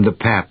thee, and the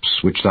paps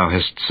which thou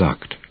hast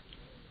sucked.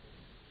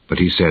 But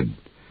he said,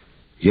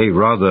 Yea,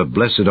 rather,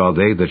 blessed are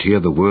they that hear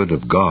the word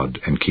of God,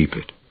 and keep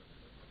it.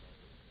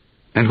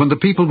 And when the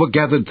people were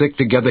gathered thick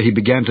together, he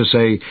began to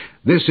say,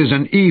 This is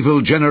an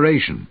evil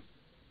generation.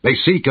 They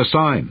seek a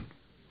sign,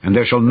 and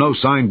there shall no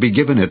sign be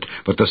given it,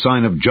 but the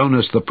sign of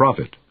Jonas the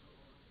prophet.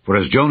 For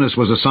as Jonas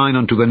was a sign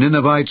unto the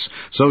Ninevites,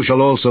 so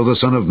shall also the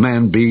Son of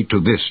Man be to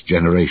this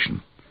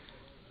generation.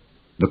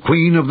 The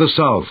queen of the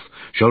south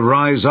shall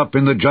rise up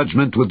in the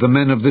judgment with the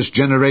men of this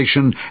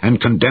generation,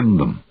 and condemn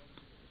them.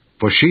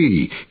 For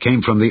she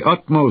came from the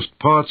utmost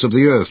parts of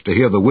the earth to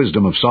hear the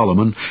wisdom of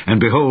Solomon, and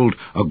behold,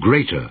 a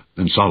greater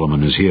than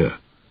Solomon is here.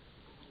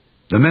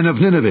 The men of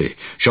Nineveh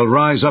shall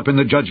rise up in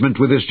the judgment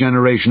with this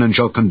generation, and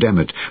shall condemn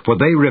it. For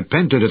they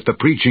repented at the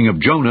preaching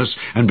of Jonas,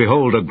 and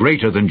behold, a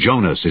greater than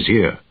Jonas is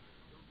here.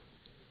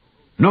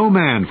 No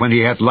man, when he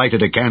hath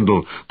lighted a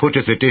candle,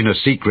 putteth it in a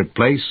secret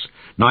place,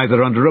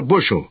 neither under a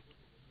bushel,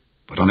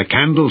 but on a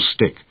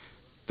candlestick,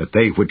 that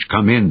they which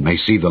come in may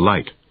see the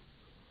light.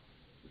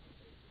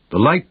 The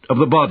light of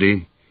the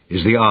body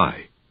is the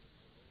eye.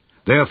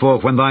 Therefore,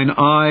 when thine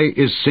eye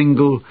is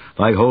single,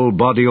 thy whole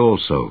body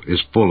also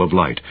is full of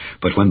light.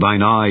 But when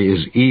thine eye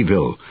is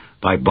evil,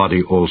 thy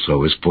body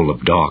also is full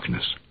of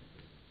darkness.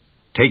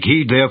 Take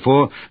heed,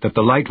 therefore, that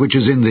the light which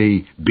is in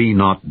thee be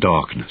not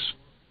darkness.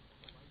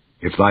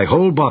 If thy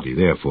whole body,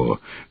 therefore,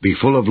 be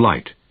full of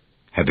light,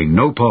 having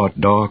no part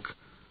dark,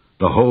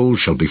 the whole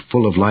shall be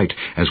full of light,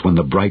 as when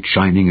the bright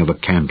shining of a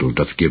candle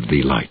doth give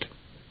thee light.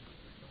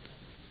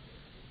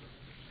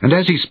 And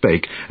as he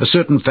spake, a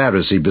certain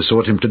Pharisee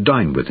besought him to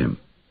dine with him.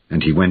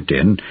 And he went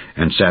in,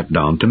 and sat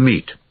down to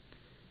meat.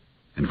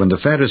 And when the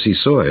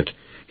Pharisee saw it,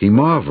 he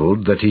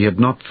marveled that he had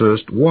not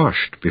first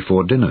washed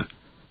before dinner.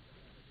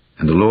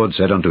 And the Lord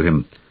said unto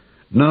him,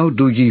 Now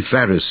do ye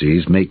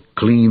Pharisees make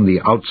clean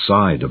the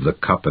outside of the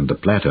cup and the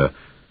platter,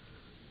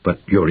 but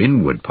your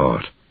inward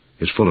part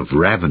is full of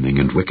ravening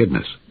and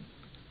wickedness.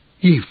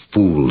 Ye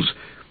fools,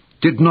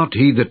 did not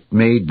he that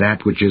made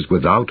that which is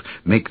without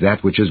make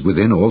that which is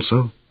within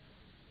also?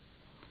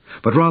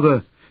 But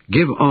rather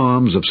give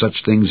alms of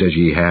such things as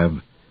ye have,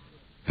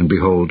 and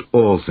behold,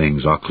 all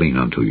things are clean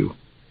unto you.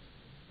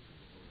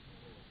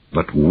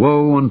 But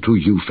woe unto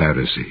you,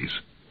 Pharisees!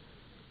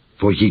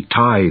 For ye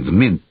tithe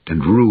mint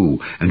and rue,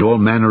 and all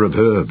manner of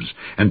herbs,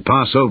 and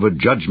pass over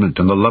judgment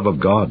and the love of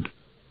God.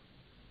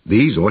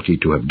 These ought ye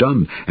to have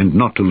done, and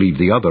not to leave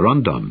the other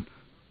undone.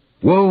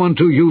 Woe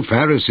unto you,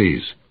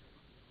 Pharisees!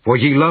 For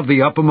ye love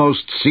the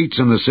uppermost seats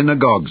in the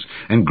synagogues,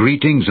 and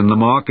greetings in the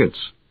markets.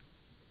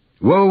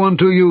 Woe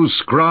unto you,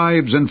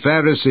 scribes and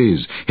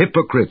Pharisees,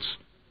 hypocrites!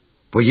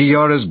 For ye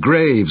are as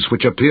graves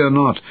which appear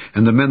not,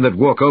 and the men that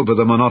walk over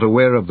them are not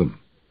aware of them.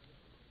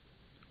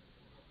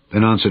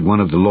 Then answered one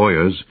of the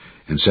lawyers,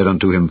 and said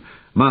unto him,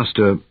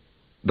 Master,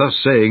 thus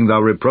saying thou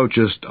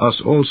reproachest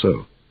us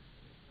also.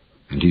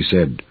 And he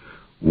said,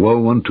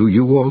 Woe unto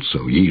you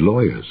also, ye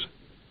lawyers!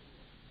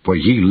 For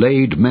ye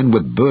laid men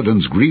with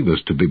burdens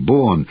grievous to be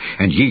borne,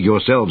 and ye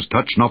yourselves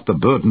touch not the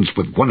burdens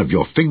with one of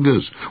your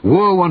fingers.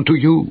 Woe unto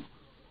you!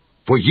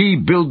 For ye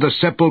build the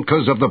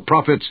sepulchres of the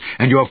prophets,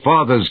 and your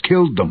fathers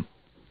killed them.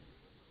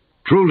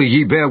 Truly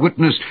ye bear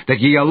witness that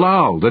ye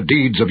allow the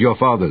deeds of your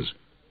fathers.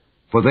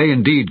 For they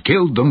indeed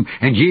killed them,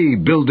 and ye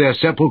build their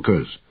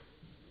sepulchres.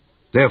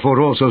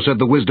 Therefore also said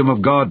the wisdom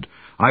of God,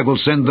 I will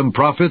send them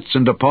prophets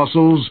and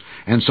apostles,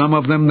 and some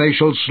of them they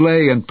shall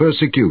slay and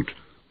persecute,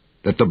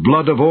 that the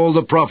blood of all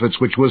the prophets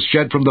which was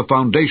shed from the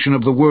foundation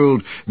of the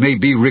world may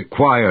be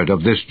required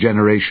of this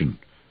generation,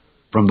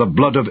 from the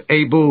blood of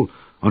Abel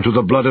unto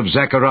the blood of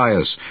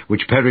Zacharias,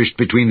 which perished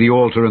between the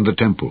altar and the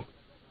temple.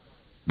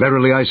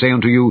 Verily I say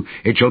unto you,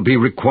 it shall be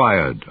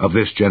required of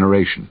this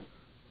generation.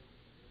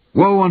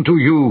 Woe unto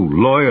you,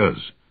 lawyers!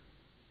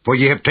 For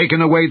ye have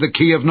taken away the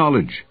key of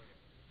knowledge.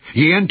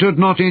 Ye entered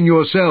not in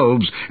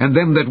yourselves, and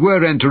them that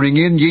were entering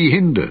in ye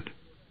hindered.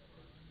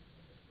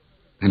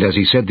 And as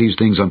he said these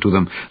things unto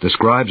them, the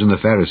scribes and the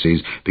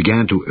Pharisees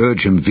began to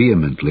urge him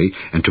vehemently,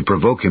 and to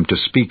provoke him to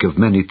speak of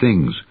many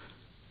things,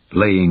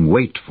 laying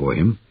wait for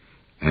him,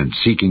 and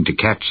seeking to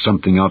catch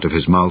something out of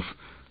his mouth,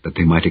 that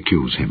they might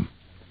accuse him.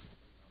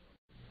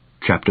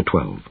 Chapter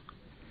 12.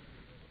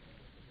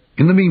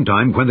 In the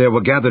meantime, when there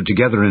were gathered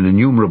together an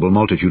innumerable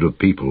multitude of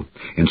people,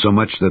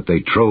 insomuch that they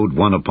trode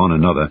one upon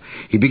another,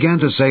 he began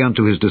to say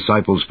unto his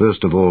disciples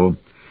first of all,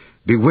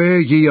 Beware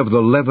ye of the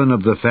leaven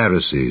of the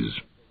Pharisees,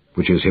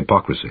 which is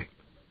hypocrisy.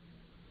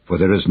 For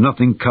there is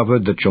nothing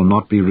covered that shall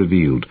not be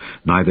revealed,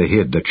 neither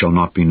hid that shall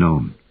not be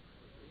known.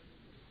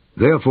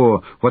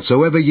 Therefore,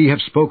 whatsoever ye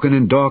have spoken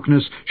in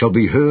darkness shall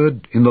be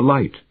heard in the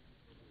light,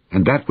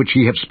 and that which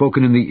ye have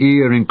spoken in the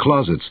ear in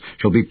closets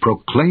shall be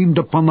proclaimed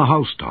upon the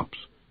housetops.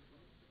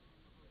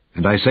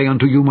 And I say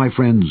unto you, my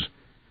friends,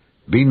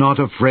 be not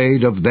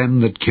afraid of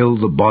them that kill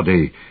the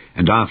body,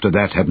 and after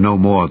that have no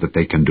more that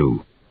they can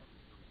do.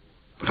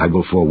 But I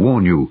will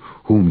forewarn you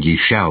whom ye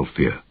shall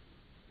fear.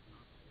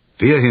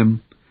 Fear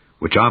him,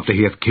 which after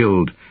he hath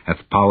killed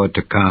hath power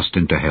to cast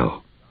into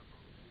hell.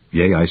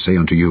 Yea, I say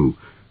unto you,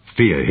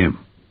 fear him.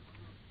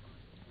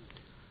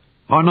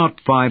 Are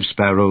not 5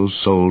 sparrows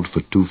sold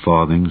for 2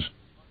 farthings,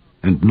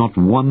 and not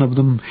one of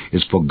them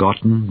is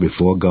forgotten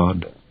before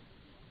God?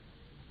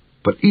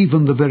 But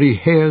even the very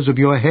hairs of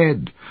your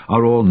head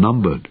are all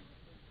numbered.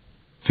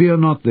 Fear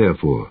not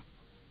therefore,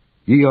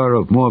 ye are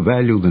of more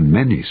value than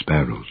many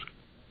sparrows.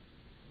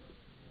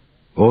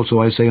 Also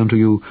I say unto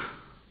you,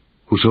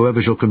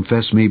 whosoever shall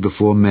confess me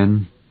before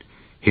men,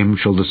 him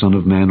shall the Son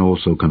of Man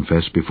also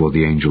confess before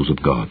the angels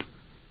of God.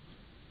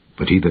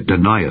 But he that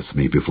denieth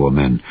me before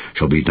men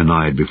shall be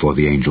denied before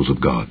the angels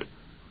of God.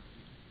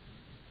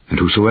 And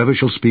whosoever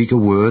shall speak a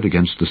word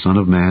against the Son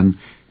of Man,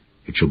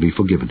 it shall be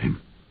forgiven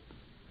him.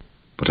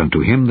 But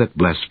unto him that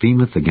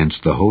blasphemeth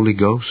against the Holy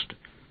Ghost,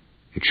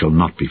 it shall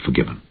not be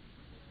forgiven.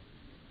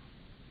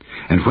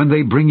 And when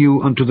they bring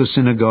you unto the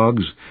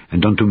synagogues,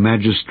 and unto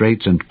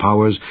magistrates and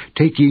powers,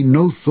 take ye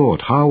no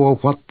thought how or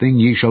what thing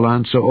ye shall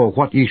answer, or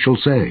what ye shall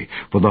say,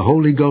 for the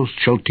Holy Ghost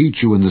shall teach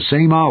you in the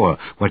same hour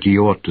what ye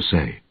ought to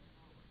say.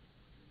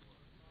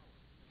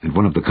 And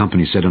one of the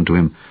company said unto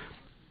him,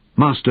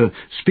 Master,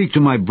 speak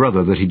to my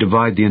brother that he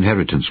divide the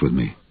inheritance with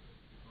me.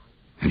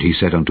 And he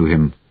said unto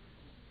him,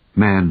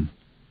 Man,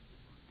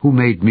 who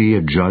made me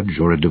a judge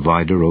or a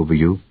divider over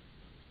you?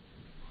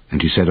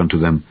 And he said unto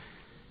them,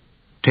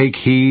 Take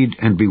heed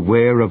and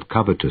beware of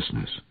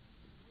covetousness.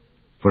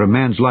 For a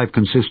man's life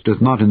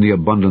consisteth not in the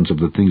abundance of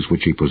the things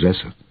which he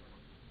possesseth.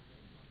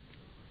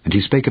 And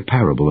he spake a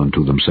parable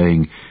unto them,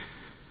 saying,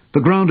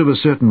 The ground of a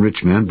certain rich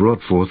man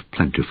brought forth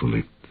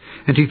plentifully.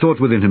 And he thought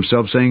within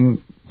himself,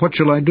 saying, What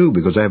shall I do,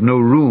 because I have no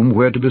room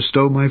where to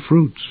bestow my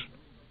fruits?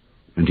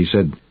 And he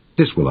said,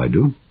 This will I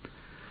do.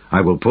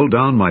 I will pull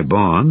down my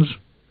barns,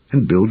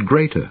 and build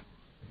greater,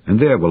 and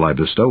there will I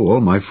bestow all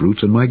my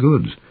fruits and my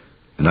goods.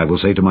 And I will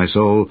say to my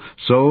soul,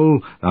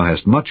 Soul, thou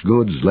hast much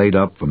goods laid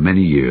up for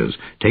many years.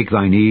 Take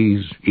thine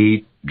ease,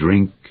 eat,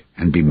 drink,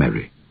 and be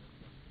merry.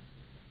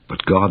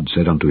 But God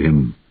said unto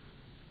him,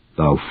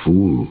 Thou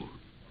fool,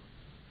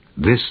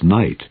 this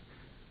night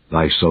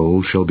thy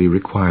soul shall be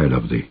required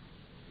of thee.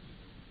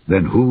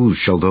 Then whose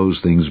shall those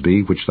things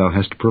be which thou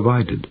hast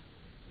provided?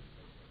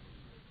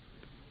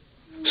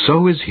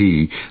 So is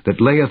he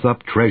that layeth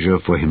up treasure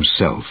for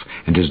himself,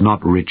 and is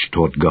not rich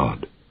toward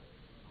God.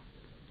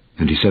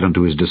 And he said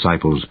unto his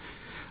disciples,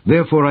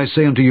 Therefore I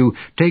say unto you,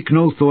 take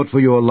no thought for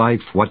your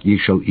life what ye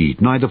shall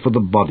eat, neither for the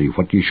body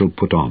what ye shall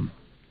put on.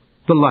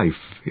 The life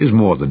is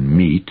more than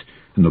meat,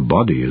 and the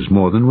body is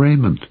more than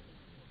raiment.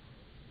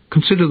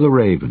 Consider the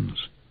ravens,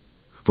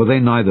 for they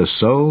neither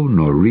sow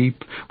nor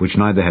reap, which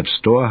neither have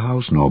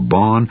storehouse nor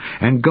barn,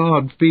 and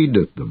God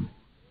feedeth them.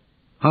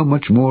 How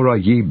much more are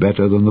ye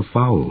better than the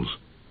fowls?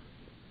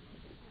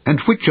 And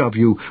which of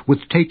you, with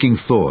taking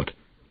thought,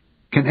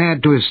 can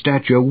add to his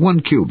stature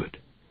 1 cubit?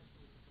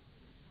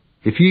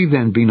 If ye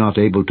then be not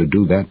able to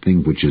do that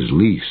thing which is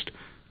least,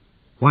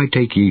 why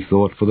take ye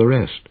thought for the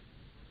rest?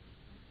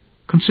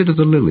 Consider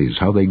the lilies,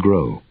 how they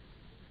grow.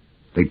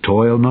 They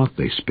toil not,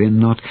 they spin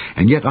not,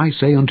 and yet I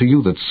say unto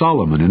you that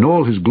Solomon in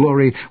all his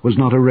glory was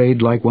not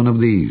arrayed like one of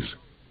these.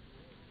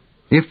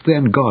 If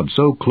then God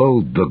so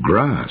clothed the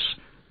grass,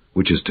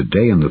 which is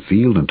today in the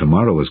field and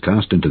tomorrow is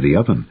cast into the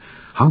oven,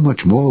 how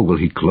much more will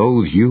he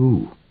clothe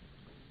you,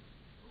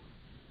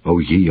 O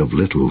ye of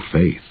little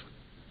faith?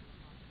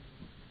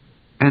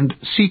 And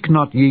seek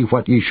not ye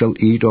what ye shall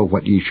eat or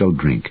what ye shall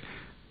drink,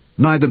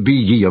 neither be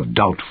ye of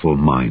doubtful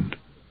mind.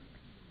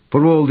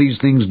 For all these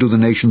things do the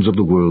nations of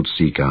the world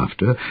seek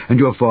after, and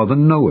your Father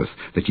knoweth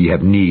that ye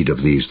have need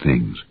of these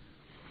things.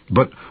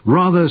 But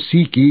rather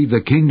seek ye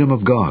the kingdom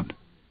of God,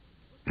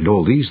 and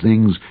all these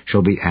things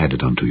shall be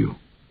added unto you.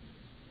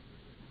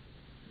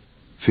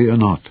 Fear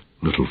not,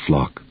 little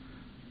flock,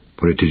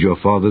 for it is your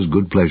Father's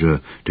good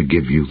pleasure to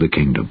give you the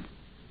kingdom.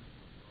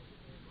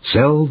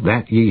 Sell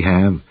that ye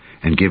have,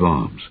 and give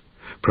alms.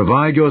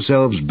 Provide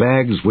yourselves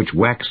bags which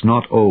wax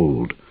not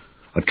old,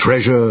 a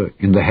treasure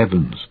in the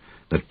heavens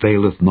that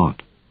faileth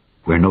not,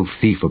 where no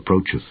thief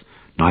approacheth,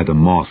 neither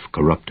moth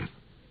corrupteth.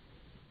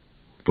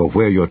 For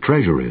where your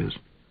treasure is,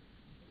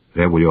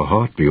 there will your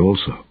heart be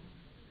also.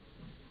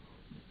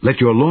 Let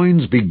your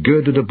loins be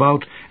girded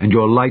about, and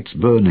your lights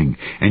burning,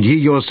 and ye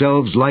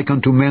yourselves like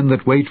unto men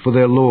that wait for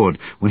their Lord,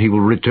 when he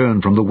will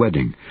return from the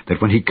wedding, that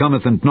when he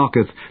cometh and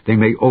knocketh, they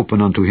may open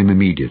unto him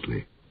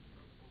immediately.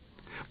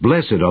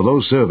 Blessed are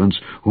those servants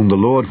whom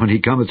the Lord when he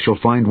cometh shall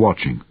find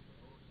watching.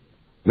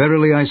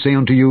 Verily I say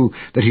unto you,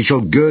 that he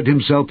shall gird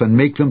himself and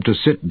make them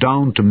to sit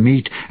down to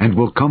meat, and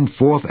will come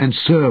forth and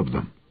serve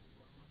them.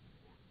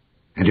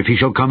 And if he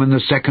shall come in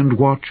the second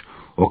watch,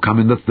 or come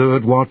in the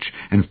third watch,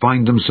 and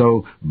find them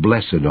so,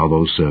 blessed are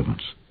those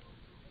servants.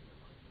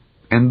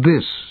 And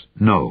this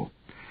know,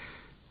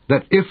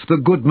 that if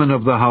the goodman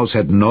of the house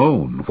had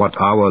known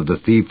what hour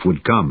the thief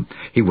would come,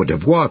 he would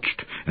have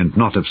watched, and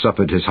not have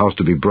suffered his house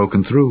to be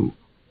broken through.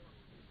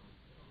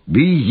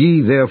 Be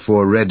ye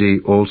therefore ready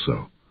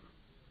also,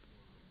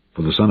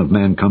 for the Son of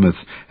Man cometh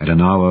at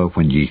an hour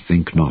when ye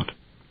think not.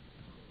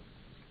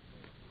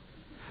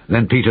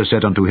 Then Peter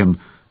said unto him,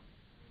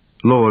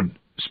 Lord,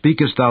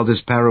 speakest thou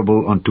this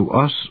parable unto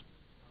us,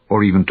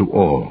 or even to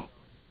all?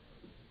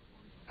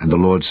 And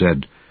the Lord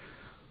said,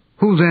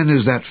 Who then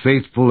is that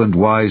faithful and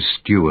wise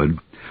steward,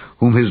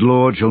 whom his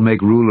Lord shall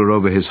make ruler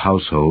over his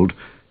household,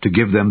 to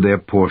give them their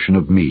portion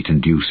of meat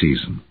in due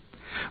season?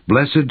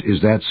 Blessed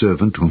is that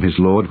servant whom his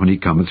Lord when he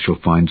cometh shall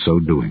find so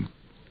doing.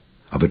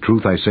 Of a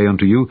truth I say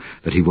unto you,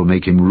 that he will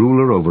make him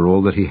ruler over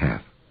all that he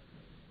hath.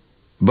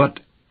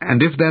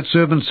 And if that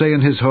servant say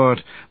in his heart,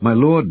 My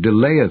Lord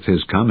delayeth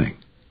his coming,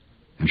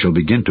 and shall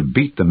begin to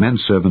beat the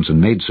menservants and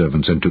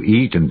maidservants, and to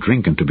eat and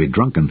drink and to be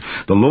drunken,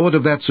 the Lord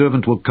of that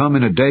servant will come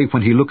in a day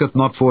when he looketh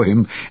not for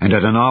him, and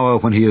at an hour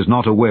when he is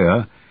not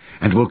aware,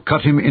 and will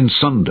cut him in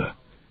sunder,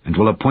 and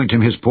will appoint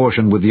him his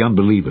portion with the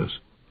unbelievers.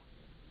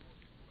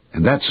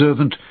 And that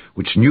servant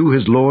which knew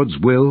his Lord's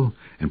will,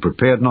 and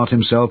prepared not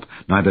himself,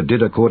 neither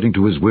did according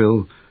to his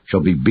will, shall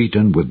be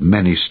beaten with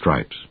many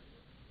stripes.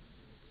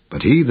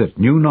 But he that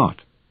knew not,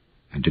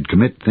 and did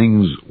commit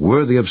things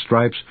worthy of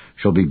stripes,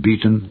 shall be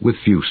beaten with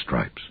few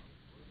stripes.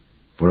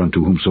 For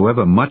unto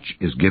whomsoever much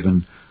is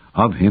given,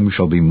 of him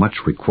shall be much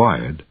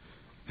required,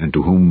 and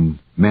to whom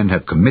men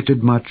have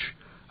committed much,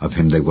 of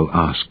him they will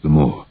ask the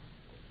more.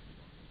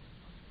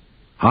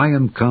 I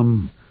am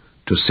come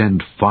to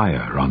send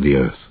fire on the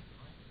earth.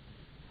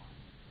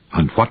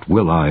 And what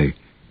will I,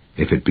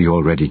 if it be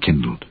already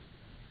kindled?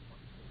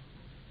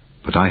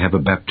 But I have a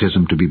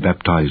baptism to be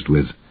baptized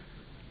with,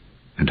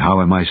 and how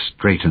am I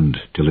straitened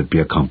till it be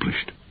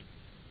accomplished?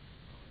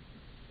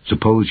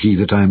 Suppose ye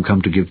that I am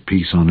come to give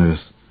peace on earth?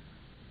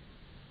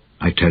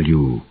 I tell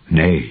you,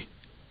 nay,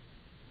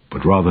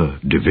 but rather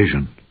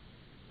division.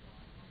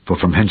 For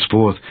from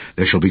henceforth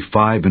there shall be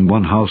 5 in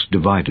one house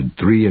divided,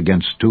 3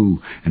 against 2,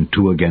 and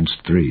 2 against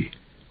 3.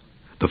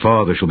 The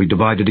father shall be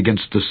divided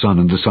against the son,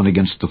 and the son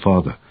against the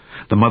father,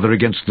 the mother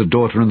against the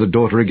daughter, and the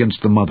daughter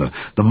against the mother,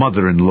 the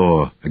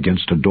mother-in-law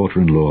against her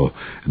daughter-in-law,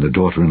 and the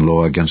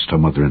daughter-in-law against her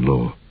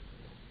mother-in-law.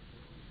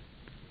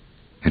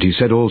 And he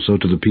said also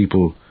to the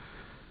people,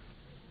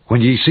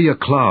 When ye see a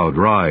cloud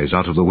rise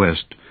out of the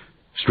west,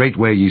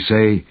 straightway ye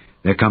say,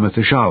 There cometh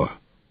a shower.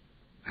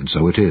 And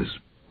so it is.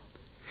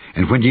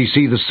 And when ye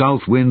see the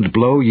south wind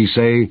blow, ye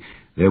say,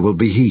 There will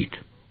be heat.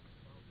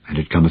 And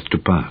it cometh to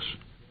pass.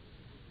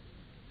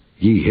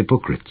 Ye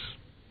hypocrites!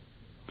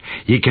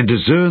 Ye can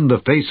discern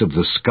the face of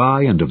the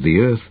sky and of the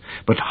earth,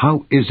 but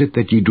how is it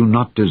that ye do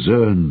not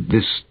discern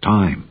this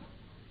time?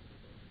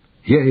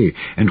 Yea,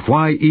 and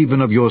why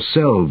even of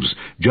yourselves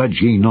judge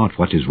ye not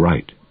what is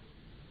right?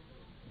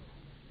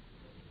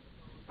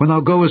 When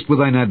thou goest with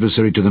thine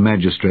adversary to the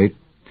magistrate,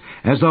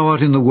 as thou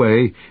art in the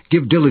way,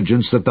 give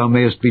diligence that thou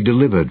mayest be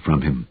delivered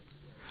from him,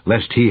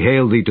 lest he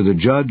hale thee to the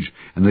judge,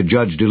 and the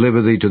judge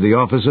deliver thee to the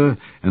officer,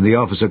 and the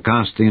officer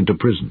cast thee into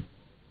prison.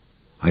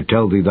 I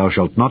tell thee, thou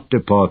shalt not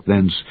depart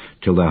thence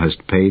till thou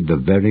hast paid the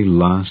very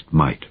last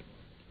mite.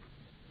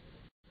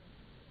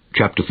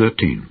 Chapter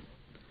 13.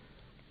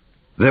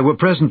 There were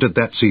present at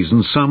that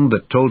season some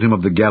that told him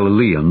of the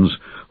Galileans,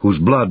 whose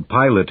blood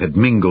Pilate had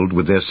mingled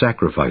with their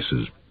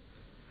sacrifices.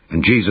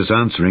 And Jesus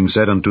answering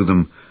said unto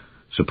them,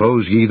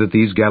 Suppose ye that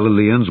these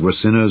Galileans were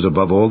sinners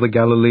above all the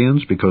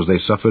Galileans, because they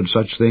suffered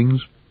such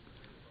things?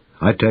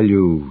 I tell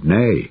you,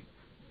 nay,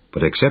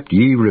 but except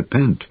ye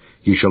repent,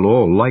 ye shall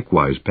all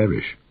likewise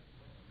perish.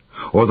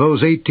 Or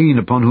those 18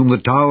 upon whom the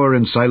tower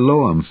in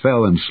Siloam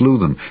fell and slew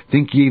them,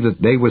 think ye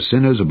that they were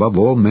sinners above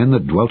all men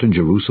that dwelt in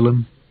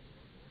Jerusalem?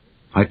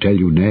 I tell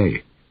you,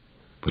 nay,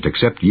 but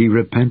except ye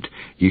repent,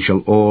 ye shall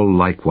all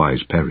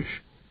likewise perish.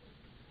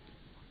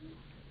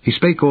 He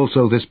spake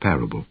also this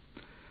parable.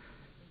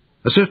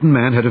 A certain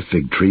man had a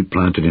fig tree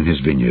planted in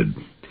his vineyard,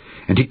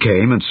 and he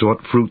came and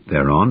sought fruit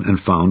thereon, and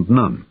found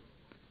none.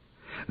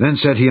 Then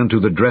said he unto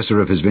the dresser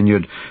of his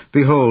vineyard,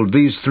 Behold,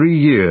 these 3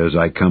 years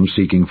I come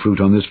seeking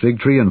fruit on this fig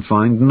tree, and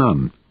find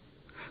none.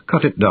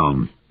 Cut it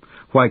down.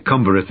 Why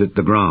cumbereth it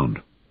the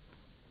ground?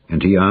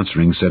 And he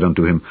answering said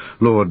unto him,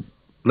 Lord,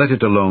 let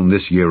it alone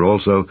this year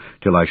also,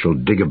 till I shall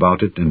dig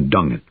about it and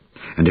dung it.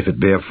 And if it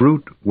bear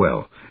fruit,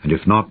 well, and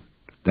if not,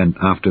 then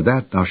after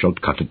that thou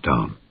shalt cut it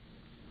down.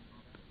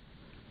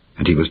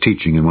 And he was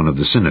teaching in one of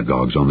the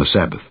synagogues on the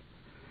Sabbath.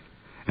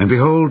 And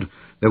behold,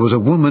 there was a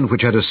woman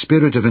which had a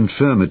spirit of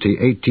infirmity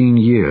 18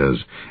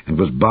 years, and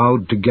was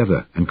bowed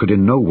together, and could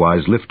in no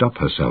wise lift up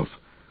herself.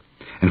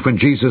 And when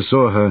Jesus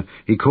saw her,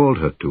 he called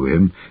her to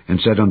him, and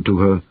said unto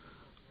her,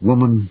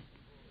 Woman,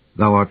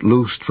 thou art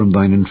loosed from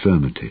thine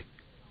infirmity.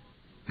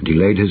 And he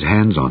laid his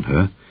hands on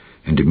her,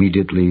 and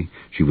immediately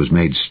she was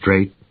made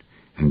straight,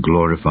 and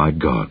glorified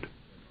God.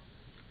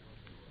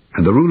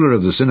 And the ruler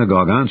of the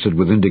synagogue answered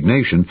with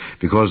indignation,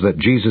 because that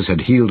Jesus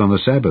had healed on the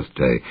Sabbath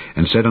day,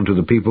 and said unto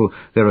the people,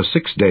 There are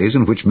 6 days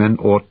in which men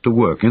ought to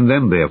work. In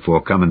them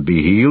therefore come and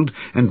be healed,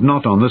 and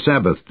not on the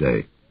Sabbath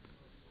day.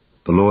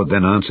 The Lord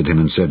then answered him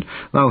and said,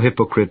 Thou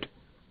hypocrite,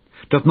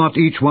 doth not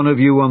each one of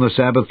you on the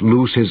Sabbath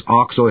loose his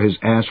ox or his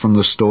ass from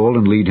the stall,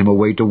 and lead him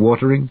away to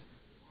watering?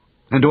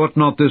 And ought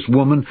not this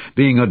woman,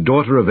 being a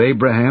daughter of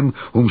Abraham,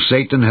 whom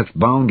Satan hath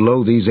bound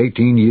low these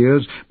 18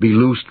 years, be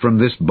loosed from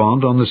this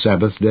bond on the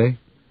Sabbath day?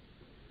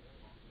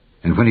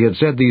 And when he had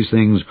said these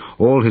things,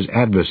 all his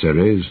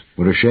adversaries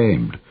were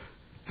ashamed,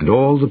 and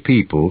all the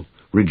people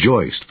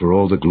rejoiced for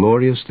all the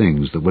glorious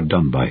things that were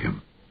done by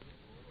him.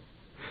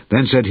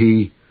 Then said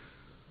he,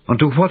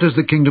 Unto what is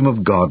the kingdom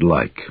of God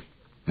like?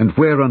 And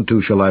whereunto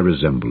shall I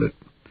resemble it?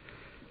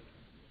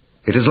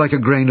 It is like a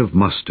grain of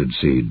mustard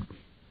seed,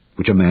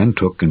 which a man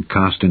took and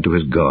cast into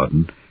his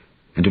garden,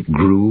 and it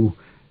grew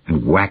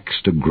and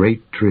waxed a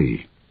great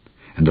tree,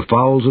 and the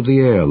fowls of the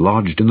air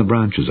lodged in the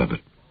branches of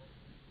it.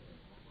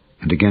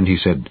 And again he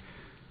said,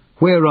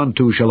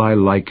 Whereunto shall I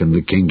liken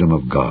the kingdom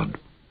of God?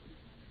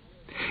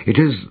 It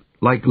is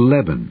like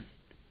leaven,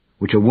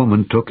 which a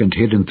woman took and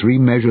hid in 3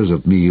 measures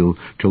of meal,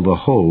 till the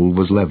whole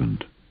was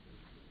leavened.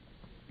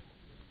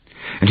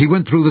 And he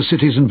went through the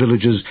cities and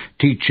villages,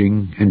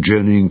 teaching and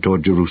journeying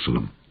toward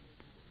Jerusalem.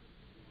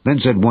 Then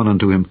said one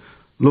unto him,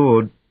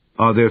 Lord,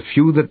 are there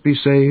few that be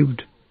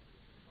saved?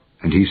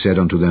 And he said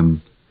unto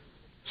them,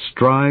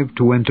 Strive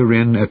to enter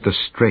in at the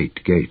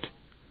strait gate.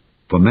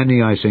 For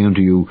many, I say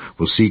unto you,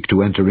 will seek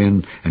to enter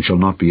in, and shall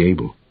not be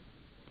able.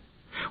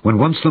 When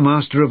once the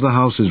master of the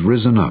house is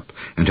risen up,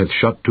 and hath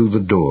shut to the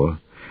door,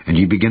 and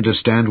ye begin to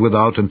stand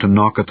without, and to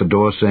knock at the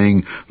door,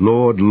 saying,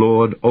 Lord,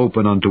 Lord,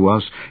 open unto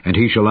us, and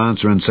he shall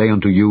answer and say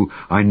unto you,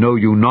 I know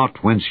you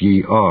not whence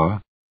ye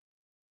are.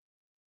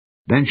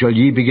 Then shall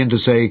ye begin to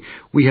say,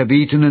 We have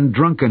eaten and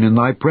drunken in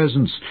thy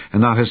presence,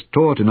 and thou hast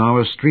taught in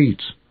our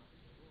streets.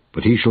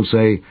 But he shall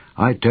say,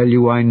 I tell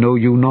you, I know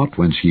you not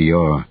whence ye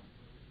are.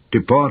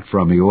 Depart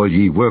from me, all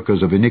ye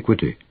workers of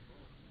iniquity.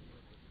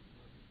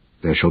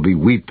 There shall be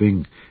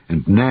weeping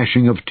and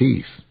gnashing of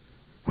teeth,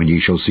 when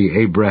ye shall see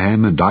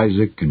Abraham and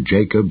Isaac and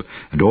Jacob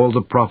and all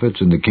the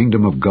prophets in the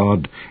kingdom of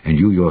God, and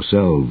you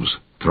yourselves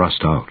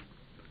thrust out.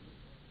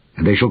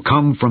 And they shall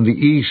come from the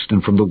east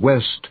and from the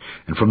west,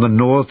 and from the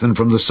north and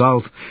from the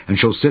south, and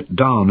shall sit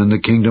down in the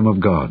kingdom of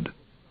God.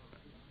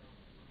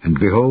 And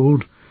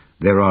behold,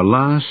 there are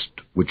last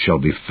which shall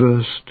be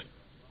first,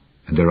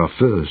 and there are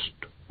first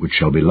which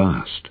shall be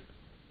last.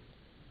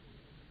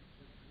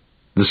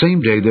 The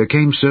same day there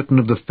came certain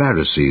of the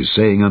Pharisees,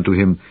 saying unto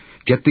him,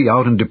 Get thee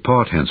out and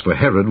depart hence, for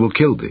Herod will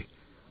kill thee.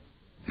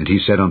 And he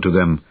said unto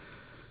them,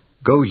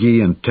 Go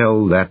ye and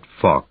tell that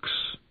fox,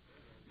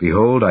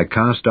 Behold, I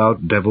cast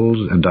out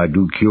devils, and I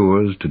do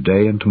cures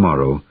today and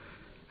tomorrow,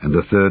 and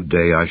the 3rd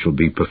day I shall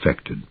be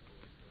perfected.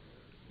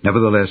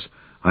 Nevertheless,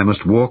 I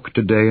must walk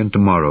today and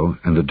tomorrow,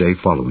 and the day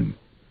following.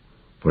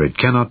 For it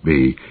cannot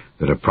be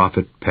that a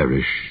prophet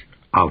perish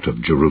out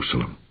of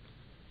Jerusalem.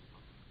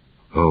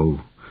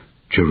 O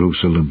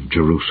Jerusalem,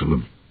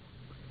 Jerusalem,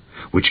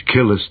 which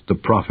killest the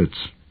prophets,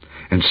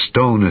 and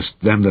stonest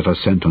them that are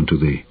sent unto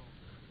thee.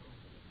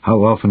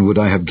 How often would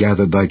I have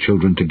gathered thy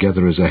children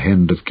together as a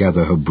hen doth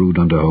gather her brood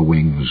under her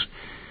wings,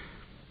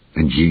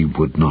 and ye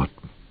would not.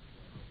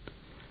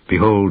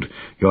 Behold,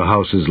 your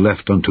house is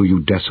left unto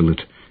you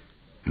desolate,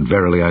 and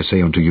verily I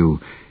say unto you,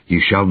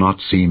 ye shall not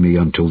see me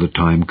until the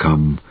time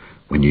come,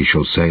 when ye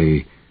shall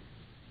say,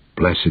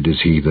 Blessed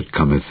is he that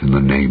cometh in the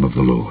name of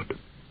the Lord.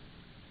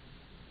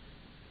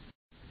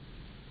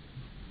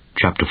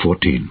 Chapter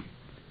 14.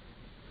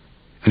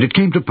 And it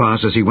came to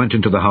pass, as he went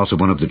into the house of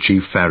one of the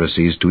chief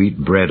Pharisees to eat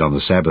bread on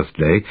the Sabbath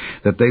day,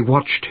 that they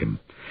watched him.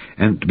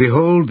 And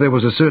behold, there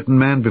was a certain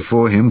man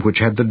before him which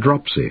had the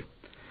dropsy.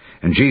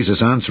 And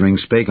Jesus answering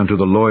spake unto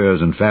the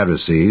lawyers and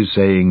Pharisees,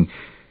 saying,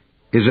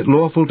 Is it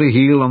lawful to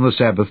heal on the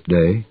Sabbath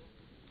day?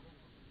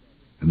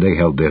 And they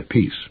held their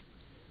peace.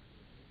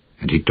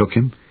 And he took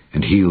him,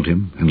 and healed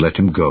him, and let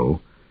him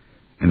go,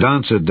 and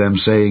answered them,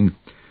 saying,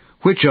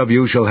 Which of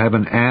you shall have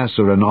an ass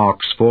or an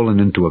ox fallen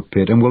into a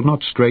pit, and will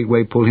not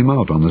straightway pull him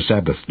out on the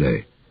Sabbath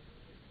day?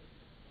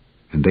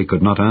 And they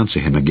could not answer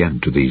him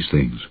again to these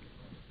things.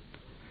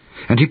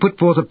 And he put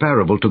forth a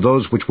parable to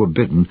those which were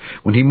bidden,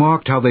 when he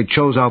marked how they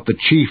chose out the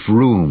chief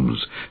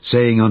rooms,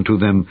 saying unto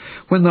them,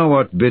 When thou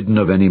art bidden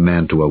of any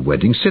man to a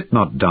wedding, sit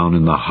not down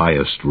in the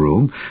highest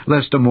room,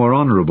 lest a more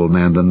honorable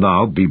man than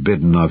thou be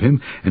bidden of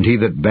him, and he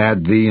that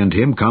bade thee and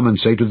him come and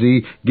say to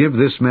thee, Give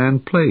this man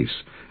place.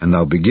 and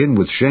thou begin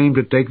with shame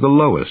to take the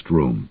lowest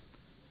room.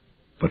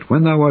 But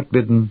when thou art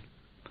bidden,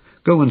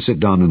 go and sit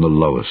down in the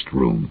lowest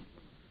room,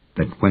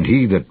 that when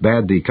he that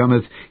bade thee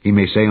cometh, he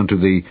may say unto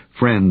thee,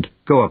 Friend,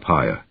 go up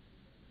higher.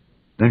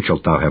 Then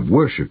shalt thou have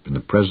worship in the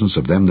presence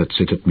of them that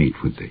sit at meat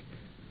with thee.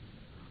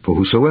 For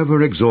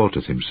whosoever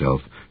exalteth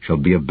himself shall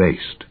be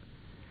abased,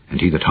 and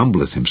he that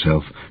humbleth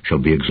himself shall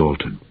be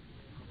exalted.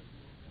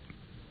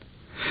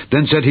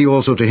 Then said he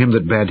also to him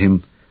that bade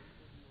him,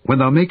 When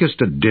thou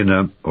makest a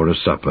dinner or a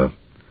supper,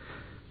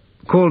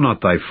 call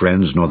not thy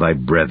friends, nor thy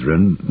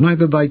brethren,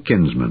 neither thy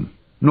kinsmen,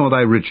 nor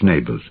thy rich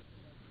neighbours,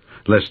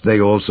 lest they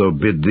also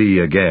bid thee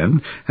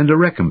again, and a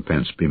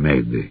recompense be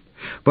made thee.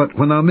 But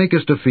when thou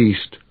makest a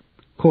feast,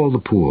 call the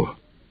poor,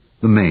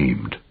 the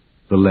maimed,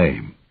 the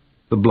lame,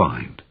 the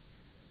blind,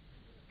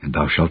 and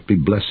thou shalt be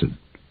blessed,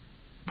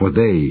 for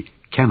they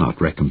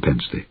cannot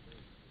recompense thee,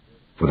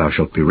 for thou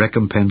shalt be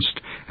recompensed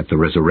at the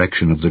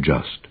resurrection of the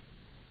just.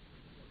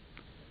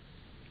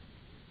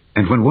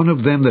 And when one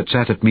of them that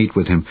sat at meat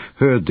with him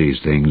heard these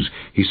things,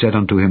 he said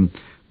unto him,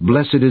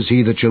 Blessed is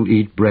he that shall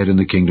eat bread in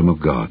the kingdom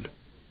of God.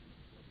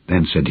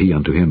 Then said he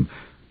unto him,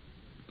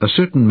 A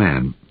certain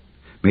man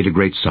made a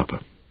great supper,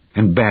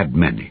 and bade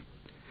many,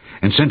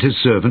 and sent his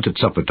servant at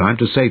supper time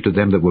to say to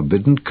them that were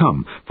bidden,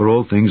 Come, for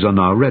all things are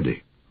now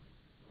ready.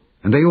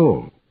 And they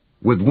all,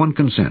 with one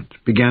consent,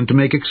 began to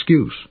make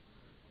excuse.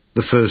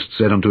 The first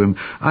said unto him,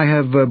 I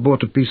have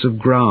bought a piece of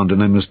ground,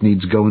 and I must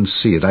needs go and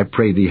see it. I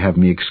pray thee have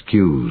me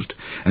excused.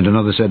 And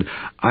another said,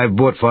 I have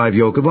bought 5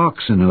 yoke of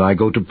oxen, and I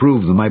go to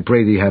prove them. I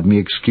pray thee have me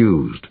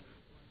excused.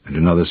 And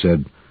another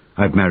said,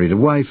 I have married a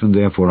wife, and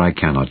therefore I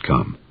cannot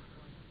come.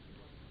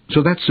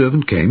 So that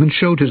servant came and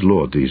showed his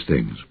lord these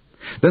things.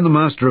 Then the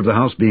master of the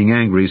house, being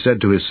angry,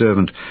 said to his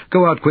servant,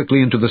 Go out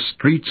quickly into the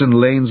streets and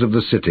lanes of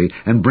the city,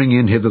 and bring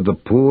in hither the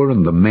poor,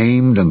 and the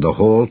maimed, and the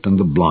halt, and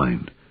the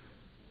blind.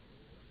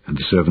 And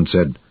the servant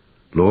said,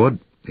 Lord,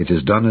 it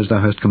is done as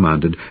thou hast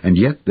commanded, and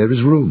yet there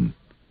is room.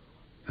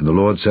 And the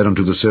Lord said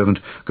unto the servant,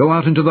 Go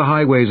out into the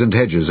highways and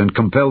hedges, and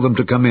compel them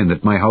to come in,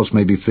 that my house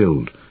may be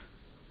filled.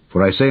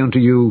 For I say unto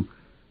you,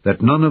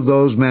 that none of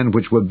those men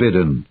which were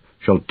bidden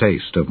shall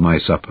taste of my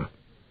supper.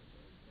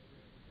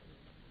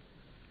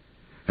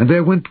 And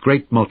there went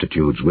great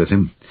multitudes with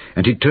him,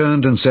 and he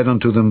turned and said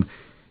unto them,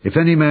 If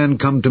any man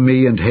come to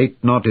me, and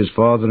hate not his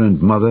father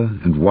and mother,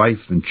 and wife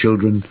and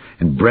children,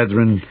 and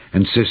brethren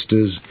and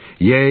sisters,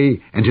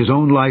 yea, and his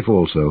own life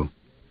also,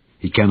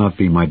 he cannot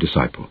be my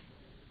disciple.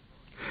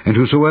 And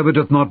whosoever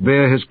doth not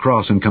bear his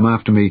cross and come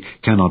after me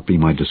cannot be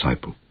my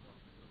disciple.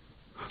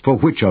 For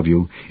which of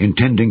you,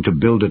 intending to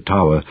build a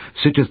tower,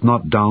 sitteth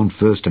not down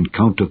first and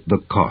counteth the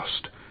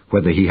cost,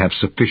 whether he have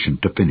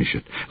sufficient to finish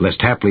it,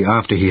 lest haply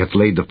after he hath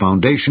laid the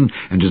foundation,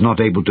 and is not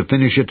able to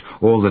finish it,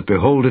 all that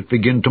behold it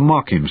begin to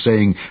mock him,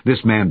 saying, This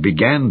man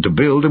began to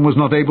build, and was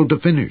not able to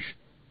finish?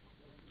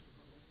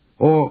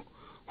 Or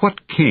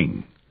what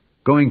king,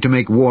 going to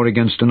make war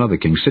against another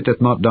king, sitteth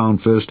not down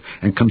first,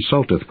 and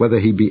consulteth whether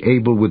he be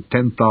able with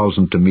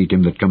 10,000 to meet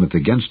him that cometh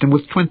against him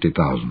with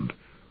 20,000?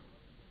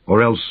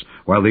 Or else,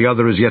 while the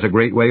other is yet a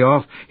great way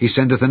off, he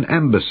sendeth an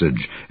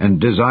embassage, and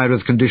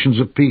desireth conditions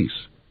of peace.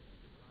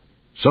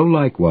 So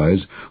likewise,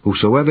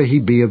 whosoever he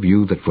be of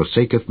you that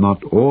forsaketh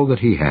not all that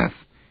he hath,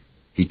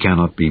 he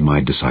cannot be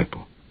my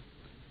disciple.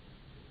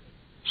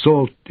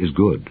 Salt is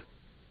good,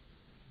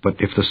 but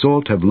if the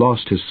salt have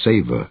lost his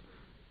savour,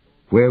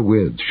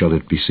 wherewith shall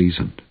it be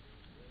seasoned?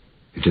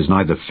 It is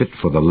neither fit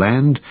for the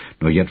land,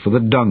 nor yet for the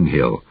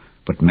dunghill,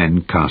 but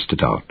men cast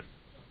it out.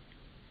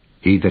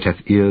 He that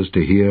hath ears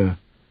to hear,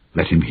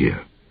 let him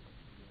hear.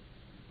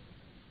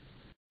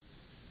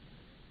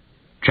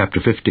 Chapter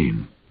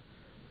 15.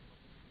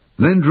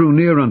 Then drew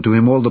near unto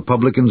him all the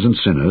publicans and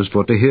sinners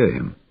for to hear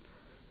him.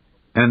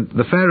 And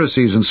the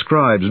Pharisees and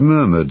scribes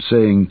murmured,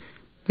 saying,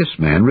 This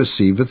man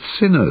receiveth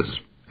sinners,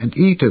 and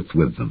eateth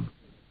with them.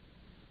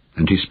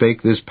 And he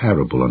spake this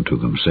parable unto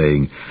them,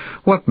 saying,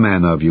 What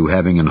man of you,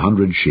 having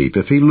 100 sheep,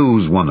 if he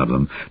lose one of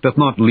them, doth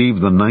not leave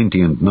the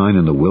 99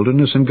 in the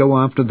wilderness, and go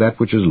after that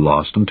which is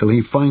lost until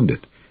he find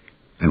it?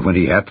 And when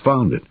he hath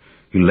found it,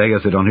 he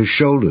layeth it on his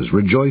shoulders,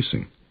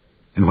 rejoicing.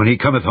 And when he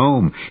cometh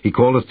home, he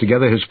calleth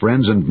together his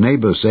friends and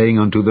neighbours, saying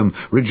unto them,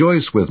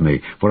 Rejoice with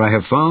me, for I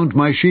have found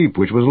my sheep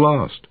which was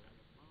lost.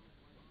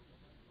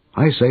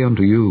 I say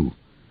unto you,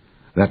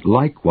 that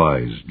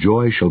likewise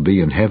joy shall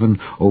be in heaven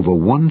over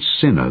one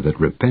sinner that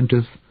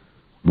repenteth,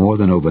 more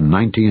than over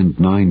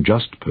 99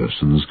 just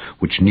persons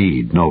which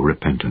need no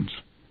repentance.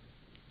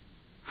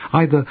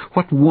 Either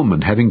what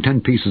woman, having 10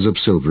 pieces of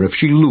silver, if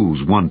she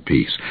lose 1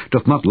 piece,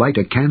 doth not light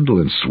a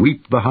candle, and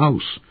sweep the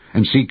house,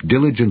 and seek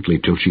diligently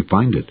till she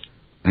find it?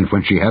 And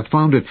when she hath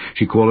found it,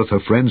 she calleth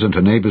her friends and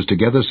her neighbours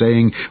together,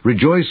 saying,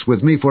 Rejoice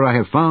with me, for I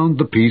have found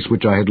the piece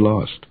which I had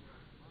lost.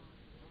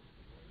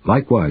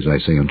 Likewise, I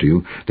say unto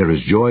you, there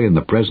is joy in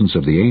the presence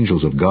of the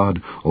angels of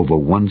God over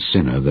one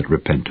sinner that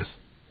repenteth.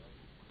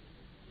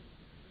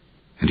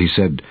 And he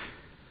said,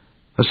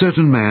 A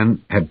certain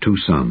man had 2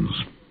 sons.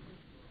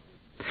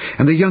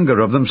 And the younger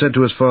of them said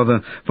to his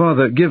father,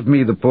 Father, give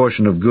me the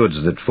portion of goods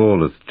that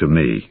falleth to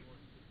me.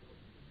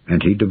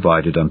 and he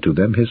divided unto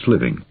them his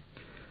living.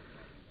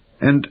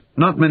 And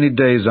not many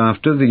days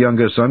after, the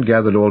younger son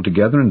gathered all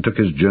together, and took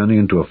his journey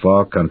into a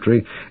far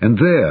country, and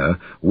there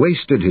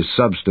wasted his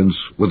substance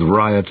with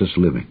riotous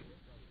living.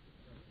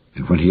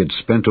 And when he had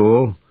spent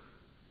all,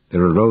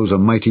 there arose a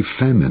mighty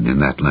famine in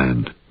that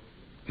land,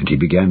 and he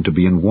began to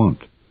be in want.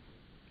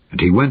 And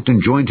he went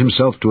and joined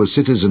himself to a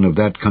citizen of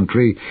that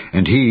country,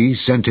 and he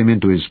sent him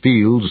into his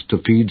fields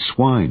to feed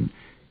swine,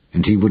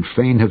 and he would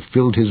fain have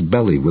filled his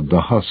belly with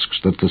the husks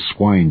that the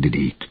swine did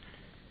eat.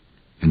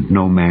 And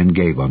no man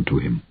gave unto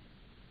him.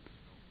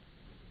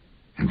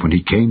 And when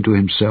he came to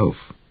himself,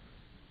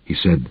 he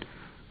said,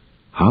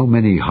 How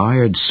many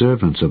hired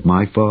servants of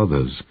my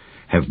father's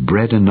have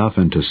bread enough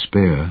and to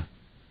spare,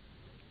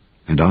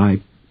 and I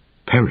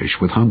perish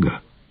with hunger?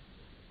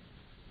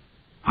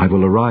 I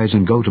will arise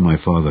and go to my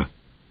father,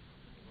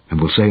 and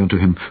will say unto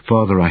him,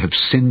 Father, I have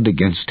sinned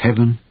against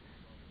heaven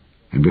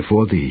and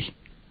before thee,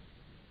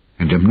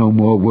 and am no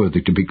more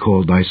worthy to be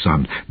called thy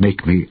son.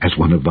 Make me as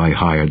one of thy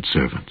hired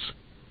servants.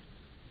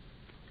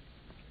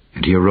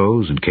 And he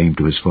arose and came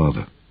to his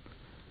father.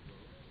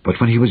 But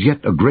when he was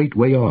yet a great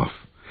way off,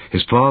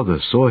 his father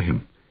saw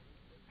him,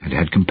 and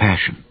had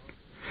compassion,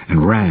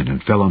 and ran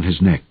and fell on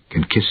his neck,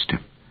 and kissed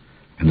him.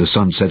 And the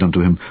son said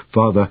unto him,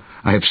 Father,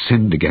 I have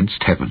sinned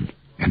against heaven,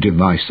 and in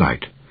thy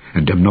sight,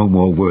 and am no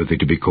more worthy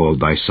to be called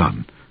thy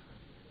son.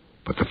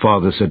 But the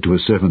father said to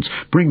his servants,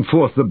 Bring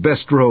forth the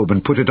best robe,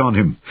 and put it on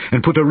him,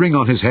 and put a ring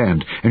on his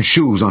hand, and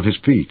shoes on his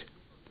feet.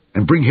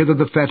 And bring hither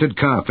the fatted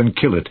calf, and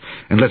kill it,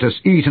 and let us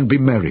eat and be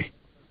merry.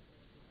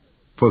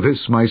 For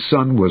this my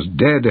son was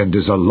dead, and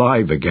is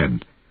alive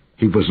again.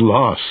 He was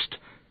lost,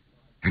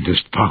 and is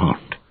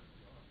found.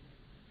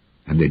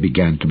 And they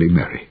began to be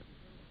merry.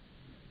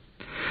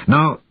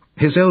 Now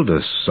his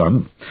eldest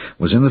son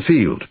was in the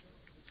field.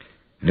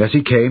 And as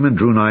he came and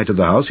drew nigh to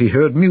the house, he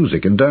heard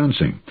music and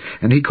dancing.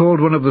 And he called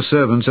one of the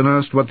servants, and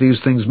asked what these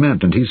things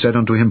meant. And he said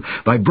unto him,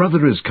 Thy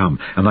brother is come,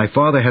 and thy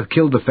father hath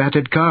killed the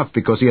fatted calf,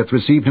 because he hath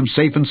received him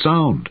safe and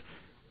sound.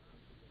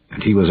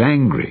 And he was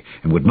angry,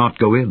 and would not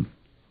go in.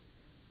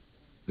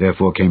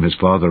 Therefore came his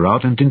father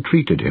out, and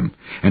entreated him.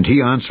 And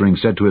he answering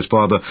said to his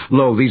father,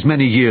 Lo, these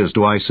many years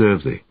do I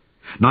serve thee.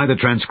 Neither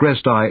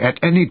transgressed I at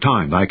any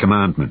time thy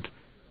commandment.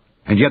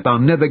 And yet thou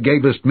never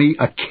gavest me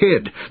a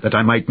kid, that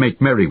I might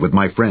make merry with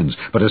my friends.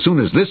 But as soon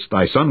as this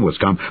thy son was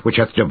come, which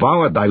hath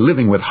devoured thy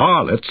living with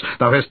harlots,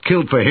 thou hast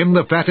killed for him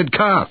the fatted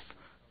calf.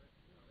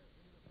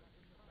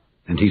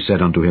 And he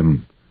said unto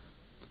him,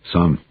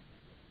 Son,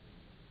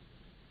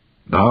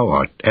 thou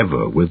art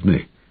ever with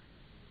me,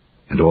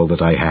 and all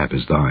that I have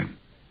is thine.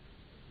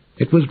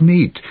 It was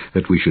meet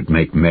that we should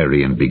make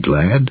merry and be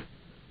glad.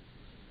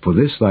 For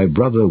this thy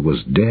brother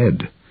was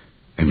dead,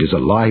 and is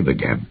alive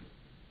again,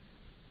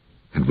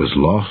 and was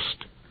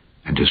lost,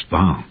 and is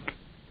found.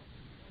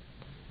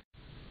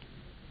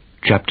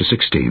 Chapter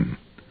 16.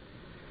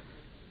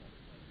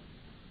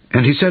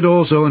 And he said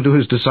also unto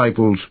his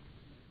disciples,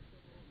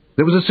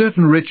 There was a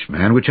certain rich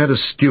man which had a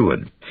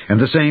steward, and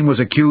the same was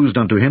accused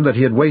unto him that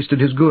he had wasted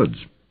his goods.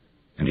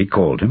 And he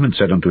called him, and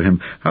said unto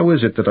him, How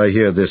is it that I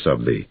hear this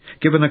of thee?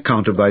 Give an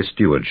account of thy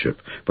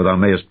stewardship, for thou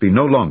mayest be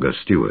no longer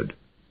steward.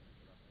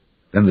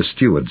 Then the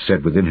steward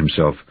said within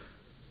himself,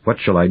 What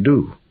shall I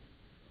do?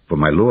 For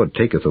my Lord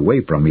taketh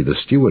away from me the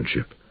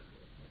stewardship.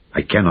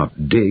 I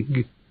cannot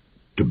dig.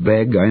 To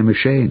beg I am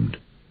ashamed.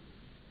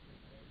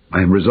 I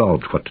am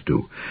resolved what to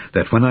do,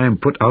 that when I am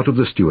put out of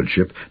the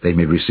stewardship, they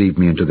may receive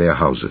me into their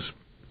houses.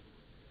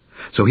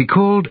 So he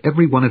called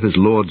every one of his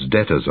Lord's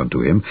debtors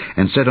unto him,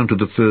 and said unto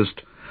the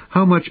first,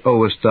 How much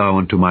owest thou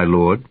unto my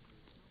Lord?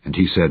 And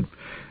he said,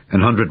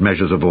 100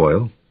 measures of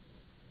oil.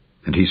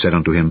 And he said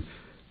unto him,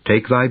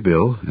 Take thy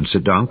bill, and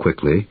sit down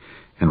quickly,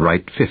 and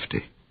write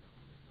 50.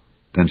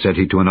 Then said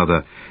he to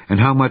another, And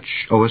how much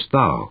owest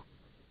thou?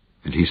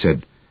 And he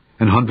said,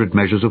 100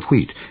 measures of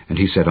wheat. And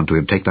he said unto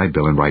him, Take thy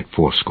bill, and write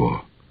 80.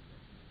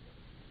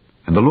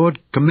 And the Lord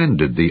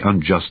commended the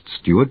unjust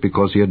steward,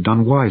 because he had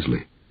done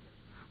wisely.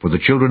 For the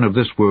children of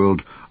this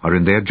world are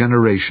in their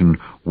generation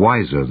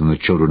wiser than the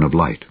children of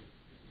light.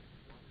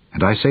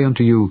 And I say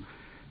unto you,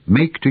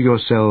 Make to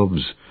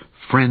yourselves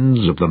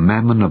friends of the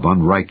mammon of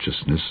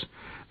unrighteousness,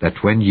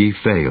 that when ye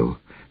fail,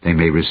 they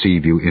may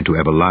receive you into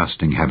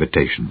everlasting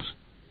habitations.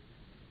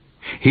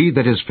 He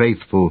that is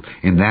faithful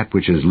in that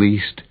which is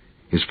least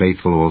is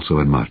faithful also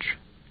in much,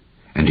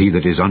 and he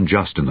that is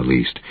unjust in the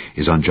least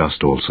is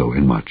unjust also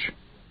in much.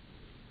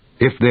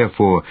 If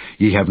therefore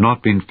ye have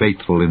not been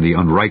faithful in the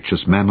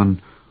unrighteous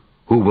mammon,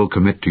 who will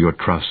commit to your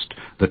trust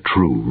the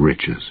true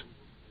riches?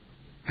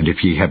 And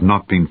if ye have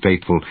not been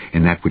faithful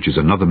in that which is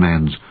another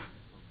man's,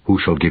 who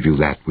shall give you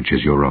that which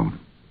is your own?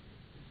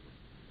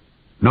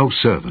 No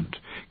servant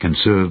can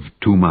serve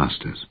two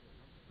masters,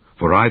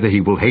 for either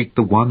he will hate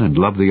the one and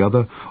love the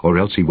other, or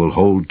else he will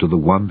hold to the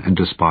one and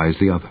despise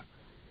the other.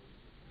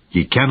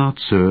 Ye cannot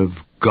serve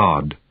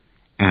God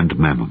and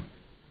mammon.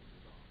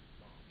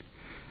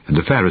 And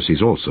the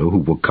Pharisees also, who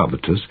were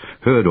covetous,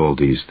 heard all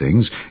these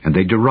things, and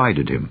they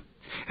derided him.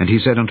 And he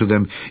said unto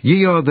them,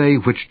 Ye are they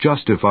which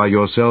justify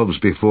yourselves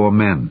before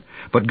men,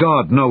 but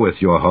God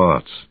knoweth your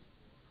hearts.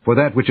 For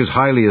that which is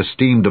highly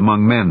esteemed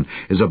among men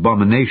is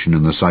abomination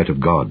in the sight of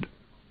God.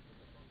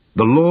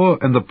 The law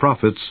and the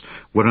prophets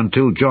were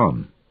until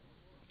John.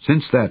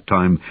 Since that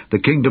time the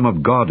kingdom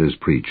of God is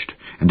preached,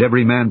 and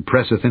every man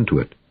presseth into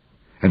it.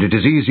 And it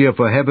is easier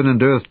for heaven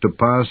and earth to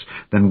pass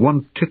than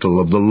one tittle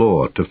of the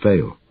law to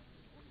fail.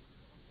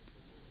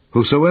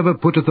 Whosoever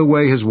putteth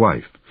away his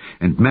wife,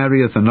 and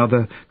marrieth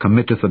another,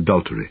 committeth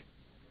adultery.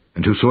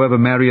 And whosoever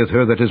marrieth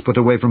her that is put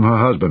away from her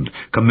husband,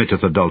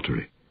 committeth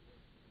adultery.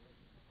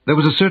 There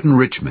was a certain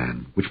rich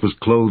man, which was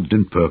clothed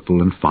in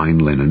purple and fine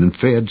linen, and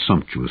fared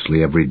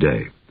sumptuously every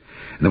day.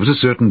 And there was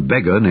a certain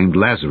beggar named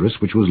Lazarus,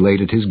 which was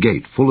laid at his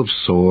gate, full of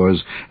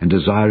sores, and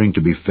desiring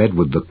to be fed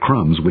with the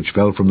crumbs which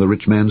fell from the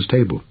rich man's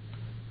table.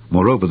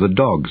 Moreover, the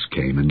dogs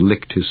came and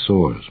licked his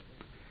sores.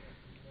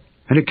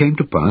 And it came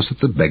to pass that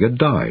the beggar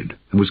died,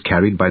 and was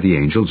carried by the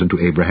angels into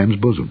Abraham's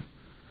bosom.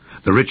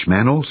 The rich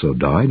man also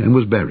died, and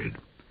was buried.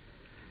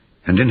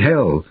 And in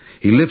hell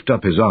he lift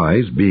up his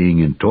eyes, being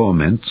in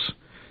torments,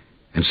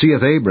 and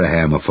seeth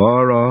Abraham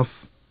afar off,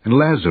 and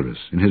Lazarus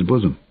in his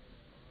bosom.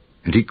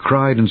 And he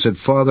cried and said,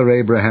 Father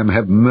Abraham,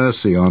 have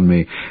mercy on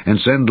me, and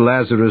send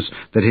Lazarus,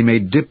 that he may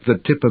dip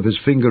the tip of his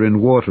finger in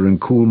water, and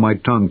cool my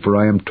tongue, for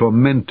I am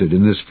tormented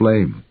in this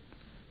flame.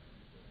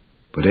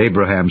 But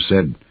Abraham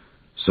said,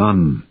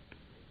 Son,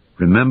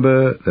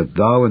 remember that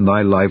thou in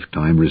thy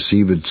lifetime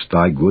receivedst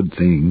thy good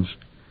things,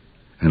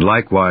 and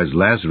likewise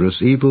Lazarus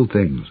evil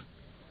things.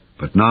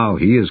 But now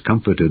he is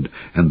comforted,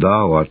 and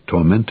thou art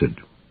tormented.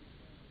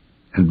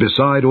 And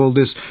beside all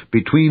this,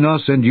 between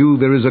us and you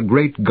there is a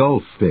great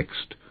gulf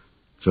fixed,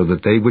 so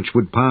that they which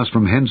would pass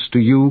from hence to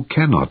you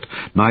cannot,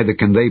 neither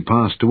can they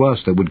pass to us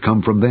that would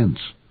come from thence.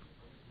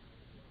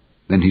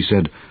 Then he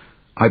said,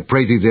 I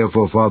pray thee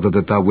therefore, Father,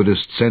 that thou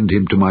wouldest send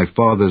him to my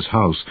father's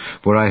house,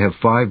 for I have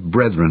 5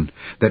 brethren,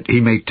 that he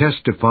may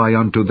testify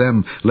unto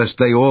them, lest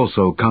they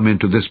also come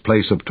into this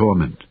place of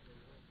torment.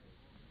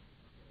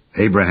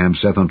 Abraham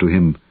saith unto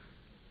him,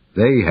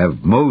 They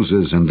have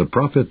Moses and the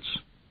prophets.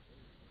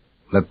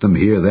 Let them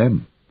hear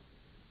them.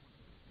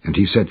 And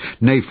he said,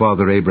 Nay,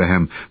 Father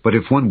Abraham, but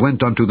if one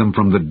went unto them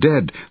from the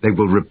dead, they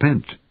will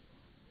repent.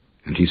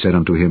 And he said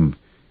unto him,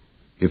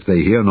 If they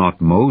hear not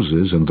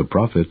Moses and the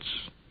prophets,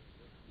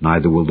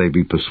 neither will they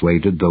be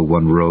persuaded, though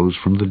one rose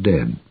from the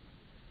dead.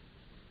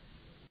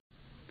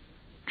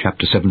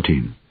 Chapter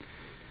 17.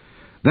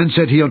 Then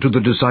said he unto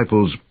the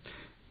disciples,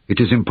 It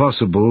is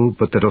impossible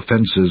but that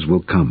offenses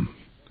will come.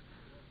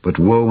 But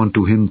woe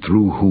unto him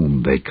through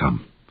whom they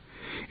come.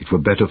 It were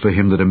better for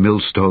him that a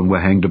millstone were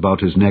hanged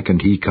about his neck,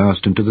 and he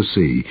cast into the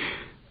sea,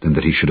 than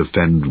that he should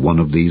offend one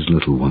of these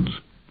little ones.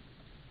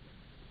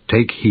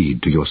 Take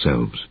heed to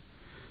yourselves.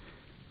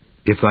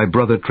 If thy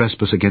brother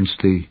trespass against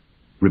thee,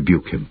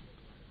 rebuke him.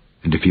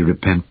 And if he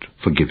repent,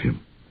 forgive him.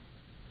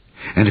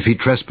 And if he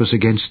trespass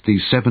against thee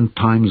 7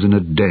 times in a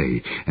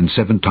day, and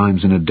 7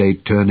 times in a day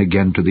turn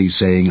again to thee,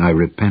 saying, I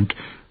repent,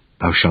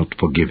 thou shalt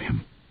forgive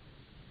him.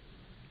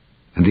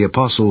 And the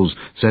apostles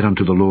said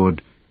unto the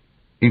Lord,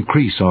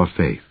 Increase our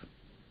faith.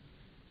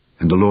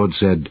 And the Lord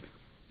said,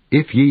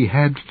 If ye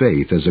had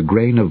faith as a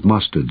grain of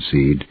mustard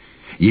seed,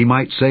 ye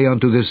might say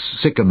unto this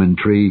sycamore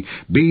tree,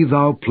 Be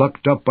thou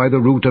plucked up by the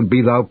root, and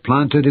be thou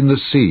planted in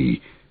the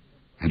sea,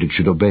 and it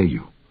should obey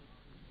you.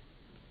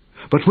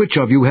 But which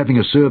of you, having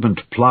a servant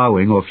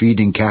plowing or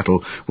feeding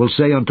cattle, will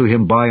say unto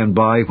him by and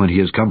by, when he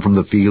is come from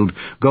the field,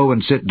 Go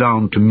and sit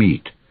down to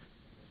meat?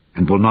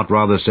 And will not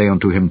rather say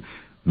unto him,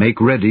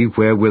 Make ready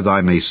wherewith I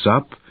may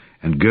sup,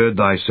 and gird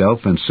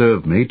thyself, and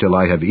serve me till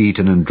I have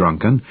eaten and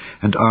drunken,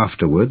 and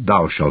afterward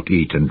thou shalt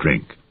eat and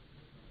drink?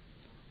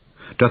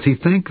 Doth he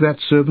thank that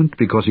servant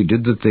because he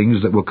did the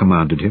things that were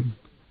commanded him?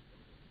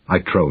 I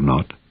trow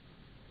not.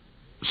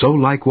 So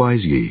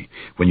likewise ye,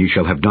 when ye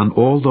shall have done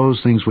all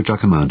those things which are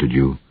commanded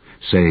you,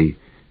 say,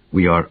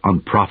 We are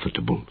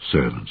unprofitable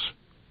servants.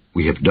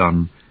 We have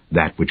done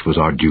that which was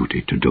our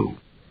duty to do.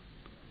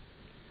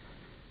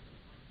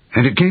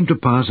 And it came to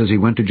pass, as he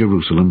went to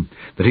Jerusalem,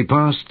 that he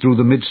passed through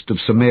the midst of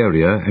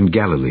Samaria and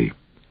Galilee.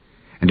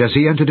 And as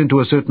he entered into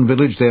a certain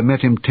village, there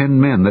met him 10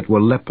 men that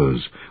were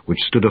lepers, which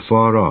stood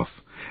afar off.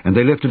 And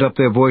they lifted up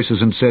their voices,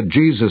 and said,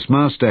 Jesus,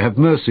 Master, have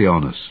mercy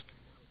on us.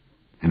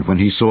 And when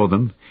he saw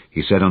them,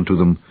 he said unto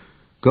them,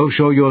 Go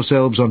show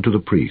yourselves unto the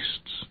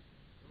priests.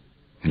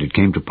 And it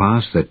came to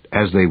pass that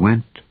as they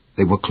went,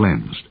 they were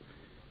cleansed.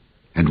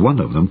 And one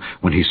of them,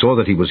 when he saw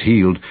that he was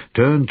healed,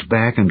 turned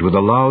back, and with a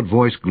loud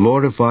voice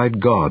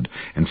glorified God,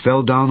 and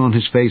fell down on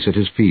his face at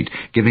his feet,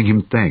 giving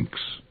him thanks.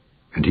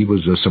 And he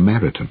was a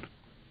Samaritan.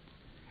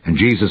 And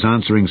Jesus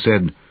answering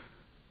said,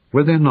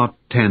 Were there not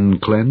 10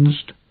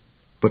 cleansed?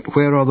 But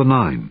where are the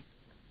 9?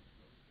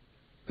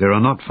 There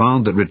are not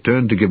found that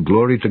returned to give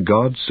glory to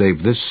God,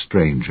 save this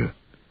stranger.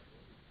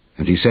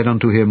 And he said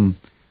unto him,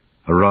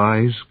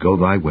 Arise, go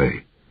thy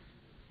way.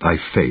 Thy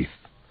faith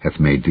hath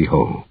made thee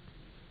whole.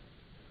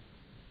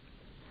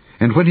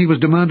 And when he was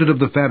demanded of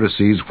the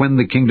Pharisees when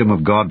the kingdom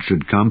of God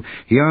should come,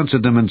 he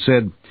answered them and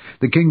said,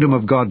 The kingdom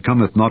of God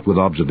cometh not with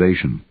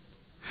observation.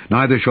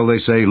 Neither shall they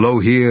say, Lo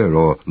here,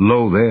 or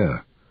Lo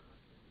there.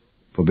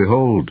 For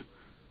behold,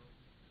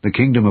 the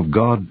kingdom of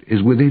God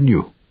is within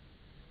you.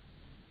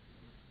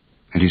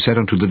 And he said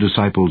unto the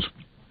disciples,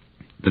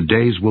 The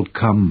days will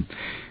come,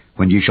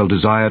 when ye shall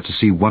desire to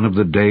see one of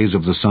the days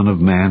of the Son of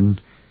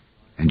Man,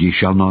 and ye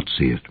shall not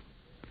see it.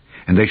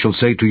 And they shall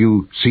say to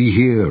you, See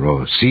here,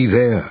 or see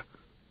there.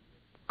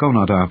 Go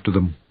not after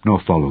them,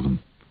 nor follow them.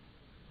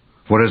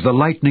 For as the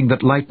lightning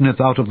that lighteneth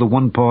out of the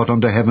one part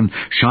unto heaven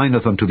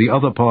shineth unto the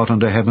other part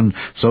unto heaven,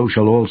 so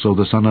shall also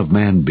the Son of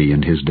Man be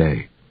in his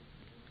day.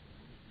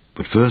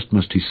 But first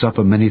must he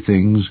suffer many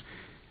things,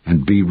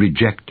 and be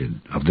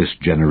rejected of this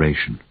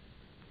generation.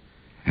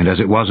 And as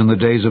it was in the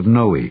days of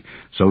Noe,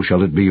 so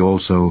shall it be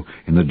also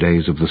in the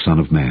days of the Son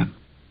of Man.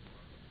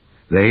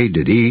 They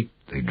did eat,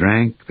 they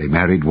drank, they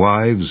married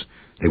wives,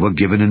 they were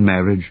given in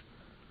marriage,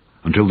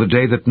 until the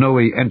day that Noe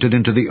entered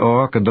into the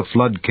ark, and the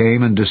flood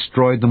came and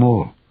destroyed them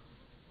all.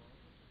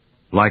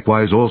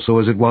 Likewise also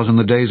as it was in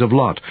the days of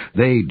Lot,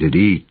 they did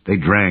eat, they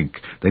drank,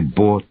 they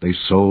bought, they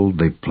sold,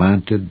 they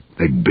planted,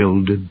 they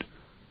builded.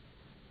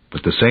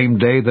 But the same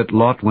day that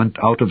Lot went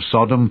out of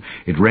Sodom,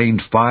 it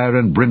rained fire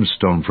and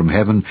brimstone from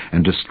heaven,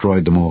 and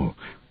destroyed them all.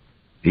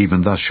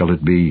 Even thus shall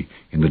it be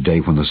in the day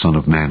when the Son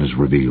of Man is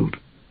revealed.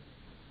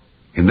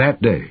 In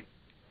that day,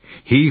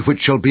 he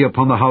which shall be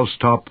upon the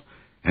housetop,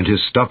 and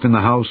his stuff in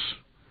the house,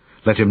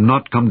 let him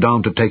not come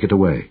down to take it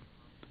away.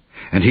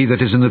 And he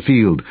that is in the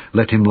field,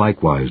 let him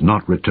likewise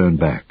not return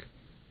back.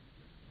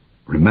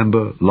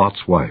 Remember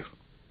Lot's wife.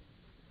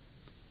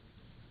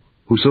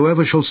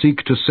 Whosoever shall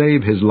seek to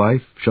save his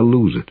life shall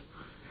lose it,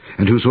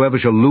 and whosoever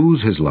shall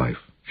lose his life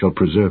shall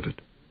preserve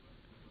it.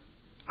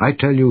 I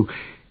tell you,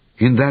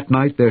 in that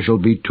night there shall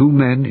be 2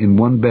 men in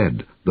one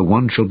bed, the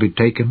one shall be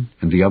taken,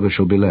 and the other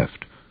shall be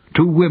left.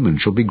 2 women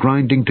shall be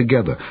grinding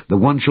together, the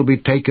one shall be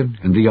taken,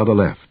 and the other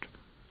left.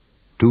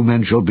 2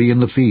 men shall be in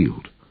the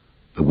field,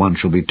 the one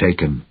shall be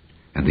taken,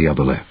 and the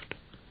other left.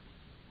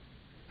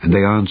 And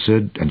they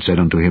answered and said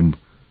unto him,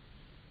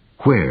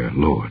 Where,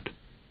 Lord?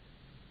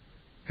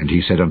 And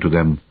he said unto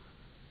them,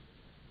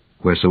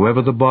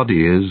 Wheresoever the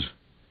body is,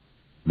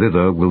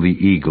 thither will the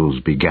eagles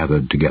be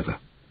gathered together.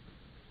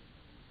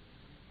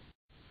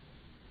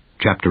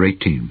 Chapter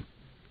 18.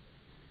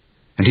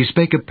 And he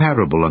spake a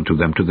parable unto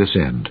them to this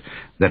end,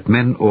 that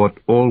men ought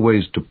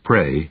always to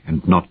pray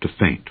and not to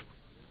faint,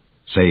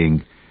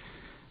 saying,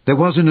 There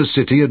was in a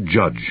city a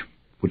judge,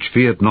 which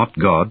feared not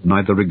God,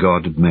 neither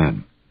regarded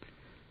man.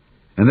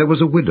 And there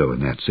was a widow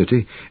in that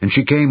city, and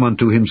she came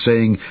unto him,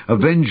 saying,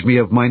 Avenge me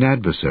of mine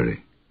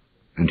adversary.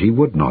 And he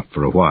would not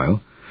for a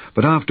while,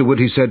 but afterward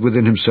he said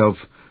within himself,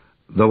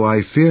 Though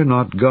I fear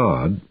not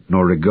God,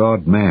 nor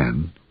regard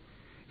man,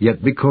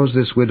 yet because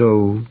this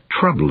widow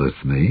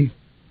troubleth me,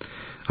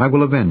 I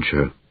will avenge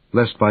her,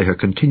 lest by her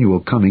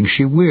continual coming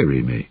she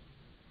weary me.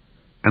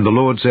 And the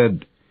Lord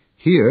said,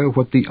 Hear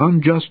what the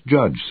unjust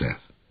judge saith.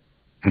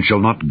 And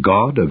shall not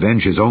God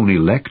avenge his own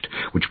elect,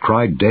 which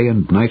cry day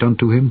and night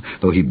unto him,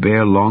 though he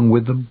bear long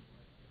with them?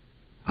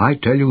 I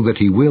tell you that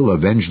he will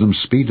avenge them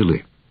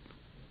speedily.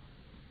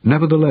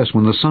 Nevertheless,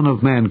 when the Son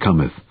of Man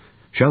cometh,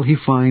 shall he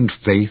find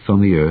faith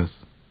on the earth?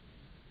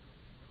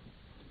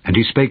 And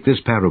he spake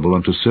this parable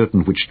unto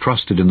certain which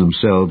trusted in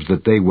themselves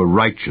that they were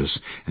righteous,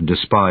 and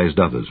despised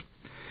others.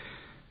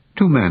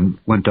 2 men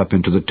went up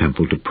into the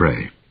temple to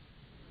pray,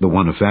 the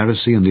one a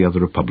Pharisee and the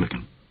other a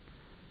publican.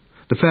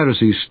 The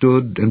Pharisee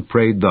stood and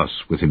prayed thus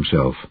with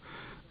himself,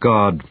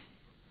 God,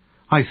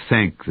 I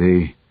thank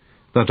thee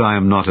that I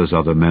am not as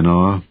other men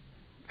are,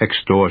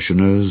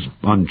 extortioners,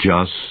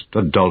 unjust,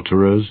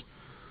 adulterers,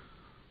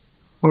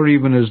 or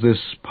even as this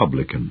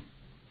publican.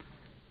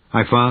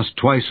 I fast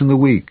twice in the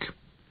week.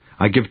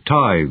 I give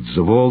tithes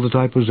of all that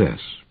I possess.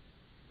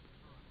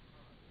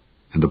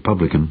 And the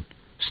publican,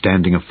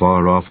 standing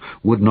afar off,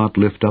 would not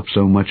lift up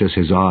so much as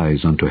his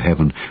eyes unto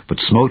heaven, but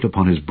smote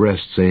upon his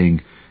breast,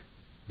 saying,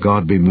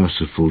 God be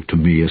merciful to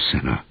me a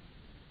sinner.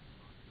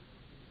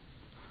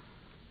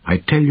 I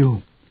tell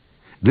you,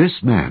 this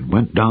man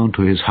went down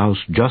to his house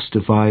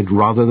justified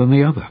rather than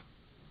the other.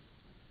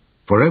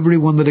 For every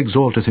one that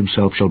exalteth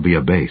himself shall be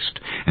abased,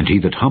 and he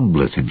that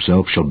humbleth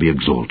himself shall be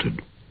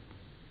exalted.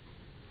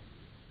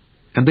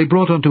 And they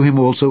brought unto him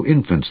also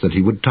infants, that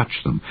he would touch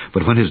them.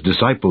 But when his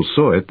disciples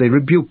saw it, they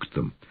rebuked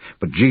them.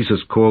 But Jesus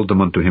called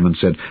them unto him, and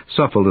said,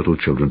 Suffer little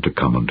children to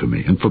come unto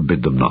me, and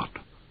forbid them not.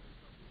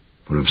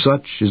 For of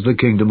such is the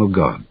kingdom of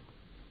God.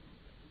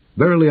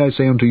 Verily I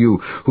say unto you,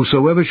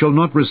 whosoever shall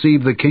not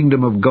receive the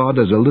kingdom of God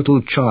as a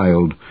little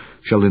child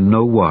shall in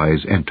no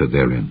wise enter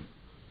therein.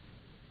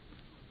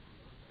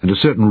 And a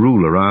certain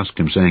ruler asked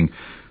him, saying,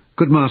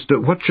 Good master,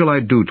 what shall I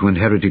do to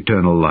inherit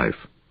eternal life?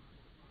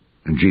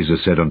 And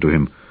Jesus said unto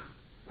him,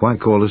 Why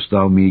callest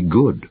thou me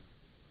good?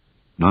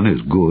 None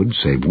is good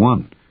save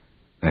one,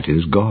 that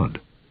is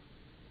God.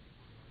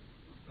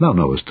 Thou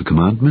knowest the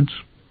commandments.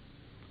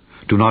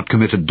 Do not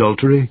commit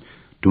adultery,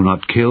 do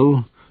not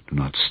kill, do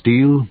not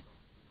steal,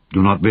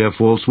 do not bear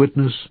false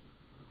witness,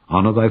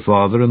 Honor thy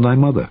father and thy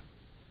mother.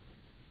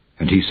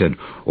 And he said,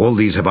 All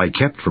these have I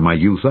kept from my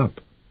youth up.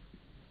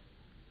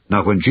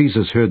 Now when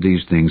Jesus heard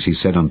these things, he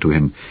said unto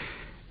him,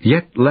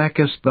 Yet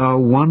lackest thou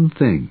one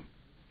thing.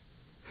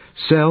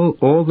 Sell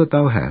all that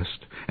thou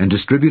hast, and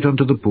distribute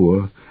unto the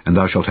poor, and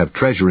thou shalt have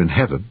treasure in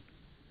heaven,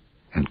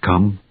 and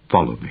come,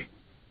 follow me.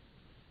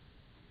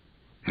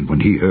 And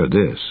when he heard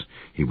this,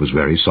 he was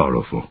very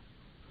sorrowful,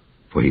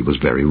 for he was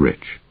very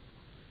rich.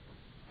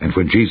 And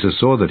when Jesus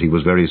saw that he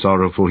was very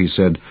sorrowful, he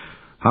said,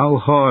 How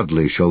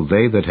hardly shall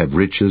they that have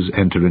riches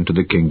enter into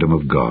the kingdom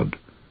of God?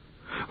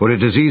 For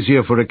it is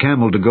easier for a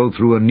camel to go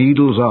through a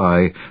needle's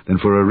eye than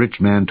for a rich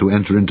man to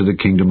enter into the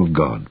kingdom of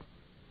God.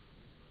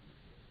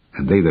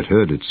 And they that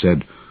heard it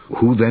said,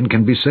 Who then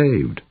can be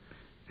saved?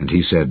 And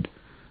he said,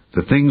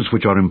 The things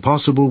which are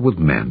impossible with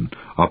men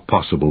are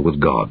possible with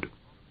God.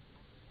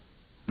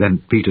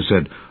 Then Peter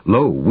said,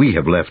 Lo, we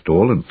have left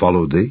all and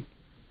followed thee.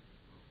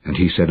 And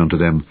he said unto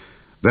them,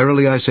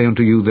 Verily I say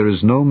unto you, there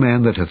is no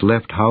man that hath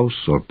left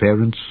house, or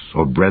parents,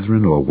 or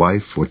brethren, or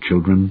wife, or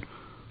children,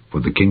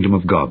 for the kingdom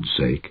of God's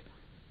sake,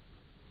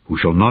 who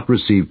shall not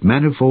receive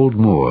manifold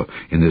more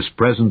in this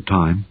present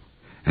time,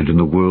 and in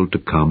the world to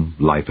come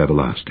life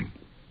everlasting.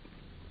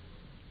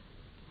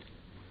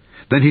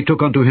 Then he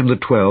took unto him the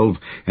 12,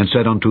 and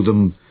said unto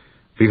them,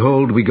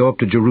 Behold, we go up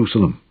to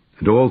Jerusalem,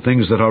 and all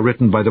things that are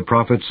written by the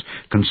prophets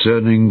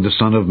concerning the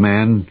Son of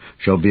Man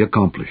shall be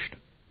accomplished.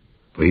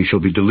 For he shall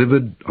be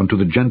delivered unto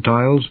the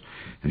Gentiles,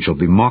 and shall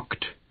be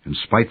mocked, and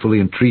spitefully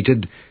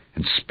entreated,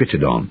 and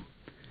spitted on.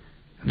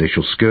 And they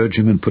shall scourge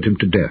him, and put him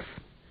to death,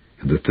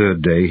 and the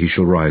third day he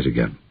shall rise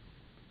again.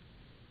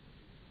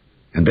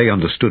 And they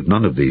understood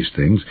none of these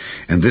things,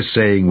 and this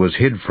saying was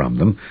hid from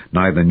them,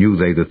 neither knew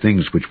they the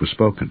things which were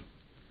spoken.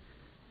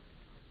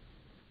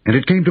 And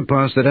it came to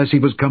pass that as he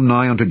was come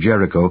nigh unto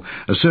Jericho,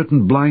 a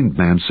certain blind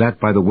man sat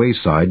by the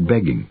wayside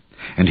begging.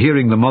 And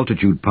hearing the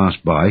multitude pass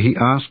by, he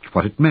asked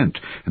what it meant.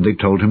 And they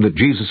told him that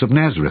Jesus of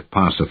Nazareth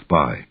passeth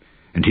by.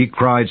 And he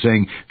cried,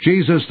 saying,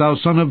 Jesus, thou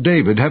Son of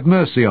David, have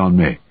mercy on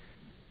me.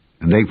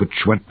 And they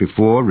which went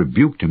before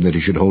rebuked him that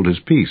he should hold his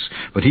peace.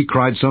 But he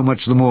cried so much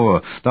the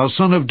more, Thou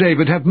Son of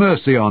David, have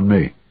mercy on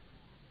me.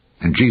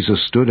 And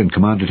Jesus stood and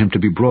commanded him to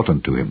be brought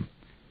unto him.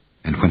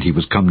 And when he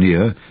was come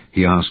near,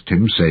 he asked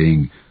him,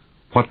 saying,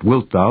 What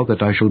wilt thou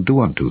that I shall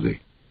do unto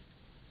thee?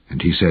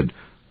 And he said,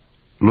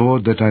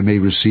 Lord, that I may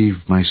receive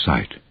my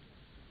sight.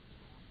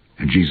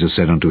 And Jesus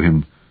said unto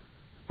him,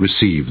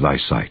 Receive thy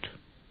sight.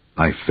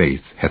 Thy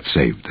faith hath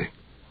saved thee.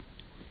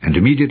 And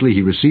immediately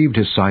he received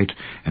his sight,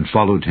 and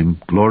followed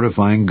him,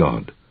 glorifying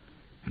God.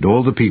 And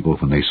all the people,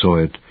 when they saw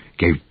it,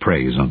 gave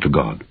praise unto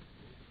God.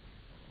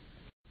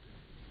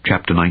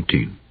 Chapter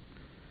 19.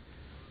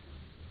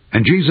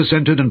 And Jesus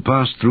entered and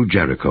passed through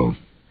Jericho.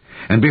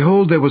 And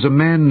behold, there was a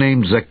man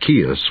named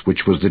Zacchaeus,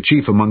 which was the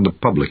chief among the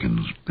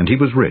publicans, and he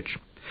was rich.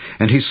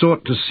 And he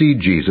sought to see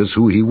Jesus,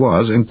 who he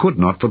was, and could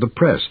not for the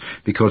press,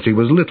 because he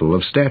was little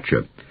of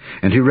stature.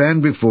 And he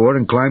ran before,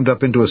 and climbed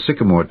up into a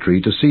sycamore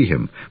tree to see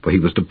him, for he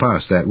was to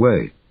pass that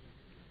way.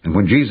 And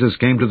when Jesus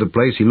came to the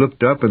place, he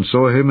looked up, and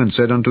saw him, and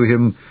said unto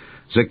him,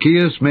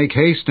 Zacchaeus, make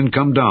haste, and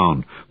come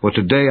down, for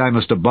today I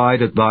must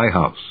abide at thy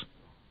house.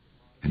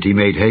 And he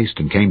made haste,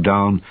 and came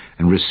down,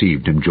 and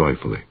received him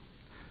joyfully.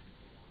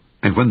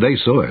 And when they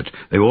saw it,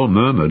 they all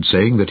murmured,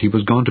 saying that he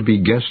was gone to be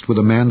guest with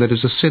a man that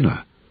is a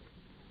sinner.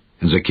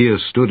 And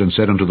Zacchaeus stood and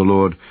said unto the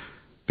Lord,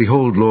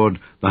 Behold, Lord,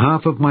 the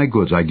half of my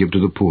goods I give to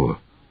the poor.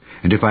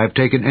 And if I have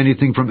taken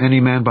anything from any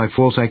man by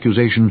false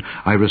accusation,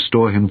 I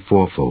restore him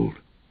fourfold.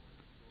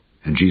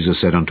 And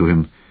Jesus said unto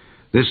him,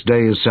 This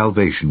day is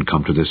salvation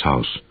come to this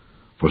house,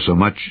 for so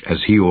much as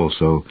he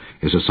also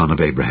is a son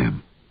of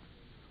Abraham.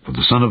 For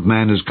the Son of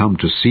Man is come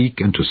to seek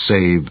and to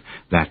save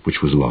that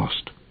which was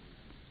lost.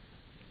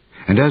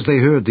 And as they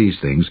heard these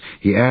things,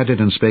 he added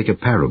and spake a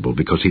parable,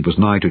 because he was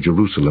nigh to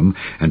Jerusalem,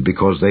 and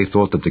because they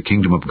thought that the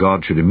kingdom of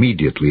God should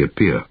immediately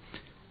appear.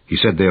 He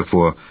said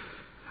therefore,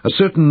 A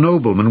certain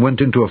nobleman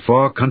went into a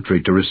far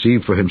country to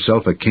receive for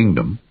himself a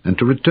kingdom, and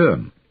to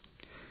return.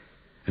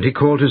 And he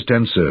called his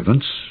 10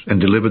 servants,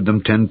 and delivered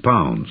them 10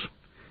 pounds,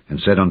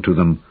 and said unto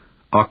them,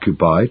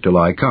 Occupy till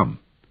I come.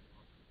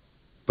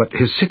 But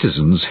his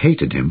citizens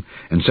hated him,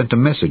 and sent a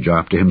message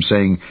after him,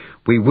 saying,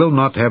 We will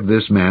not have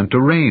this man to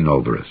reign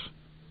over us.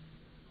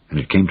 And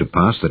it came to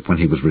pass that when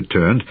he was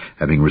returned,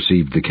 having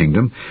received the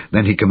kingdom,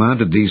 then he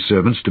commanded these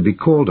servants to be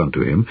called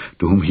unto him,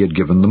 to whom he had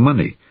given the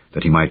money,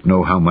 that he might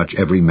know how much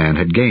every man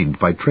had gained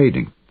by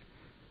trading.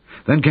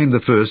 Then came the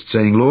first,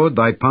 saying, Lord,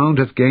 thy pound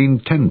hath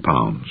gained 10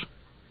 pounds.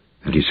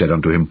 And he said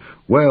unto him,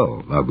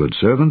 Well, thou good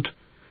servant,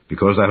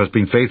 because thou hast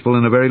been faithful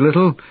in a very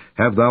little,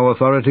 have thou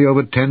authority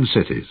over 10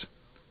 cities.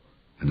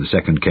 And the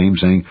second came,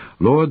 saying,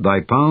 Lord,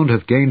 thy pound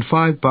hath gained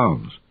 5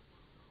 pounds.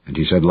 And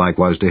he said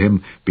likewise to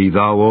him, Be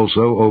thou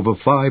also over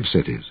 5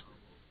 cities.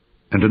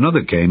 And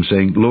another came,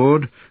 saying,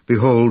 Lord,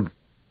 behold,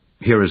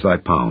 here is thy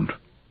pound,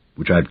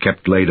 which I have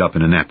kept laid up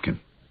in a napkin.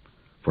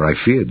 For I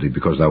feared thee,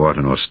 because thou art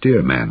an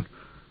austere man.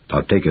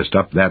 Thou takest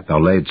up that thou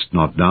laidst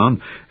not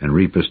down, and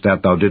reapest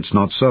that thou didst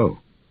not sow.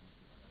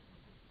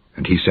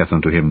 And he saith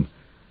unto him,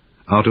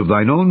 Out of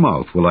thine own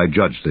mouth will I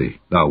judge thee,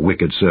 thou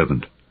wicked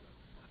servant.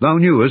 Thou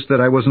knewest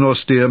that I was an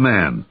austere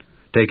man,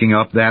 taking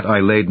up that I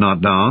laid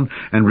not down,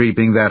 and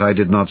reaping that I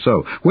did not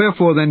sow.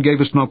 Wherefore then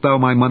gavest not thou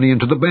my money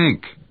into the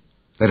bank,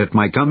 that at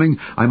my coming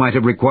I might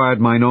have required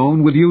mine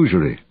own with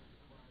usury?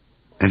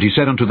 And he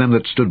said unto them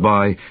that stood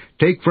by,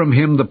 Take from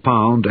him the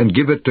pound, and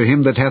give it to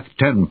him that hath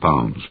 10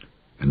 pounds.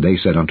 And they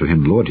said unto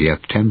him, Lord, he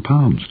hath 10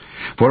 pounds.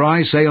 For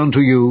I say unto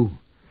you,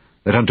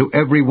 that unto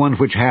every one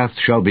which hath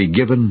shall be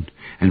given,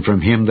 and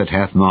from him that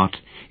hath not,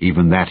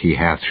 even that he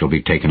hath shall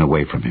be taken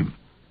away from him.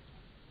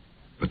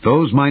 But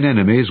those mine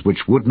enemies,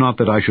 which would not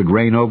that I should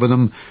reign over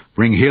them,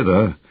 bring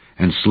hither,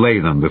 and slay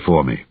them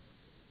before me.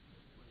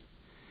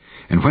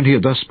 And when he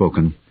had thus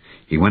spoken,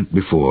 he went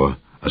before,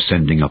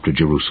 ascending up to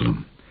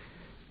Jerusalem.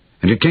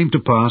 And it came to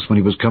pass, when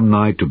he was come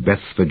nigh to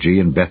Bethphage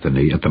and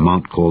Bethany, at the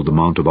mount called the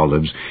Mount of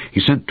Olives, he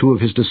sent 2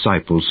 of his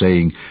disciples,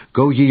 saying,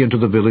 Go ye into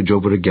the village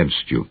over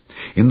against you,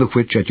 in the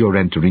which at your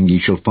entering ye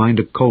shall find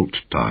a colt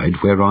tied,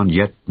 whereon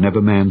yet never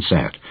man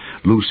sat.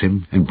 Loose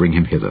him, and bring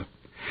him hither.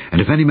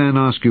 And if any man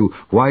ask you,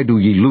 Why do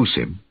ye loose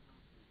him?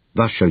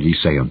 Thus shall ye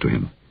say unto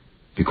him,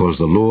 Because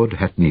the Lord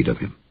hath need of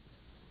him.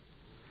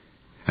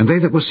 And they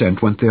that were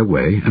sent went their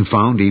way, and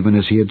found even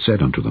as he had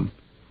said unto them.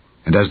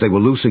 And as they were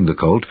loosing the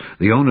colt,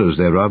 the owners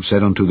thereof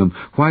said unto them,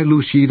 Why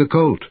loose ye the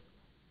colt?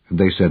 And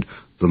they said,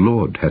 The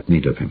Lord hath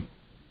need of him.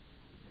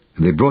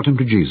 And they brought him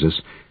to Jesus,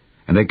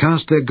 and they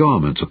cast their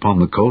garments upon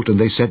the colt, and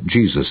they set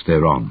Jesus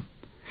thereon.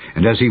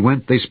 And as he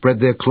went, they spread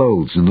their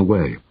clothes in the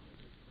way.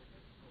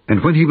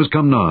 And when he was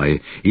come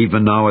nigh,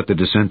 even now at the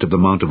descent of the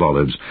Mount of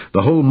Olives,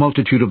 the whole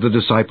multitude of the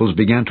disciples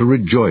began to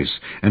rejoice,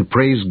 and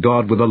praise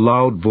God with a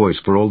loud voice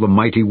for all the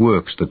mighty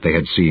works that they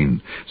had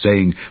seen,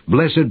 saying,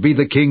 Blessed be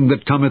the King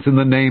that cometh in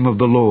the name of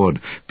the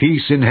Lord,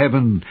 peace in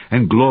heaven,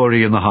 and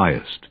glory in the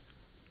highest.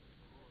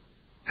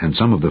 And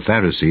some of the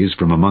Pharisees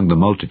from among the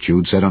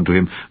multitude said unto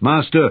him,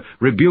 Master,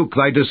 rebuke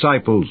thy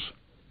disciples.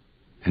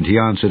 And he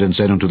answered and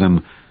said unto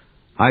them,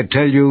 I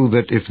tell you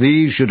that if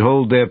these should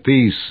hold their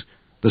peace,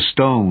 the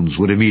stones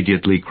would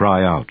immediately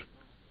cry out.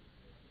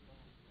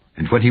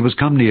 And when he was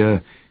come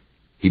near,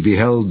 he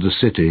beheld the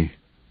city,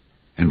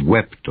 and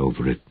wept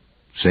over it,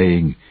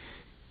 saying,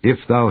 If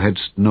thou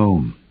hadst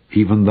known,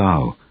 even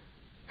thou,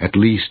 at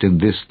least in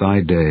this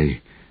thy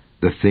day,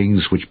 the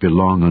things which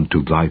belong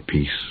unto thy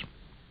peace.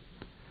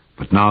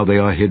 But now they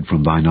are hid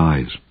from thine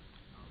eyes.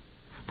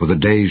 For the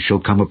days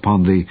shall come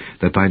upon thee,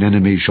 that thine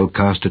enemies shall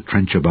cast a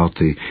trench about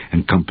thee,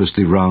 and compass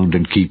thee round,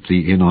 and keep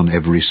thee in on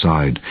every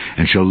side,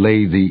 and shall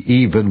lay thee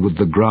even with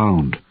the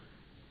ground,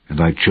 and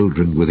thy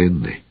children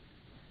within thee.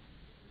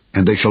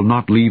 And they shall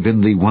not leave in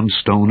thee one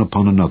stone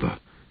upon another,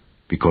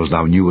 because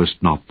thou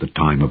knewest not the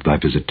time of thy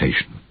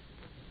visitation.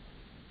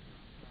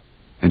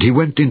 And he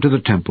went into the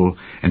temple,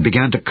 and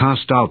began to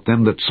cast out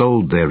them that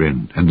sold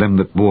therein, and them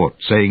that bought,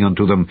 saying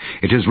unto them,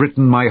 It is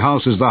written, My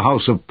house is the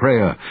house of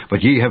prayer,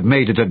 but ye have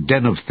made it a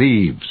den of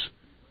thieves.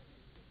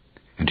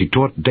 And he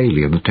taught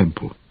daily in the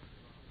temple.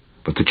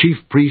 But the chief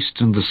priests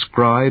and the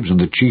scribes and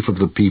the chief of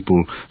the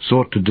people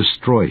sought to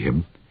destroy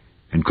him,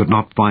 and could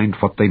not find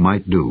what they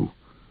might do,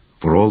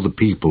 for all the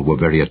people were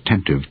very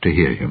attentive to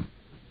hear him.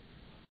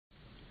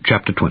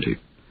 Chapter 20.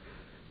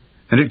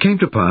 And it came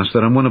to pass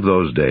that on one of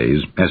those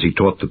days, as he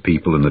taught the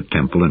people in the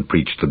temple and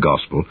preached the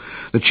gospel,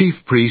 the chief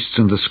priests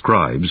and the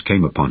scribes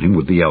came upon him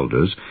with the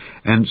elders,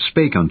 and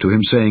spake unto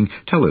him, saying,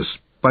 Tell us,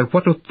 by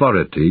what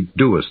authority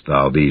doest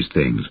thou these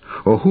things?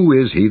 Or who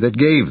is he that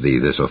gave thee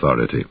this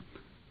authority?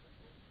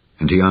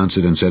 And he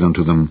answered and said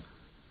unto them,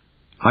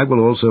 I will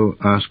also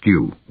ask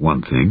you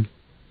one thing,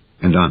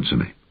 and answer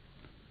me.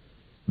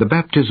 The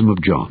baptism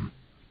of John,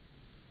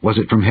 was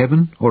it from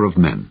heaven or of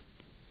men?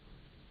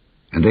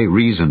 And they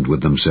reasoned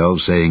with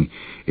themselves, saying,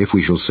 If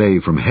we shall say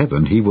from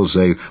heaven, he will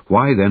say,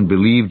 Why then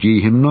believed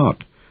ye him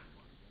not?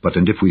 But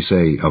and if we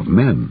say of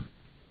men,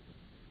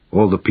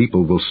 all the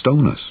people will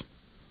stone us,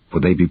 for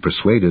they be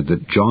persuaded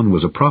that John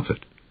was a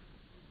prophet.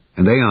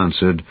 And they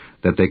answered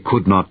that they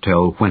could not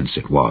tell whence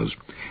it was.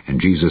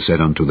 And Jesus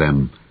said unto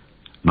them,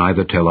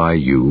 Neither tell I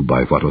you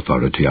by what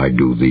authority I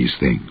do these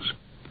things.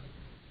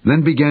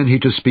 Then began he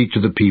to speak to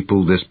the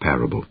people this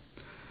parable.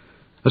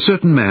 A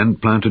certain man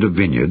planted a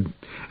vineyard,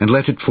 and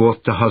let it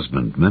forth to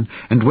husbandmen,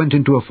 and went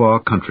into a far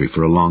country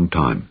for a long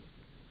time.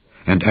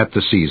 And at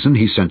the season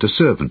he sent a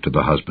servant to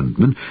the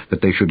husbandmen,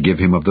 that they should give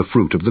him of the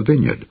fruit of the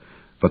vineyard.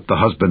 But the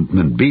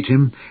husbandmen beat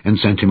him, and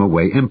sent him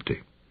away empty.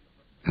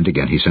 And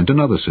again he sent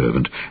another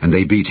servant, and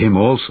they beat him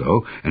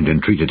also, and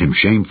entreated him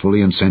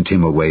shamefully, and sent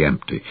him away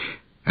empty.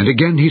 And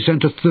again he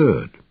sent a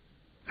third,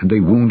 and they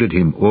wounded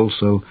him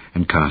also,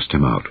 and cast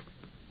him out.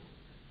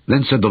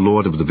 Then said the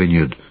Lord of the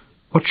vineyard,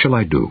 What shall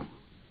I do?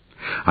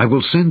 I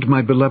will send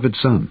my beloved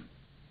son.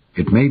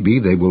 It may be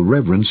they will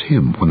reverence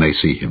him when they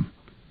see him.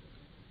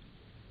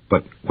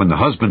 But when the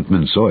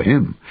husbandmen saw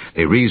him,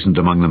 they reasoned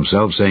among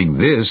themselves, saying,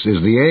 This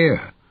is the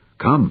heir.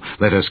 Come,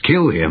 let us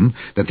kill him,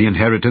 that the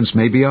inheritance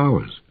may be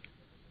ours.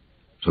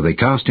 So they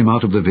cast him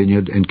out of the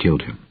vineyard, and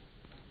killed him.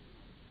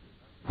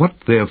 What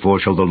therefore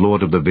shall the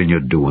Lord of the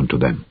vineyard do unto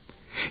them?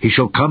 He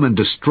shall come and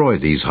destroy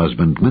these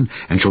husbandmen,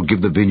 and shall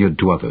give the vineyard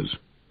to others.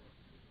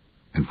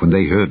 And when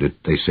they heard it,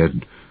 they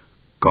said,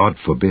 God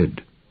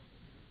forbid.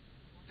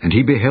 And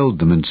he beheld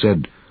them, and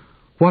said,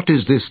 What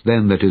is this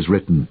then that is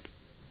written?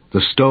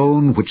 The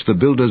stone which the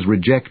builders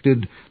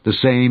rejected, the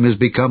same is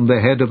become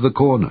the head of the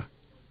corner.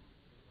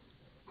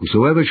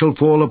 Whosoever shall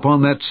fall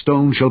upon that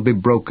stone shall be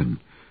broken,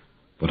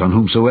 but on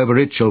whomsoever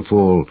it shall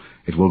fall,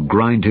 it will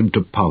grind him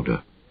to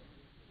powder.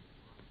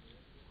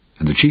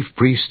 And the chief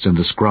priests and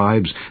the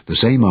scribes the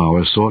same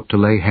hour sought to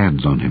lay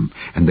hands on him,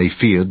 and they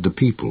feared the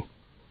people,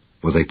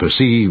 for they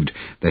perceived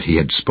that he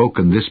had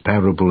spoken this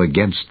parable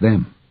against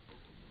them.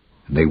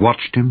 And they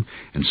watched him,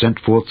 and sent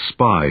forth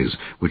spies,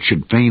 which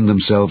should feign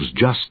themselves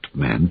just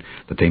men,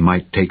 that they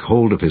might take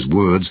hold of his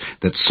words,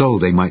 that so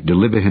they might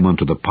deliver him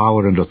unto the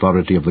power and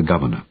authority of the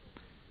governor.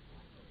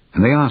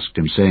 And they asked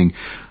him, saying,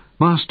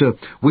 Master,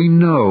 we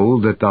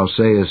know that thou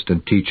sayest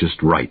and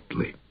teachest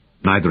rightly.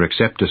 Neither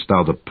acceptest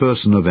thou the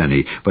person of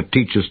any, but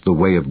teachest the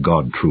way of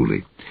God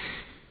truly.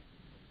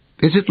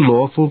 Is it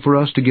lawful for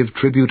us to give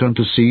tribute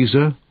unto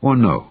Caesar, or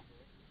no?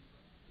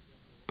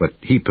 But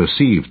he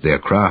perceived their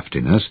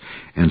craftiness,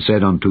 and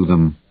said unto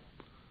them,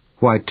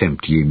 Why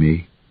tempt ye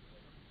me?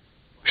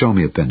 Show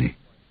me a penny.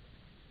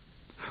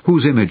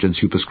 Whose image and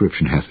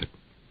superscription hath it?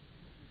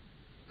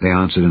 They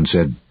answered and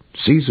said,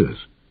 Caesar's.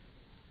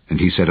 And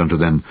he said unto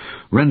them,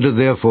 Render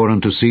therefore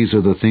unto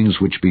Caesar the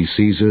things which be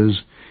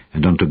Caesar's,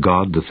 and unto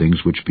God the things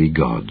which be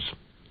God's.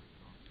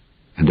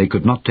 And they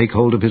could not take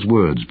hold of his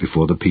words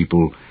before the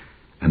people,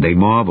 and they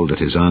marveled at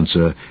his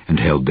answer, and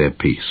held their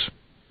peace.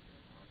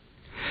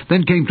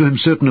 Then came to him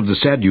certain of the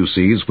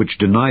Sadducees, which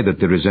deny that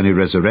there is any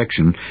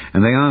resurrection,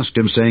 and they asked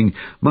him, saying,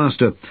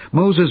 Master,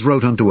 Moses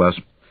wrote unto us,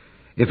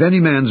 If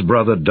any man's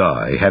brother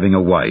die, having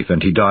a wife,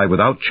 and he die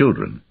without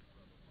children,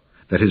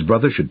 that his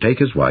brother should take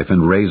his wife,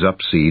 and raise up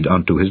seed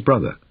unto his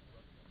brother.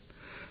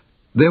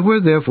 There were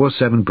therefore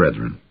 7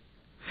 brethren.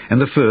 And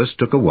the first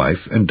took a wife,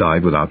 and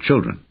died without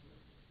children.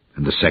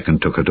 And the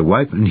second took her to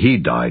wife, and he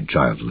died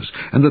childless.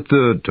 And the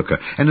third took her,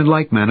 and in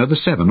like manner the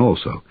 7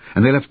 also.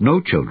 And they left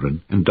no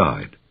children, and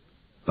died.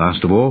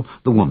 Last of all,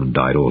 the woman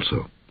died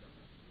also.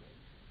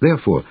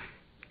 Therefore,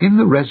 in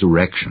the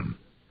resurrection,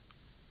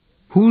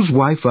 whose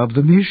wife of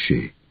them is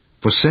she?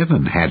 For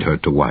 7 had her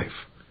to wife.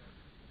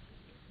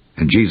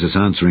 And Jesus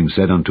answering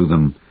said unto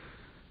them,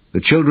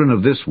 The children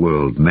of this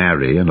world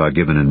marry, and are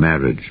given in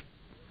marriage.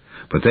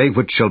 But they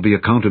which shall be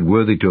accounted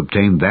worthy to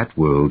obtain that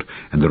world,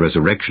 and the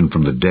resurrection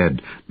from the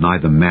dead,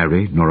 neither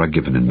marry, nor are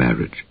given in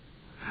marriage.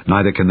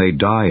 Neither can they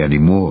die any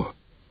more,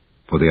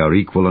 for they are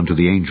equal unto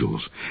the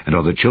angels, and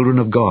are the children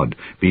of God,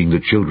 being the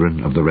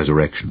children of the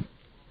resurrection.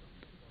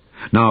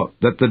 Now,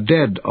 that the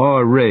dead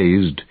are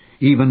raised,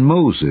 even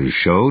Moses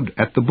showed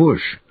at the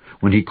bush,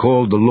 when he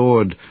called the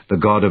Lord the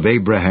God of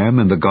Abraham,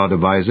 and the God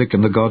of Isaac,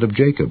 and the God of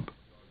Jacob.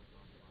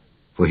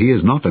 For he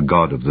is not a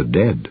God of the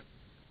dead,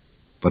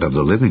 but of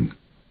the living.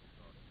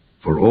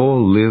 For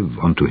all live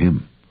unto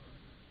him.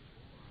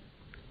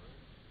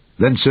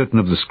 Then certain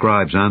of the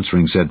scribes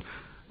answering said,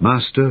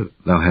 Master,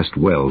 thou hast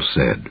well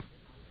said.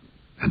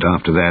 And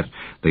after that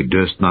they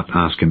durst not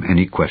ask him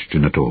any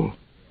question at all.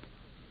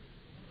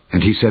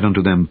 And he said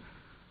unto them,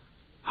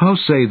 How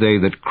say they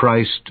that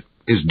Christ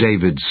is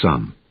David's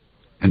son?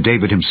 And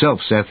David himself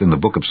saith in the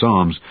book of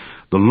Psalms,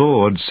 The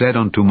Lord said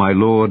unto my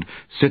Lord,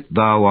 Sit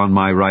thou on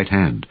my right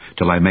hand,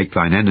 till I make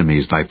thine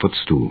enemies thy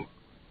footstool.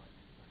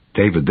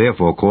 David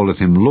therefore calleth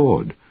him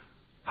Lord.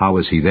 How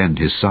is he then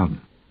his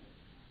son?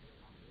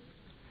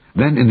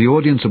 Then in the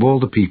audience of all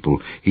the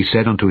people he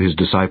said unto his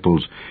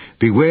disciples,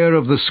 Beware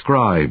of the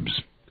scribes,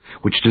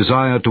 which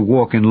desire to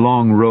walk in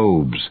long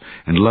robes,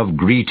 and love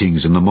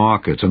greetings in the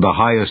markets, and the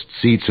highest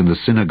seats in the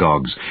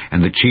synagogues,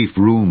 and the chief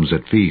rooms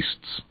at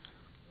feasts,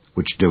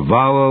 which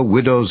devour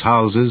widows'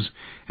 houses,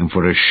 and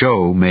for a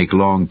show make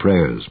long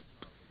prayers.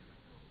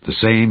 The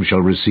same shall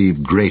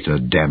receive greater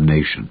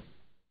damnation.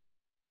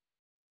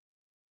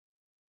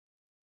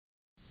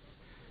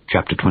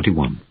 Chapter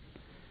 21.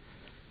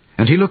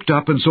 And he looked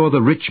up and saw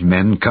the rich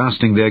men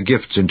casting their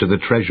gifts into the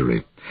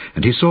treasury.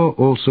 And he saw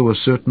also a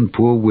certain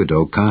poor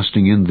widow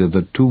casting in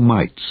thither 2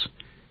 mites.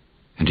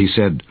 And he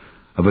said,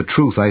 Of a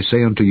truth I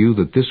say unto you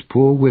that this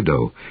poor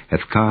widow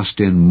hath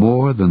cast in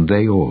more than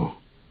they all.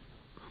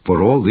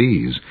 For all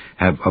these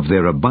have of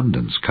their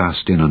abundance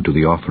cast in unto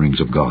the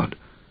offerings of God.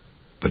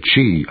 But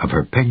she of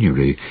her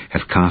penury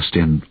hath cast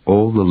in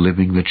all the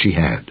living that she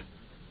had.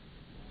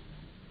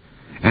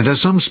 And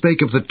as some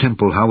spake of the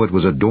temple, how it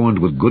was adorned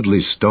with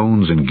goodly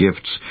stones and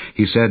gifts,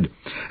 he said,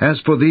 As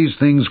for these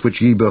things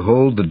which ye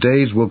behold, the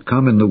days will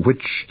come in the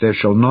which there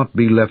shall not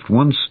be left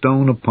one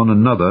stone upon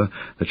another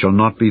that shall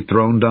not be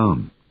thrown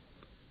down.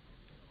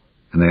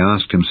 And they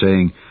asked him,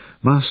 saying,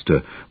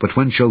 Master, but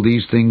when shall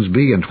these things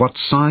be, and what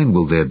sign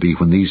will there be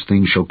when these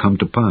things shall come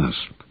to pass?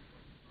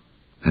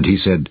 And he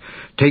said,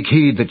 Take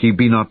heed that ye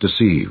be not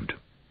deceived.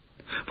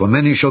 For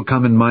many shall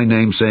come in my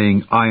name,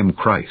 saying, I am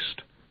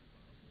Christ.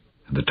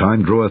 And the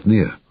time draweth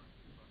near.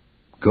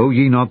 Go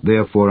ye not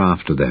therefore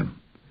after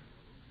them.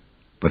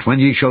 But when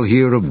ye shall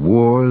hear of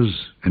wars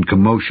and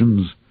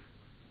commotions,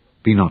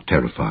 be not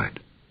terrified.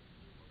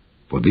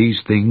 For these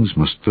things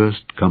must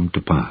first come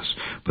to pass,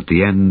 but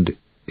the end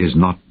is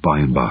not by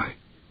and by.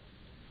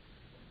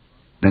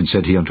 Then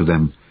said he unto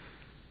them,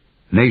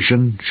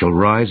 Nation shall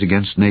rise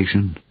against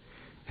nation,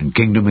 and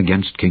kingdom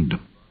against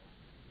kingdom.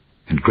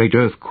 And great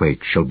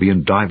earthquakes shall be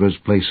in divers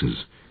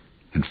places,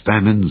 and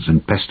famines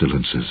and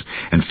pestilences,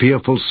 and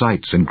fearful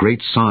sights and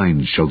great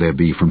signs shall there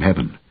be from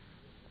heaven.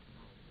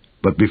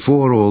 But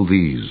before all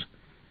these,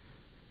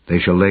 they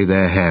shall lay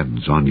their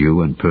hands on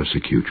you and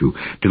persecute you,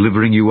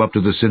 delivering you up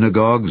to the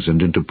synagogues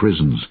and into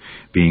prisons,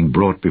 being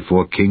brought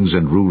before kings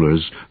and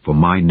rulers for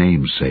my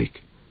name's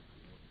sake.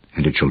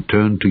 And it shall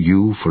turn to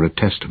you for a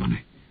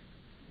testimony.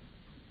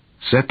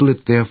 Settle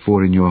it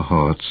therefore in your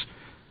hearts,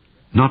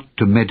 not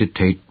to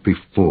meditate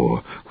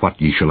before what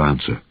ye shall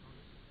answer.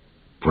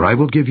 For I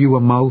will give you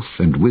a mouth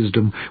and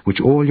wisdom,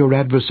 which all your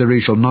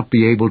adversaries shall not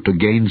be able to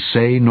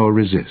gainsay nor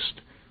resist.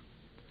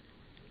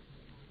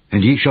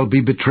 And ye shall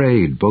be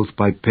betrayed both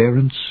by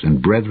parents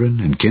and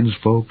brethren and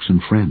kinsfolks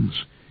and friends.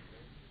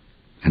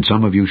 And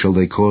some of you shall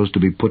they cause to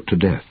be put to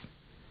death.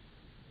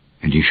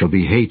 And ye shall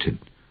be hated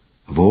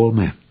of all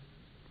men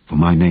for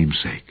my name's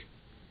sake.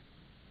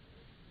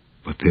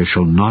 But there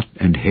shall not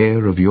an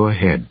hair of your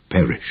head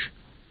perish.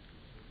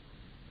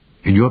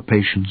 In your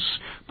patience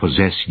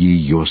possess ye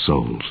your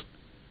souls.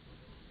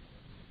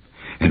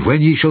 And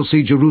when ye shall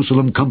see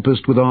Jerusalem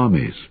compassed with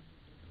armies,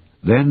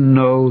 then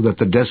know that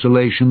the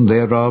desolation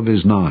thereof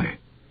is nigh.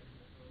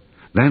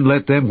 Then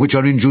let them which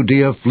are in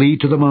Judea flee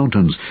to the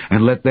mountains,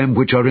 and let them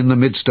which are in the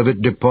midst of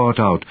it depart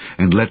out,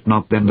 and let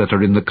not them that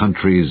are in the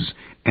countries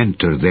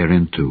enter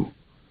thereinto.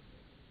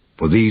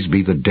 For these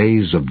be the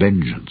days of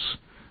vengeance,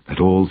 that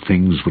all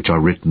things which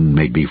are written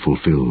may be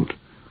fulfilled.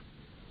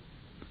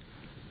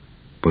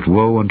 But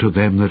woe unto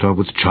them that are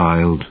with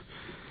child,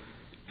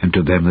 and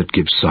to them that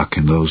give suck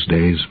in those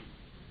days.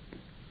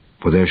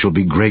 For there shall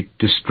be great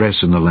distress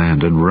in the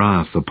land, and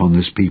wrath upon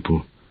this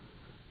people.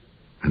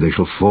 And they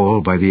shall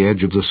fall by the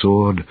edge of the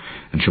sword,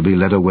 and shall be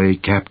led away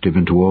captive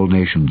into all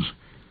nations.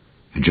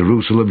 And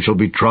Jerusalem shall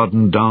be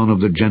trodden down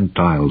of the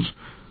Gentiles,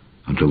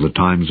 until the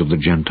times of the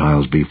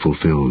Gentiles be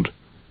fulfilled.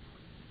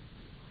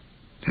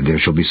 And there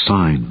shall be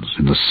signs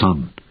in the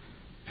sun,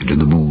 and in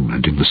the moon,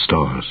 and in the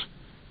stars.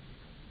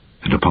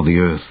 And upon the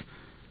earth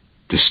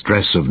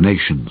distress of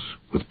nations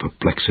with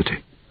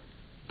perplexity,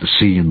 the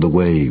sea and the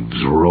waves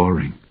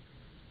roaring,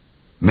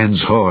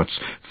 men's hearts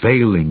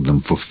failing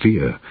them for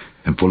fear,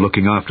 and for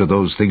looking after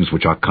those things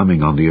which are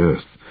coming on the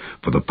earth,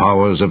 for the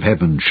powers of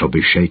heaven shall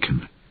be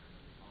shaken.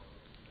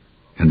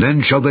 And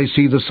then shall they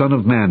see the Son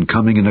of Man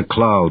coming in a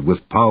cloud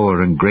with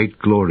power and great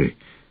glory.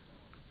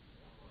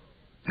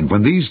 And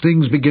when these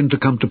things begin to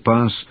come to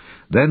pass,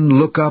 then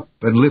look up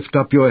and lift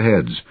up your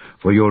heads,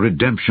 for your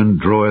redemption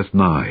draweth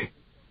nigh.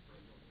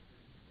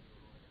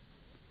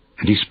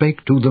 And he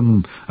spake to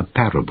them a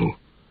parable.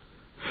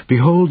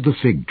 Behold the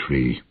fig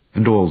tree,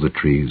 and all the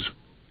trees.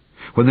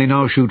 When they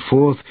now shoot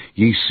forth,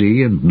 ye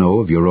see and know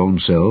of your own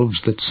selves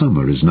that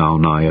summer is now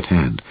nigh at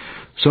hand.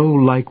 So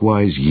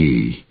likewise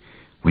ye,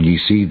 when ye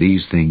see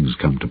these things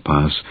come to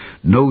pass,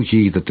 know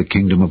ye that the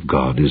kingdom of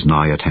God is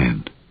nigh at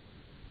hand.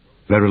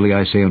 Verily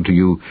I say unto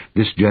you,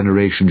 this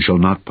generation shall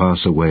not pass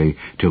away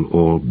till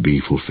all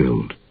be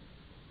fulfilled.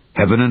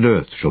 Heaven and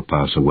earth shall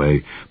pass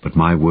away, but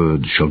my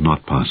words shall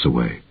not pass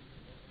away.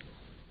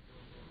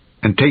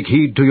 And take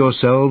heed to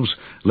yourselves,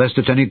 lest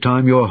at any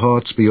time your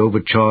hearts be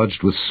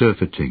overcharged with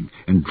surfeiting,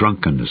 and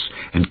drunkenness,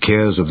 and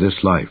cares of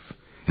this life,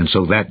 and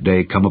so that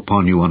day come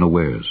upon you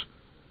unawares.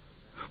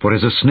 For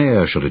as a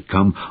snare shall it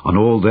come on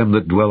all them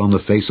that dwell on the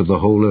face of the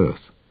whole earth.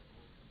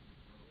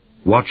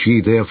 Watch ye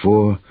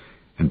therefore,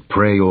 and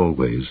pray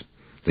always,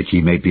 that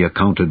ye may be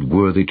accounted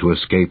worthy to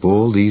escape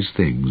all these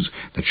things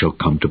that shall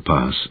come to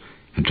pass,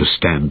 and to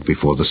stand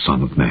before the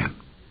Son of Man.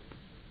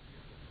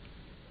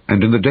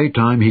 And in the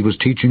daytime he was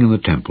teaching in the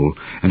temple,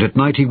 and at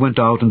night he went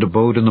out and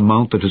abode in the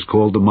mount that is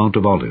called the Mount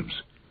of Olives.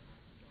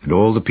 And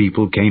all the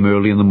people came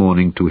early in the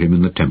morning to him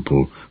in the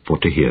temple for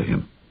to hear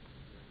him.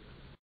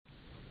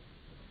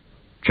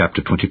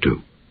 Chapter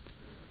 22.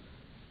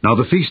 Now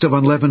the feast of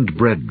unleavened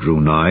bread drew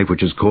nigh,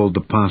 which is called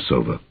the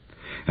Passover.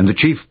 And the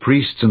chief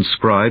priests and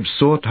scribes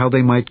sought how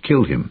they might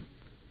kill him,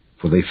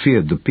 for they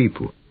feared the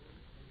people.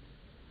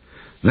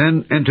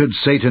 Then entered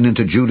Satan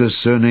into Judas,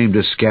 surnamed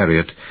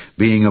Iscariot,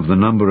 being of the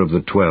number of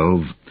the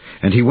 12,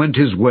 and he went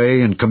his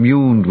way and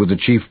communed with the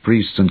chief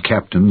priests and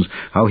captains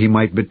how he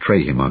might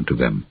betray him unto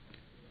them.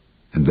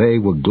 And they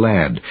were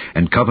glad,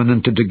 and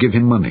covenanted to give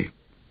him money.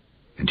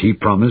 And he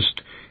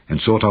promised,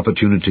 and sought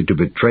opportunity to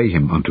betray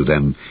him unto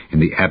them in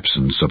the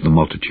absence of the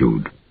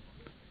multitude.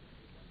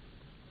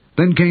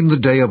 Then came the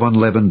day of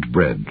unleavened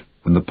bread,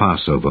 when the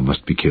Passover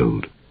must be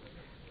killed.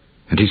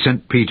 And he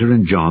sent Peter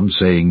and John,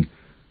 saying,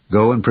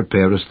 Go and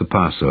prepare us the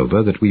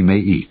Passover, that we may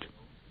eat.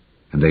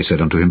 And they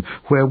said unto him,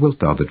 Where wilt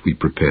thou that we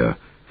prepare?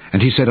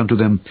 And he said unto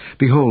them,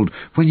 Behold,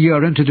 when ye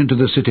are entered into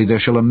the city,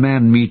 there shall a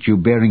man meet you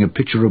bearing a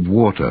pitcher of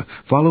water.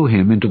 Follow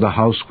him into the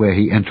house where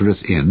he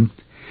entereth in.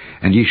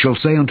 And ye shall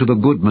say unto the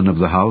goodman of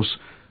the house,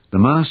 The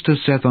master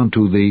saith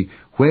unto thee,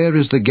 Where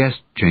is the guest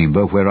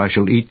chamber where I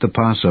shall eat the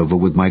Passover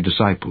with my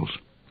disciples?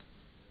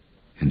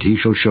 And he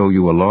shall show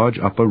you a large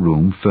upper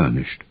room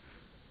furnished.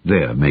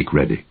 There make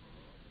ready.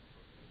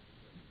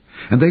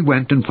 And they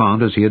went and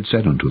found as he had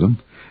said unto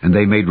them, and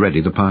they made ready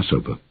the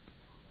Passover.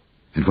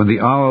 And when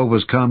the hour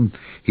was come,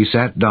 he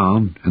sat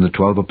down, and the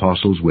 12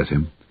 apostles with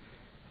him.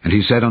 And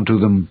he said unto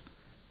them,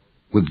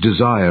 With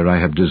desire I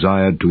have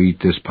desired to eat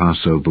this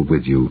Passover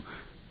with you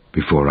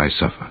before I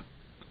suffer.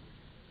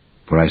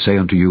 For I say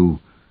unto you,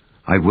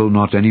 I will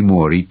not any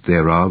more eat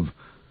thereof,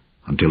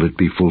 until it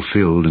be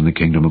fulfilled in the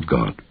kingdom of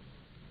God.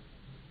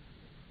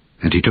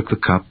 And he took the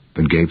cup,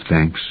 and gave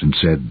thanks, and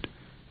said,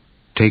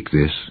 Take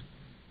this,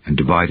 and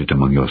divide it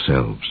among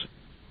yourselves.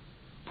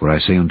 For I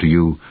say unto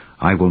you,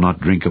 I will not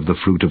drink of the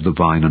fruit of the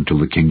vine until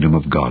the kingdom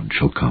of God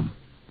shall come.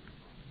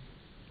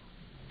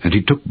 And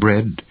he took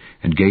bread,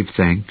 and gave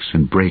thanks,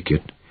 and brake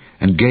it,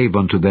 and gave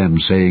unto them,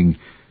 saying,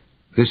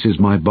 This is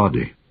my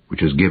body,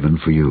 which is given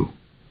for you.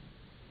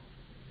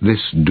 This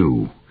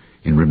do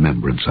in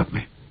remembrance of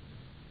me.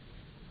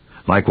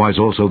 Likewise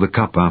also the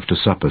cup after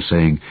supper,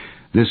 saying,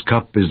 This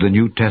cup is the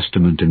New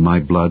Testament in my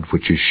blood,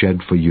 which is shed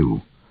for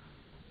you.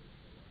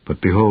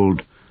 But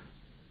behold,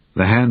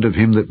 the hand of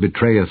him that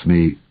betrayeth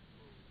me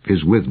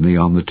is with me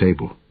on the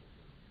table.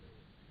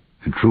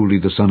 And truly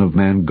the Son of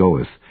Man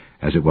goeth,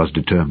 as it was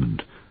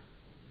determined.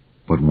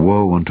 But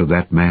woe unto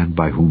that man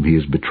by whom he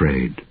is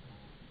betrayed.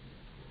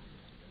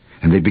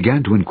 And they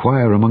began to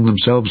inquire among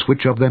themselves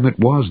which of them it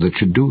was that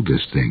should do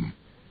this thing.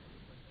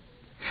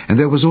 And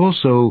there was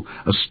also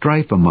a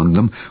strife among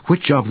them,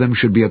 which of them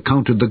should be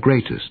accounted the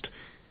greatest.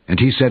 And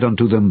he said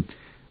unto them,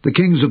 The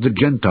kings of the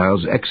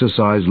Gentiles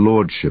exercise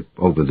lordship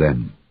over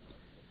them,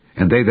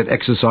 and they that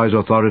exercise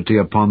authority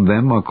upon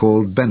them are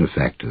called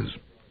benefactors.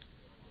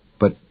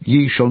 But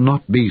ye shall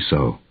not be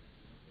so.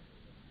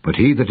 But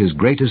he that is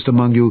greatest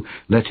among you,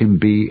 let him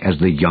be as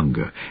the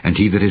younger, and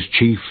he that is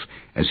chief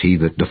as he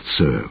that doth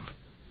serve.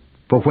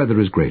 For whether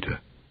is greater,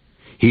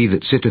 he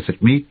that sitteth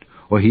at meat,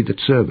 or he that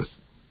serveth?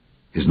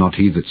 Is not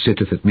he that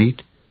sitteth at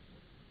meat?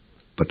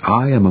 But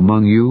I am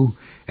among you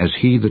as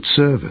he that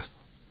serveth.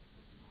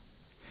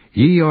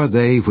 Ye are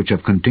they which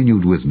have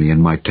continued with me in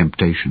my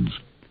temptations.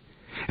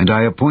 And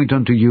I appoint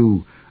unto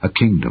you a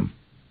kingdom,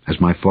 as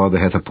my Father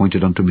hath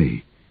appointed unto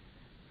me,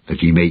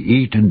 that ye may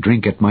eat and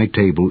drink at my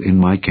table in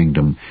my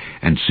kingdom,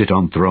 and sit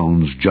on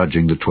thrones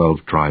judging the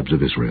 12 tribes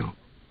of Israel.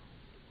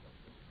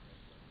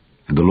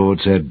 And the Lord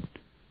said,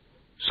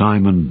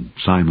 Simon,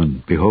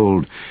 Simon,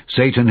 behold,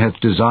 Satan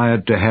hath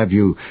desired to have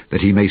you,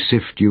 that he may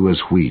sift you as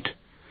wheat.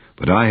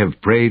 But I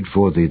have prayed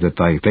for thee, that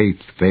thy faith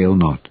fail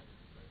not.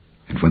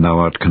 And when thou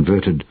art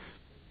converted,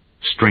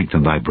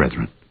 strengthen thy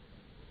brethren.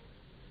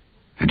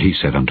 And he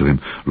said unto him,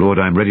 Lord,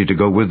 I am ready to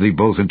go with thee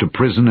both into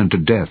prison and to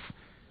death.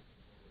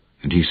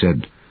 And he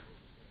said,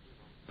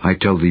 I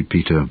tell thee,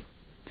 Peter,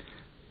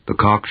 the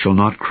cock shall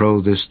not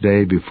crow this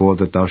day before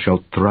that thou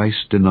shalt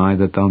thrice deny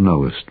that thou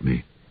knowest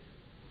me.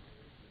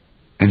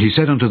 And he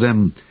said unto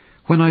them,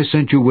 When I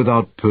sent you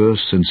without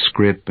purse and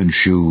scrip and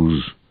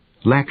shoes,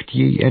 lacked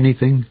ye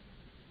anything?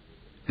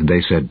 And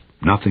they said,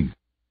 Nothing.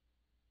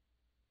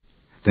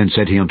 Then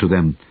said he unto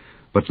them,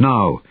 But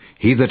now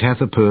he that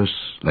hath a purse,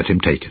 let him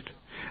take it,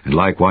 and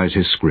likewise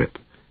his scrip.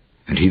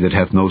 And he that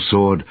hath no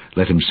sword,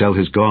 let him sell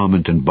his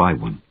garment and buy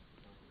one.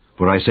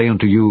 For I say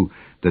unto you,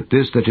 that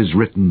this that is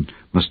written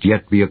must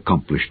yet be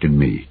accomplished in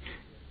me.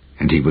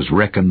 And he was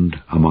reckoned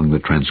among the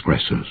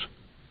transgressors.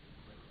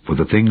 For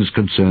the things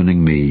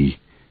concerning me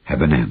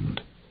have an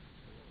end.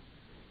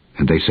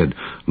 And they said,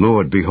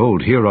 Lord,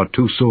 behold, here are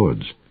 2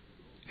 swords.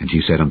 And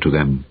he said unto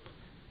them,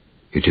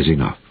 It is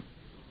enough.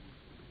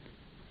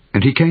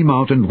 And he came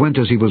out and went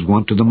as he was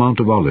wont to the Mount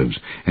of Olives,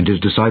 and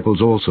his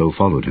disciples also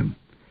followed him.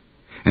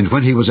 And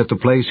when he was at the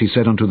place, he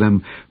said unto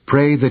them,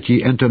 Pray that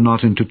ye enter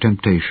not into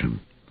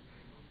temptation.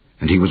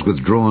 And he was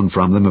withdrawn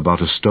from them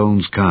about a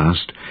stone's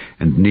cast,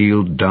 and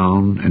kneeled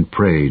down and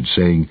prayed,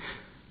 saying,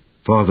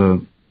 Father,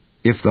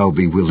 if thou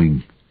be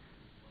willing,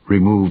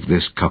 remove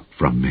this cup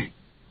from me.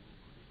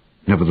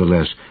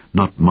 Nevertheless,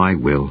 not my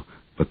will,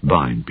 but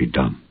thine be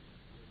done.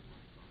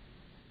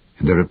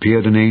 And there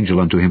appeared an angel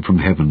unto him from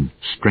heaven,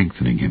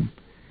 strengthening him.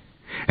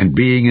 And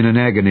being in an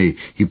agony,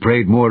 he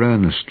prayed more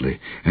earnestly,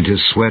 and his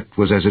sweat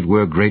was as it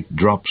were great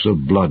drops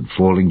of blood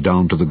falling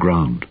down to the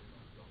ground.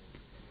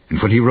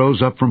 And when he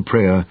rose up from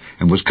prayer,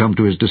 and was come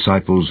to his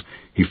disciples,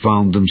 he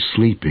found them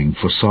sleeping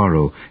for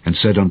sorrow, and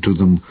said unto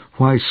them,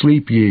 Why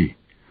sleep ye?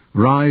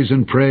 Rise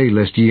and pray,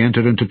 lest ye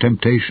enter into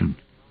temptation.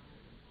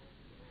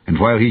 And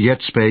while he yet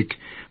spake,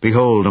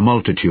 behold, a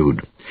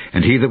multitude,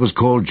 and he that was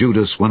called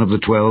Judas, one of the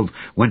 12,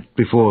 went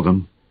before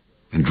them,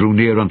 and drew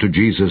near unto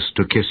Jesus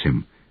to kiss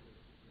him.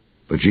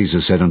 But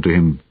Jesus said unto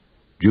him,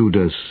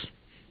 Judas,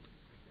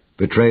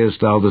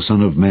 betrayest thou the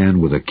Son of Man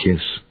with a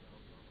kiss?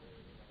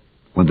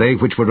 When they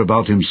which were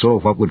about him saw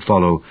what would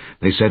follow,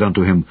 they said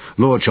unto him,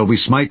 Lord, shall we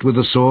smite with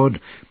the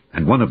sword?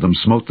 And one of them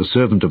smote the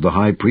servant of the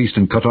high priest,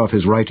 and cut off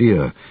his right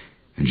ear.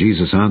 And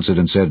Jesus answered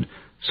and said,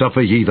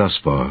 Suffer ye thus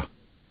far.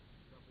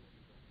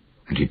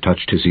 And he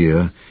touched his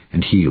ear,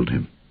 and healed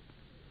him.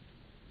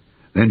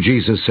 Then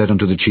Jesus said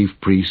unto the chief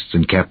priests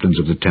and captains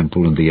of the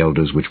temple and the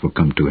elders which were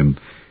come to him,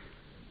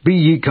 Be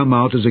ye come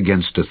out as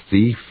against a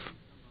thief,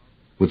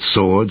 with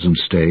swords and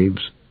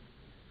staves?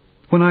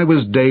 When I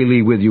was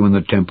daily with you in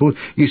the temple,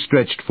 ye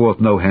stretched forth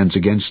no hands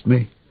against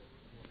me.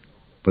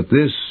 But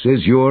this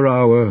is your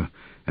hour,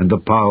 and the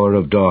power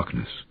of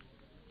darkness.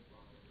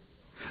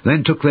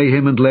 Then took they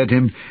him and led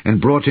him,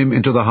 and brought him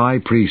into the high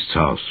priest's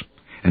house,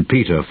 and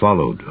Peter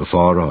followed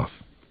afar off.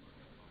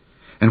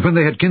 And when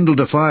they had kindled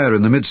a fire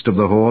in the midst of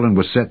the hall, and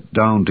were set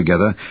down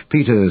together,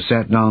 Peter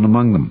sat down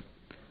among them.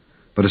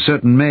 But a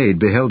certain maid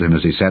beheld him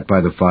as he sat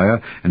by the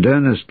fire, and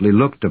earnestly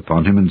looked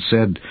upon him, and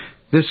said,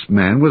 This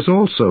man was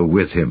also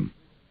with him.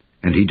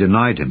 And he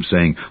denied him,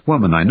 saying,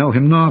 Woman, I know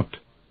him not.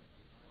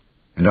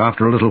 And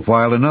after a little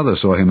while another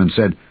saw him, and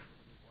said,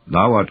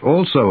 Thou art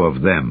also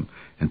of them.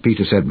 And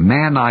Peter said,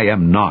 Man, I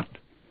am not.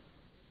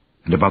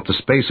 And about the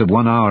space of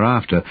 1 hour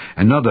after,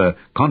 another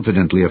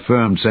confidently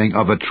affirmed, saying,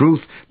 Of a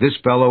truth, this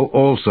fellow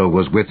also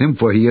was with him,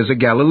 for he is a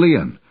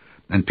Galilean.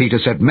 And Peter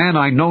said, Man,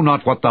 I know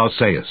not what thou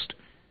sayest.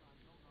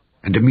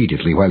 And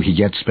immediately, while he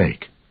yet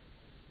spake,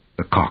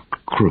 the cock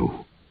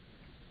crew.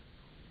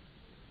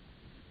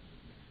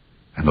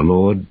 And the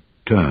Lord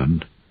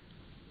turned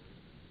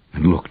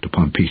and looked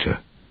upon Peter.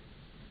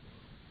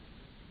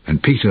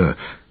 And Peter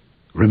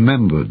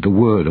remembered the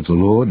word of the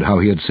Lord, how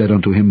he had said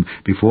unto him,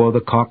 Before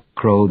the cock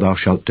crow thou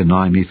shalt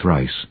deny me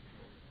thrice.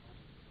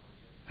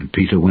 And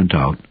Peter went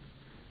out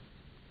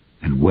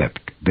and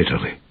wept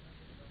bitterly.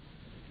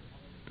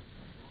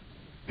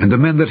 And the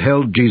men that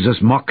held Jesus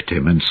mocked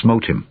him and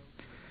smote him.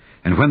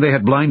 And when they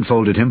had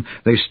blindfolded him,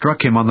 they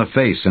struck him on the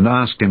face, and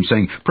asked him,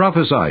 saying,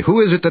 Prophesy, who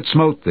is it that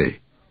smote thee?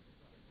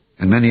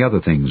 And many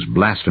other things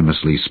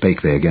blasphemously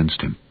spake they against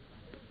him.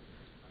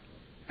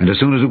 And as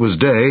soon as it was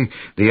day,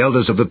 the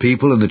elders of the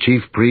people and the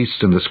chief priests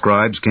and the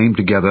scribes came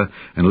together,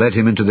 and led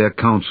him into their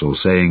council,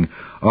 saying,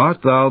 Art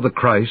thou the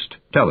Christ?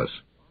 Tell us.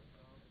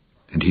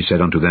 And he said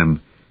unto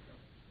them,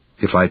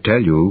 If I tell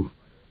you,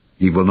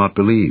 ye will not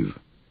believe.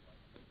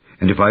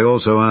 And if I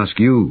also ask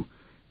you,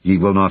 ye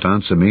will not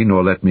answer me,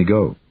 nor let me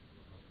go.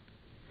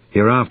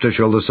 Hereafter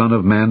shall the Son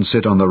of Man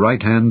sit on the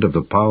right hand of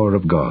the power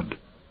of God.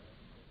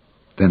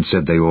 Then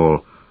said they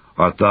all,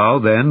 Art thou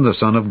then the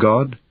Son of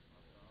God?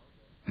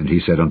 And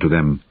he said unto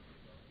them,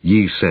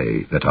 Ye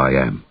say that I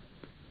am.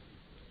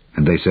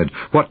 And they said,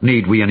 What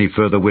need we any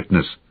further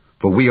witness?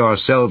 For we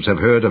ourselves have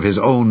heard of his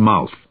own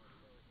mouth.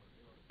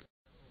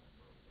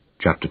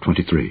 Chapter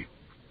 23.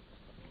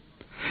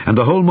 And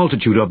the whole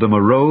multitude of them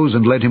arose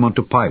and led him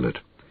unto Pilate.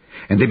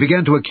 And they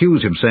began to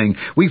accuse him, saying,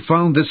 We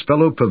found this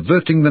fellow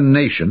perverting the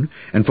nation,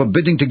 and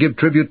forbidding to give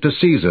tribute to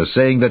Caesar,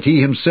 saying that he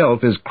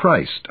himself is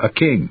Christ, a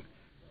king.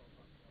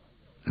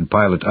 And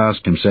Pilate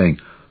asked him, saying,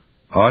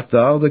 Art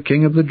thou the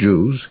king of the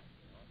Jews?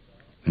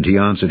 And he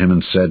answered him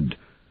and said,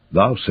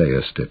 Thou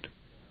sayest it.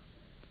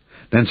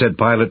 Then said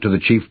Pilate to the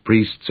chief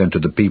priests and to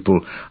the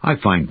people, I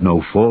find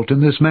no fault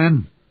in this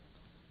man.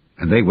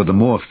 And they were the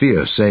more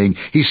fierce, saying,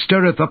 He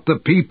stirreth up the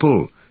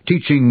people,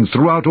 teaching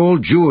throughout all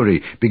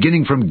Jewry,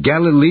 beginning from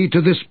Galilee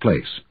to this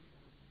place.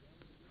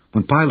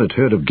 When Pilate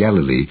heard of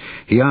Galilee,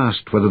 he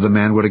asked whether the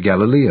man were a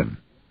Galilean.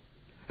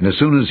 And as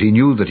soon as he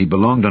knew that he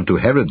belonged unto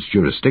Herod's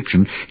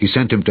jurisdiction, he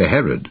sent him to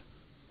Herod,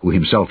 who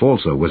himself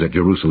also was at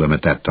Jerusalem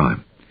at that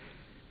time.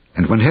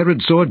 And when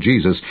Herod saw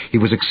Jesus, he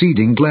was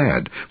exceeding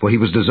glad, for he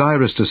was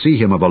desirous to see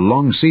him of a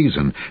long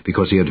season,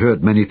 because he had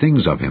heard many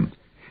things of him,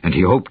 and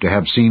he hoped to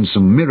have seen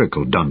some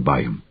miracle done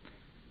by him.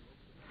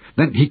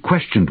 Then he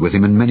questioned with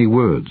him in many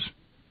words.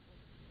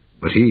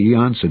 But he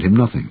answered him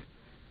nothing.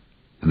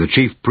 And the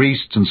chief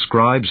priests and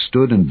scribes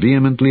stood and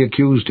vehemently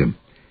accused him.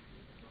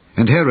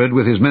 And Herod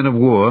with his men of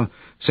war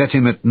set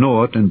him at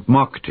naught and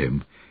mocked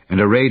him, and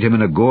arrayed him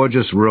in a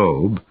gorgeous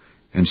robe,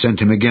 and sent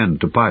him again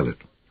to Pilate.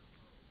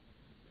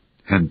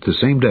 And the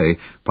same day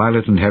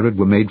Pilate and Herod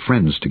were made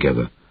friends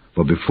together,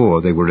 for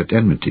before they were at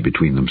enmity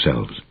between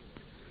themselves.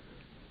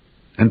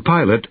 And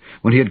Pilate,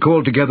 when he had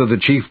called together the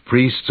chief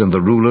priests and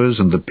the rulers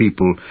and the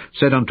people,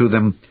 said unto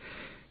them,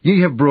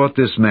 Ye have brought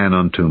this man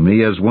unto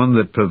me as one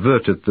that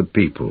perverteth the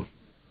people.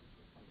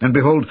 And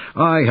behold,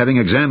 I, having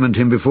examined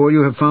him before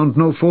you, have found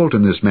no fault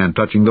in this man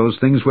touching those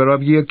things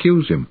whereof ye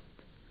accuse him.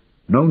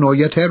 No, nor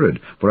yet Herod,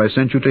 for I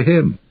sent you to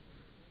him.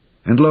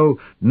 And lo,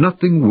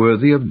 nothing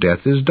worthy of death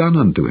is done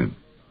unto him.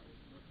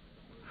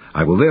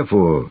 I will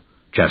therefore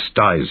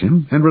chastise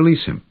him and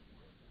release him.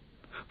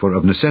 For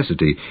of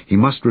necessity he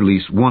must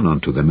release one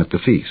unto them at the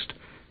feast.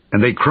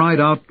 And they cried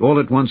out all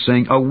at once,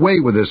 saying, Away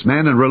with this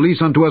man, and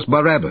release unto us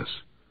Barabbas,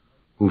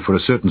 who for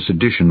a certain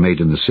sedition made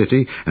in the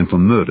city, and for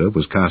murder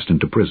was cast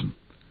into prison.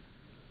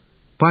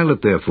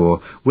 Pilate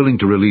therefore, willing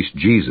to release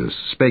Jesus,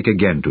 spake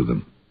again to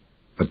them.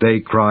 But they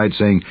cried,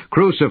 saying,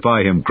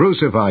 Crucify him,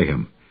 crucify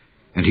him.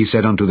 And he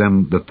said unto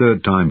them the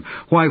third time,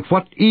 Why,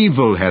 what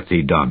evil hath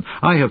he done?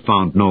 I have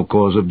found no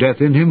cause of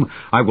death in him.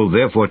 I will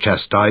therefore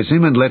chastise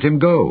him, and let him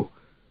go.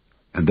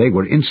 And they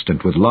were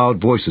instant with loud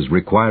voices,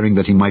 requiring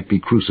that he might be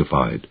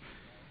crucified.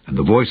 And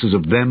the voices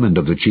of them and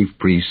of the chief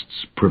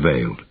priests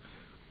prevailed.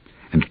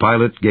 And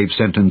Pilate gave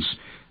sentence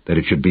that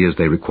it should be as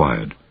they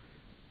required.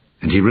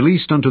 And he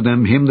released unto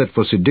them him that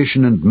for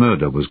sedition and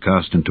murder was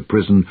cast into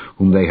prison,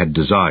 whom they had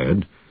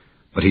desired,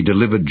 but he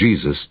delivered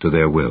Jesus to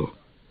their will.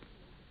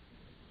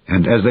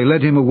 And as they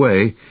led him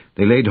away,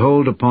 they laid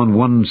hold upon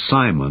one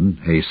Simon,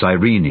 a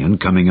Cyrenian,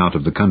 coming out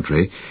of the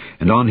country,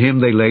 and on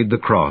him they laid the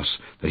cross,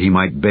 that he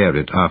might bear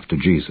it after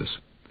Jesus.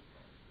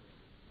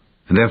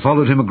 And there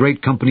followed him a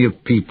great company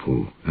of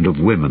people and of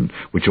women,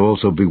 which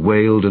also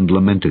bewailed and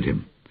lamented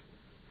him.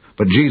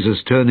 But Jesus,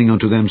 turning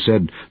unto them,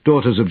 said,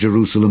 Daughters of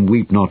Jerusalem,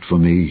 weep not for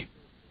me,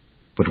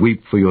 but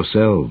weep for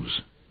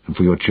yourselves and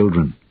for your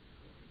children.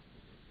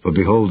 For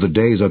behold, the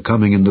days are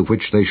coming in the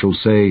which they shall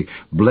say,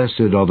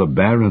 Blessed are the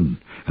barren,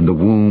 and the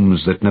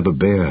wombs that never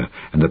bare,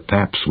 and the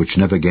paps which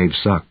never gave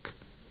suck.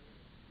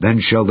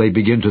 Then shall they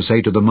begin to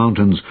say to the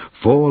mountains,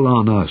 Fall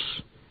on us,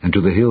 and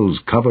to the hills,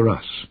 Cover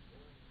us.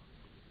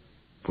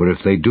 For if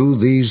they do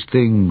these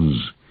things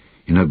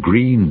in a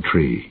green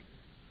tree,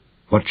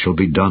 what shall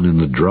be done in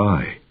the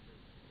dry?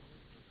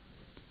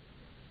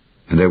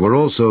 And there were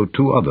also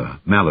 2 other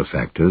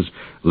malefactors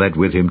led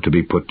with him to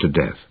be put to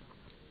death.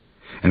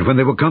 And when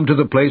they were come to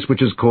the place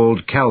which is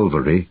called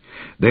Calvary,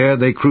 there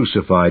they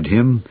crucified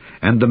him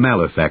and the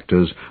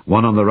malefactors,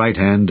 one on the right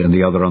hand and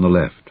the other on the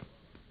left.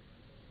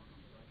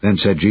 Then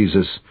said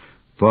Jesus,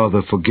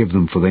 Father, forgive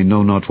them, for they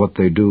know not what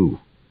they do.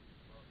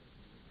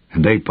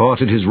 And they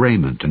parted his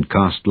raiment and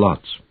cast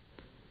lots.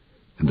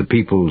 And the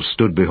people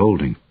stood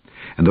beholding.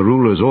 And the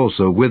rulers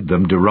also with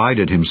them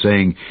derided him,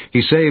 saying,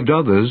 He saved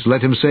others,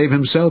 let him save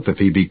himself, if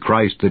he be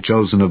Christ, the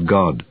chosen of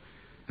God.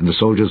 And the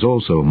soldiers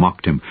also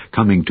mocked him,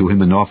 coming to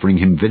him and offering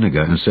him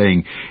vinegar, and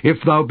saying, If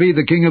thou be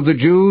the King of the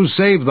Jews,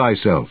 save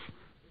thyself.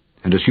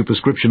 And a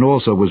superscription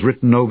also was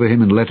written over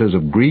him in letters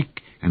of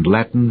Greek and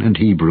Latin and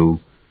Hebrew,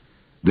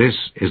 This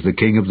is the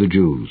King of the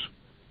Jews.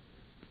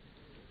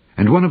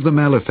 And one of the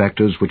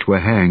malefactors which were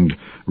hanged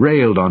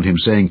railed on him,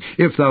 saying,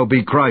 If thou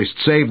be Christ,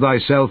 save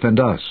thyself and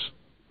us.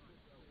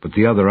 But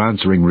the other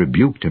answering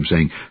rebuked him,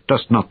 saying,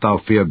 Dost not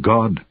thou fear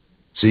God,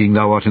 seeing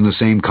thou art in the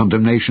same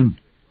condemnation?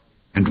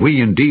 And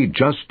we indeed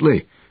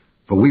justly,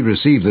 for we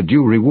receive the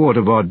due reward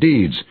of our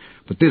deeds,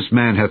 but this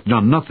man hath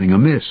done nothing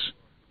amiss.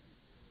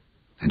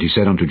 And he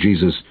said unto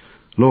Jesus,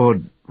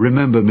 Lord,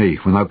 remember me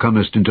when thou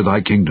comest into thy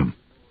kingdom.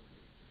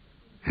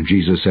 And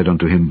Jesus said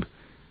unto him,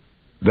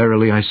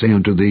 Verily I say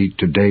unto thee,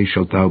 today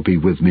shalt thou be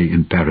with me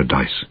in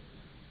paradise.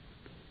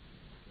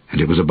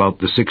 And it was about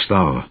the 6th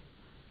hour,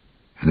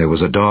 and there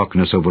was a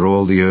darkness over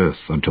all the earth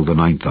until the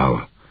 9th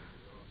hour.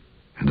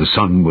 And the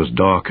sun was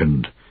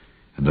darkened,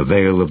 and the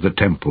veil of the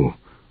temple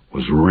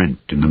was rent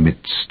in the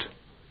midst.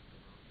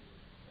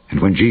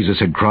 And when Jesus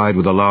had cried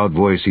with a loud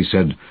voice, he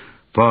said,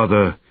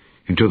 Father,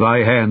 into thy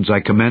hands I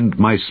commend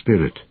my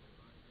spirit.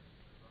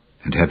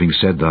 And having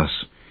said thus,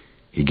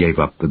 he gave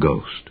up the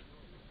ghost.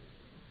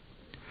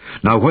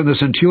 Now when the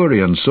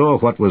centurion saw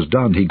what was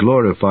done, he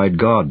glorified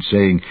God,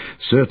 saying,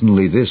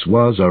 Certainly this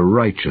was a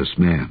righteous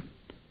man.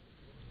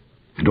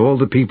 And all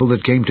the people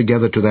that came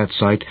together to that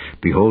sight,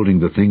 beholding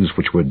the things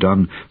which were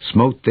done,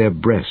 smote their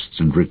breasts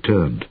and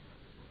returned.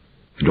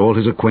 And all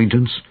his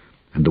acquaintance,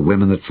 and the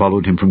women that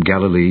followed him from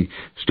Galilee,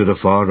 stood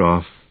afar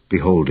off,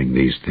 beholding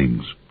these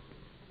things.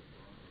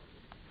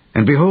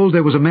 And behold,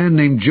 there was a man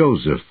named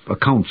Joseph, a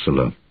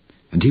counselor,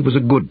 and he was a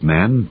good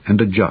man and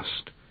a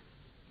just.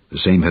 The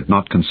same had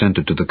not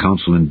consented to the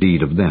counsel and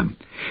deed of them.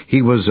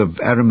 He was of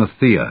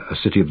Arimathea, a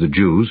city of the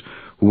Jews,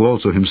 who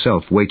also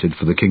himself waited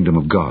for the kingdom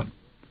of God.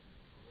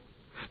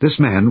 This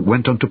man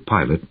went unto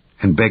Pilate,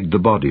 and begged the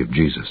body of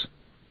Jesus.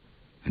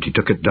 And he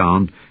took it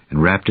down,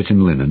 and wrapped it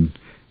in linen,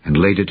 and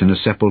laid it in a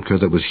sepulchre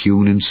that was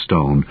hewn in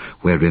stone,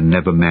 wherein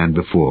never man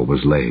before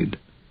was laid.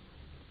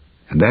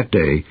 And that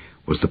day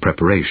was the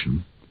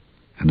preparation,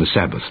 and the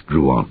Sabbath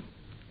drew on.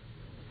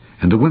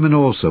 And the women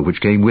also, which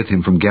came with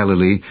him from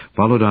Galilee,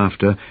 followed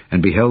after,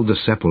 and beheld the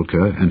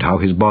sepulchre, and how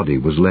his body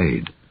was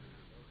laid.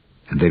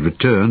 And they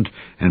returned,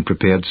 and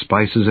prepared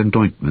spices and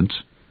ointments,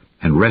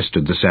 and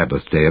rested the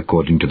Sabbath day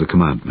according to the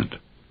commandment.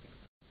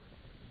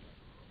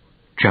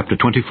 Chapter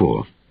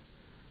 24.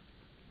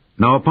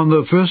 Now upon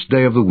the first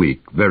day of the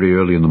week, very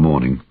early in the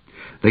morning,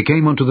 they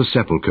came unto the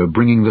sepulchre,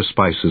 bringing the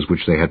spices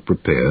which they had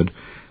prepared,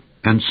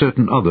 and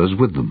certain others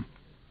with them.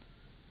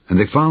 And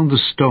they found the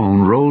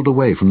stone rolled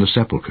away from the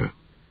sepulchre.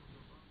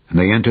 And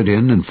they entered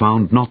in, and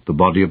found not the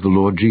body of the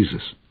Lord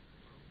Jesus.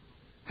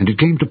 And it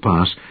came to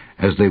pass,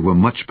 as they were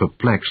much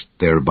perplexed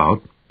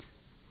thereabout,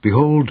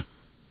 behold,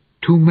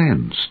 2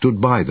 men stood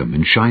by them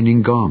in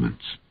shining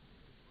garments.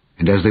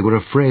 And as they were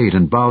afraid,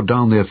 and bowed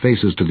down their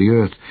faces to the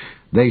earth,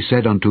 they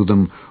said unto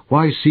them,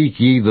 Why seek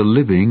ye the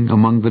living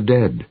among the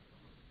dead?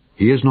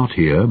 He is not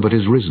here, but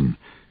is risen.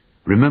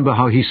 Remember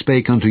how he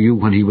spake unto you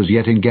when he was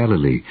yet in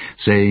Galilee,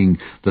 saying,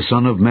 The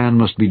Son of Man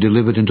must be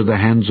delivered into the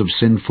hands of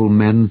sinful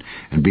men,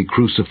 and be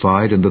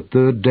crucified, and the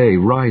 3rd day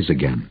rise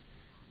again.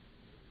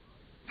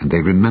 And they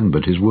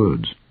remembered his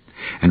words,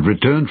 and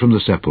returned from the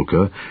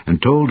sepulchre, and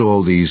told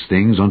all these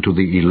things unto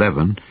the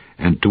 11,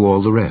 and to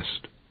all the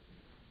rest.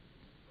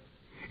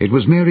 It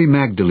was Mary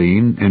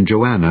Magdalene, and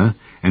Joanna,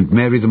 and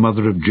Mary the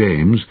mother of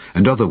James,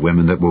 and other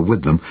women that were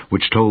with them,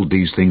 which told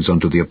these things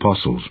unto the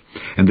apostles.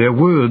 And their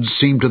words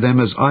seemed to them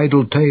as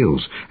idle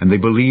tales, and they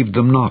believed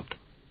them not.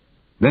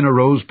 Then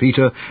arose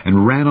Peter,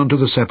 and ran unto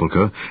the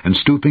sepulchre, and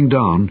stooping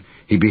down,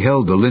 he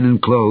beheld the linen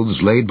clothes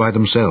laid by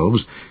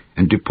themselves,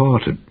 and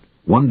departed,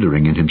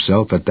 wondering in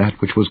himself at that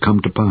which was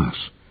come to pass.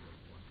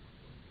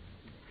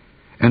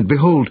 And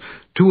behold,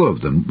 two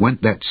of them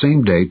went that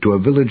same day to a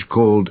village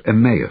called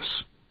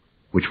Emmaus,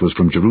 which was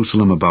from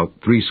Jerusalem about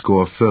 60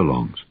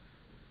 furlongs.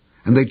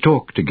 And they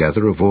talked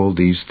together of all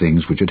these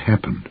things which had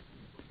happened.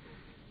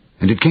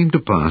 And it came to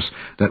pass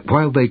that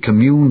while they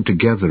communed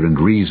together and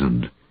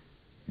reasoned,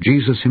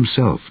 Jesus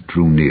himself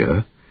drew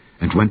near,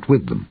 and went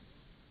with them.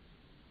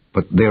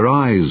 But their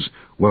eyes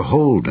were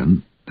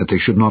holden, that they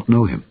should not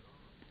know him.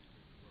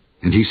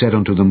 And he said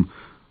unto them,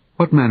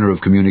 What manner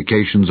of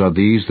communications are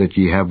these that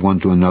ye have one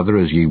to another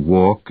as ye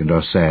walk and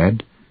are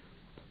sad?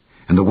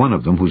 And the one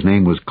of them, whose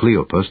name was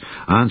Cleopas,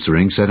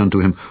 answering, said unto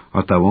him,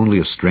 Art thou only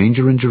a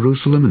stranger in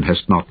Jerusalem, and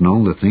hast not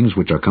known the things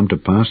which are come to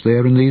pass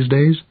there in these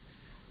days?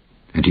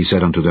 And he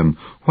said unto them,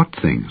 What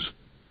things?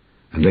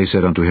 And they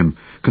said unto him,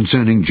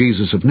 Concerning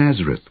Jesus of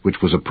Nazareth,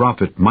 which was a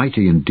prophet,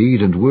 mighty in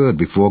deed and word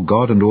before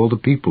God and all the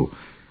people,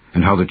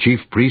 and how the chief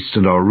priests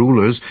and our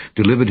rulers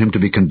delivered him to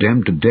be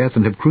condemned to death,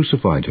 and have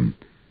crucified him.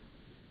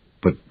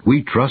 But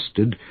we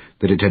trusted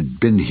that it had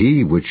been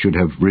he which should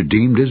have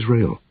redeemed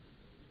Israel.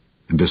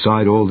 And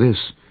beside all this,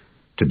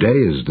 today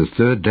is the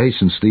 3rd day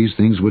since these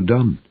things were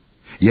done.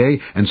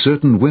 Yea, and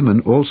certain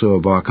women also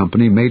of our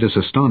company made us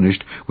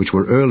astonished, which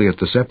were early at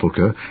the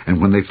sepulchre,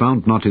 and when they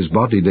found not his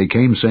body, they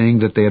came, saying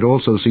that they had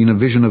also seen a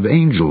vision of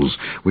angels,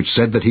 which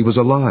said that he was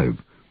alive.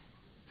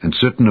 And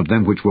certain of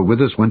them which were with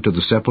us went to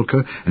the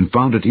sepulchre, and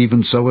found it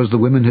even so as the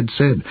women had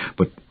said,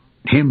 but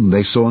him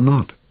they saw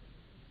not.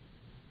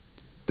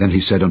 Then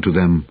he said unto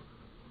them,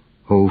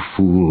 O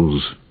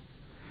fools,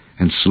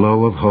 and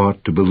slow of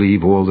heart to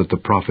believe all that the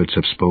prophets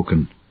have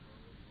spoken.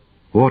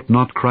 Ought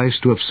not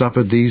Christ to have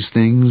suffered these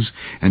things,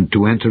 and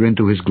to enter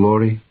into his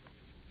glory?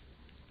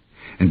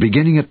 And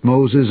beginning at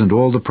Moses and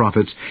all the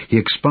prophets, he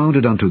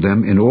expounded unto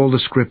them in all the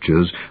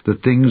Scriptures the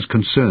things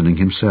concerning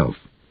himself.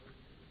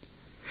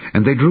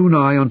 And they drew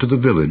nigh unto the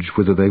village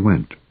whither they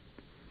went.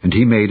 And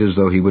he made as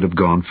though he would have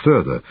gone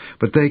further,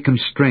 but they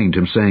constrained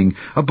him, saying,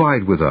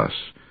 Abide with us,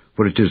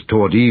 for it is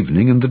toward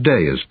evening, and the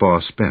day is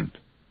far spent.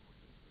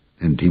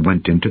 And he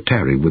went in to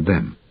tarry with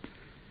them.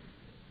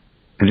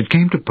 And it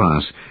came to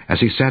pass, as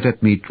he sat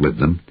at meat with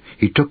them,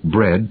 he took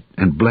bread,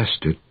 and blessed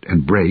it,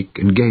 and brake,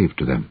 and gave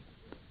to them.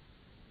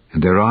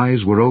 And their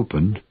eyes were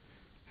opened,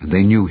 and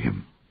they knew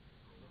him.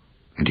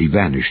 And he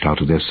vanished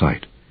out of their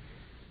sight.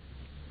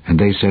 And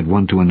they said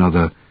one to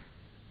another,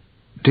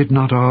 Did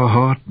not our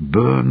heart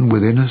burn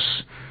within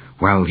us,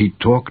 while he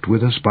talked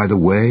with us by the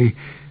way,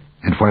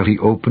 and while he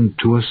opened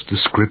to us the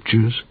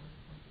Scriptures?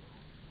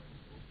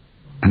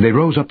 And they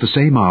rose up the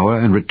same hour,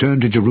 and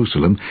returned to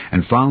Jerusalem,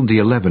 and found the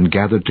 11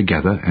 gathered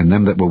together, and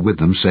them that were with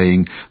them,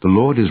 saying, The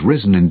Lord is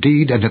risen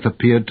indeed, and hath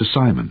appeared to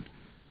Simon.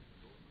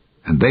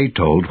 And they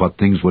told what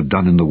things were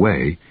done in the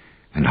way,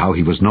 and how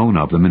he was known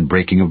of them in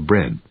breaking of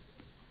bread.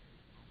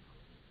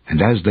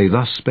 And as they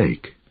thus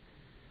spake,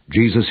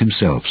 Jesus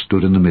himself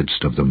stood in the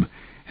midst of them,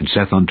 and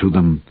saith unto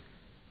them,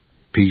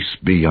 Peace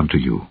be unto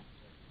you.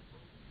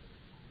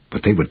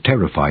 But they were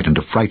terrified and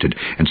affrighted,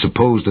 and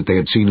supposed that they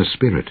had seen a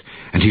spirit.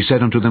 And he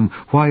said unto them,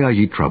 Why are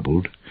ye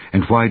troubled,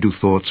 and why do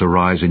thoughts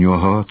arise in your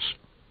hearts?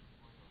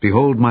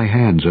 Behold my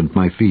hands and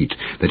my feet,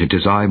 that it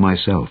is I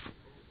myself.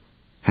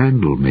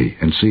 Handle me,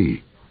 and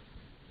see.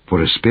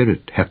 For a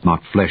spirit hath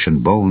not flesh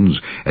and bones,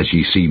 as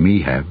ye see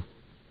me have.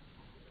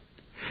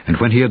 And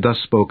when he had thus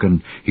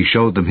spoken, he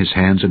showed them his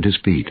hands and his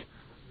feet.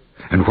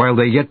 And while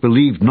they yet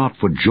believed not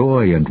for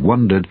joy and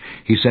wondered,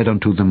 he said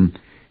unto them,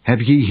 Have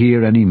ye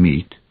here any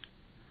meat?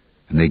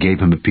 And they gave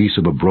him a piece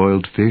of a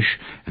broiled fish,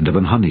 and of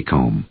an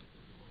honeycomb.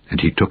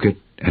 And he took it,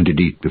 and did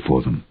eat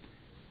before them.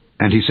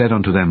 And he said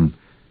unto them,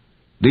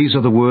 These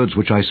are the words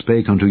which I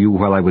spake unto you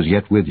while I was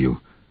yet with you,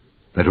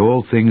 that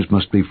all things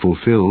must be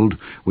fulfilled,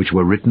 which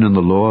were written in the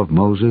law of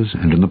Moses,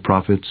 and in the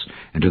prophets,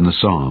 and in the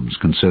Psalms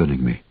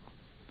concerning me.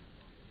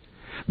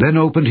 Then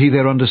opened he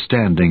their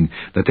understanding,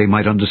 that they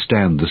might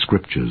understand the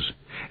Scriptures,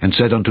 and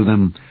said unto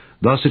them,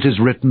 Thus it is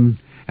written,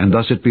 and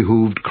thus it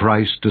behooved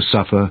Christ to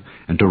suffer,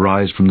 and to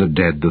rise from the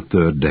dead the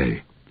 3rd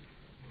day,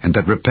 and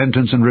that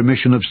repentance and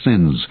remission of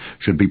sins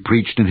should be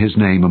preached in his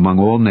name among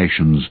all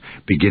nations,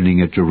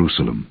 beginning at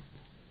Jerusalem.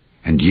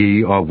 And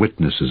ye are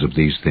witnesses of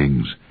these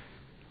things.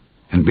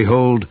 And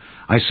behold,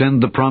 I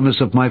send the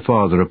promise of my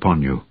Father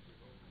upon you.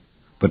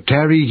 But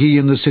tarry ye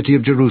in the city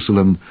of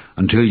Jerusalem,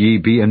 until ye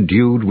be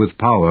endued with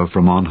power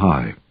from on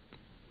high.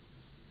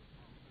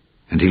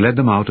 And he led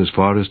them out as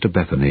far as to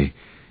Bethany,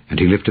 and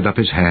he lifted up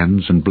his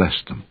hands and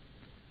blessed them.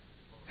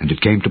 And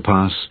it came to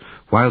pass,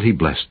 while he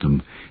blessed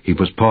them, he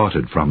was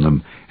parted from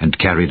them, and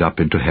carried up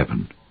into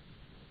heaven.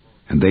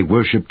 And they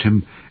worshipped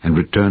him, and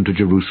returned to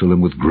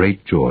Jerusalem with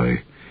great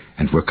joy,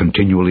 and were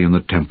continually in the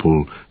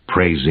temple,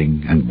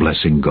 praising and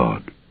blessing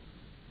God.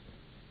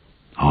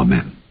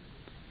 Amen.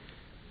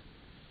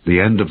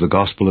 The end of the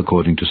Gospel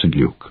according to St.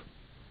 Luke.